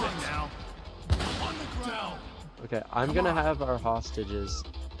 Come on now! On the ground! Okay, I'm gonna have our hostages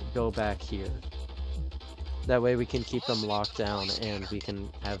go back here. That way we can keep them locked down and we can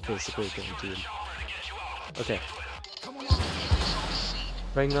have basically guaranteed. Okay.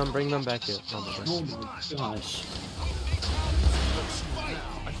 Bring them back here. Oh my Oh gosh. my gosh.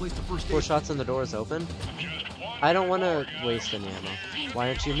 I placed the first 4 aid shots and the door is open. I don't want to waste any ammo. Why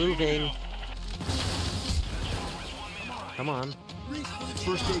aren't you moving? Come on.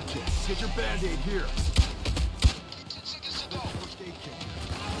 First aid kit. Get your band-aid here. First aid kit.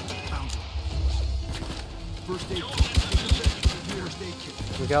 Found it. First aid kit. Get your band-aid here. First aid kit.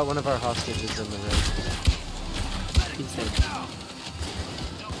 We got one of our hostages in the room. He's dead.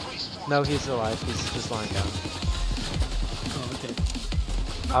 No, he's alive. He's just lying down. Oh, okay.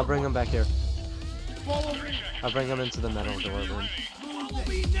 I'll bring him back here. Follow me. I'll bring him into the metal door room. Follow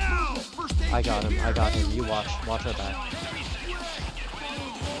me now. First aid I got kit him. here. I got him. You watch. Watch our back.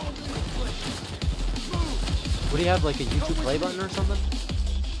 What do you have? Like a YouTube play button or something?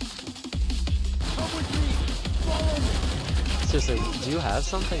 Come with me. Follow me. Seriously, do you have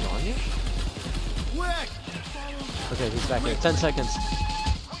something on you? Quick. Okay, he's back here. 10 seconds.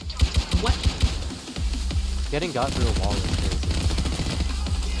 What? Getting got through a wall is crazy.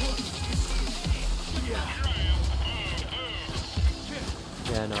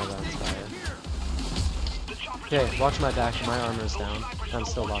 Yeah, no, that's fire. Okay, watch my back. My armor's down. I'm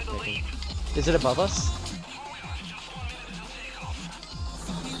still lockpicking. Is it above us?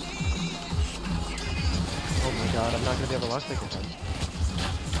 god, I'm not gonna be able to lockpick in time.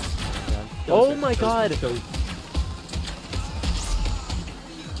 God. Those Oh are- my those- god! those-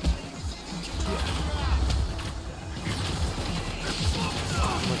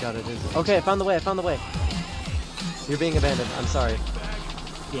 Oh my god, it is. Okay, I found the way, I found the way. You're being abandoned, I'm sorry.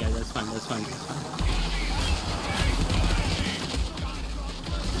 Yeah, that's fine, that's fine, that's fine.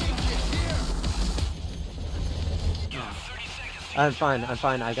 I'm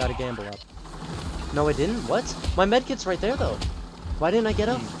fine, I got a gamble up. No, I didn't? What? My medkit's right there, though. Why didn't I get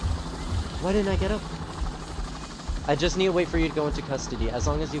up? Why didn't I get up? I just need to wait for you to go into custody. As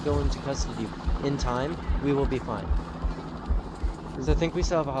long as you go into custody in time, we will be fine. Because I think we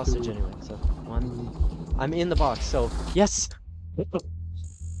still have a hostage anyway, so... I'm in the box, so... Yes!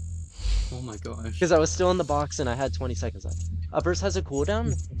 Oh my gosh. Because I was still in the box and I had 20 seconds left. Uppers has a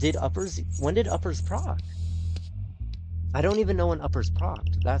cooldown? When did Uppers proc? I don't even know when Uppers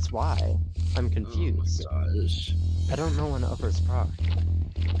procced. That's why I'm confused. Oh my gosh. I don't know when Uppers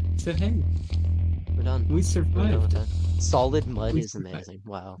procced. So hey, We're done. we We're done with survived. that. Solid mud We is survived. amazing.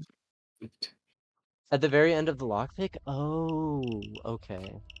 Wow. At the very end of the lockpick? Oh,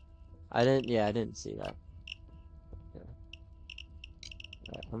 okay. I didn't see that. Yeah.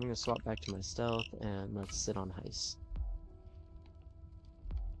 Alright, I'm gonna swap back to my stealth and let's sit on heist.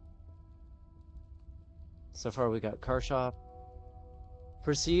 So far we got car shop.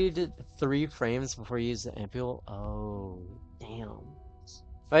 Proceed 3 frames before you use the ampule. Oh, damn.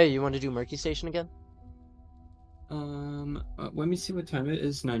 Hey, you want to do Murky Station again? Let me see what time it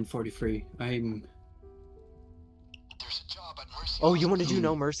is. 9:43. I'm. There's a job at Mercy Oh, you want to do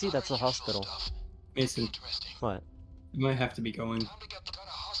Hospital. No Mercy? That's the Unusual hospital. stuff. Mason, Interesting. What? you might have to be going. Time to get got a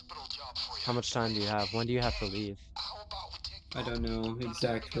hospital job for you. How much time do you have? When do you have to leave? How about we take I don't know Guns,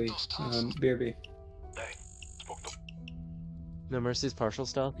 exactly. those stuffs. BRB. Hey, spoke to No Mercy's partial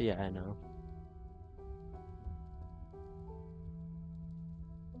stealth? Yeah, I know.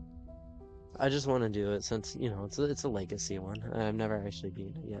 I just want to do it since, you know, it's a legacy one. I've never actually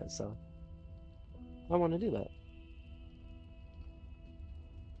beaten it yet, so I want to do that.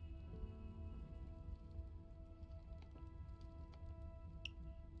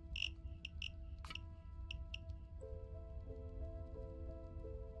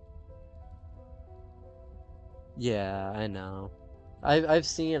 Yeah, I know. I've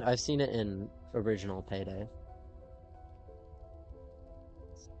seen it in original Payday.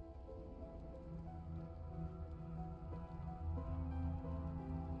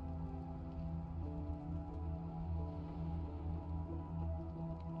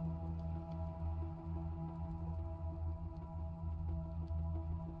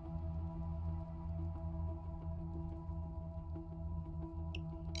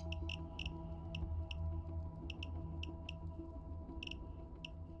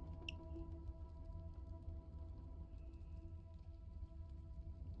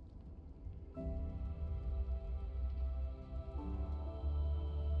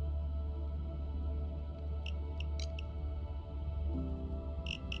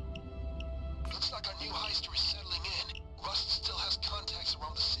 Looks like our new heister is settling in. Rust still has contacts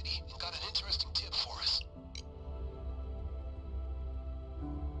around the city and got an interesting tip for us.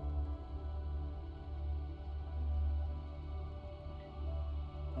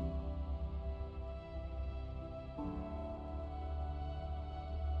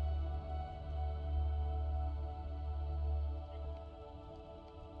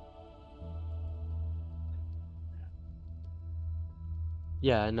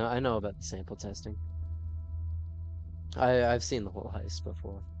 Yeah, I know about the sample testing. I've seen the whole heist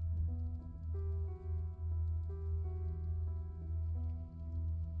before.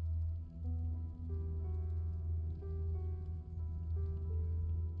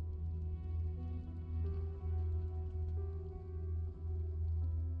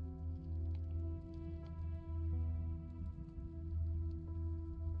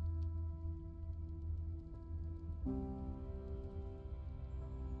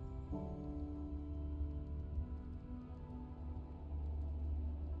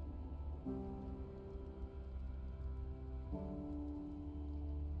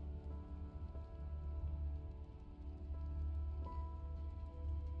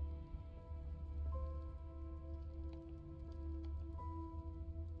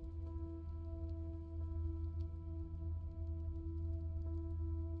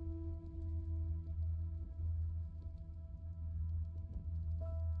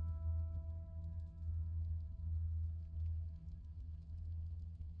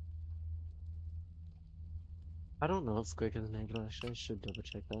 I don't know if it's quicker than Angel, actually. I should double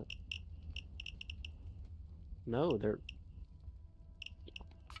check that. No, they're...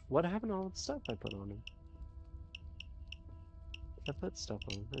 What happened to all the stuff I put on him? I put stuff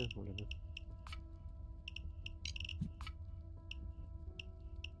on. Whatever.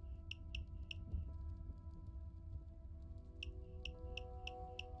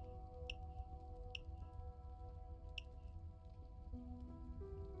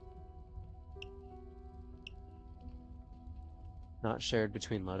 Not shared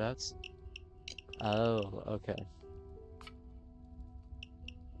between loadouts? Oh, okay.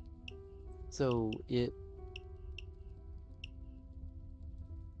 So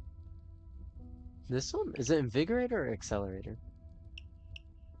this one, is it Invigorator or Accelerator?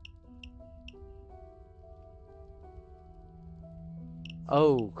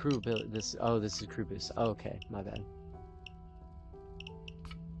 Oh, crew build this. Oh, this is crew boost. Oh, okay, my bad.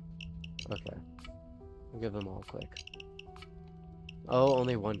 Okay, I'll give them all quick. Oh,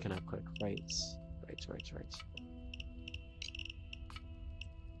 only one can have quick. Right, right.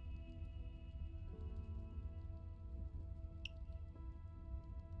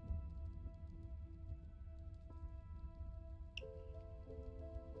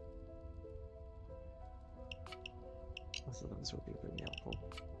 Both of those will be really helpful.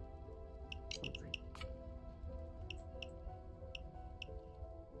 Okay.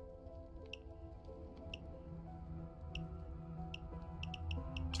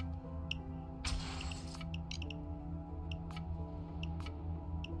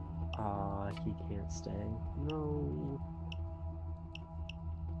 He can't stay. No.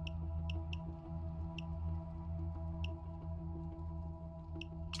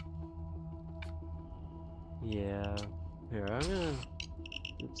 Yeah. Here, I'm gonna.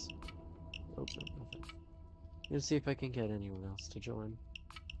 Oops. Oh, no, nothing. Let's see if I can get anyone else to join.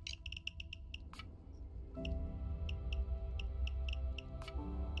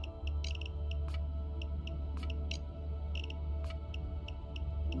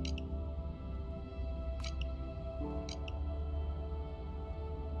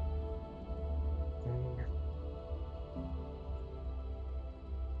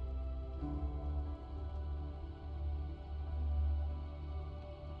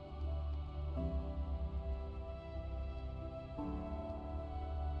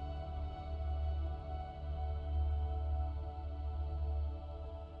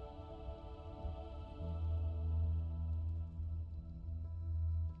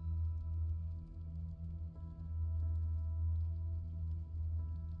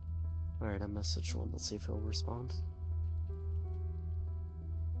 Alright, I messaged one. Let's see if he'll respond.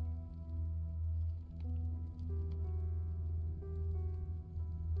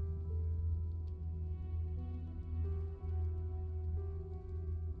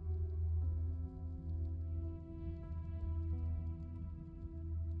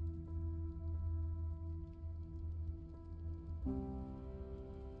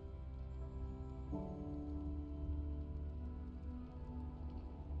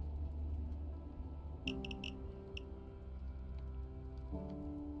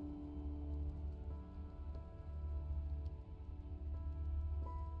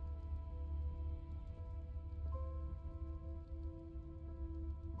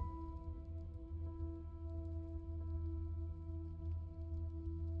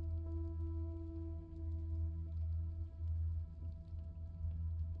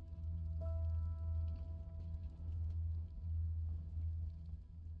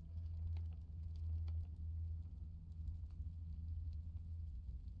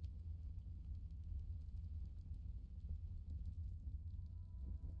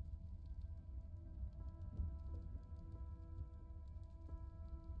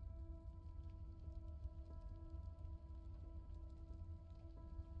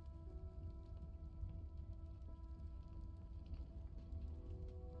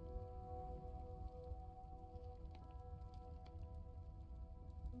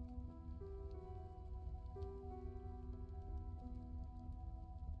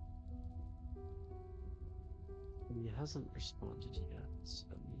 He hasn't responded yet,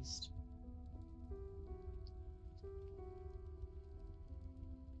 at least.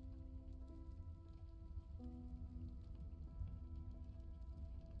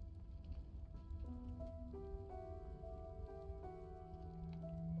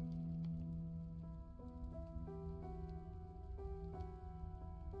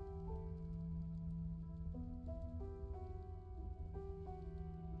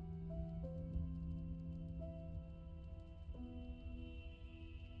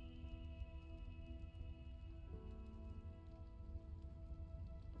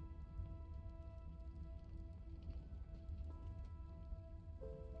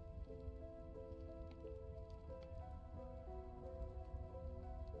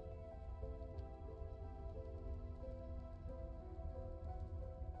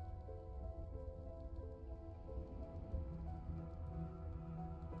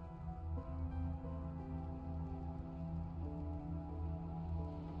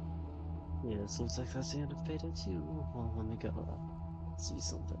 Yeah, it seems like that's the end of Beta 2. Well, let me go see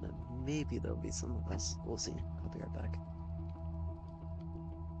something, and maybe there'll be some of us. We'll see. I'll be right back.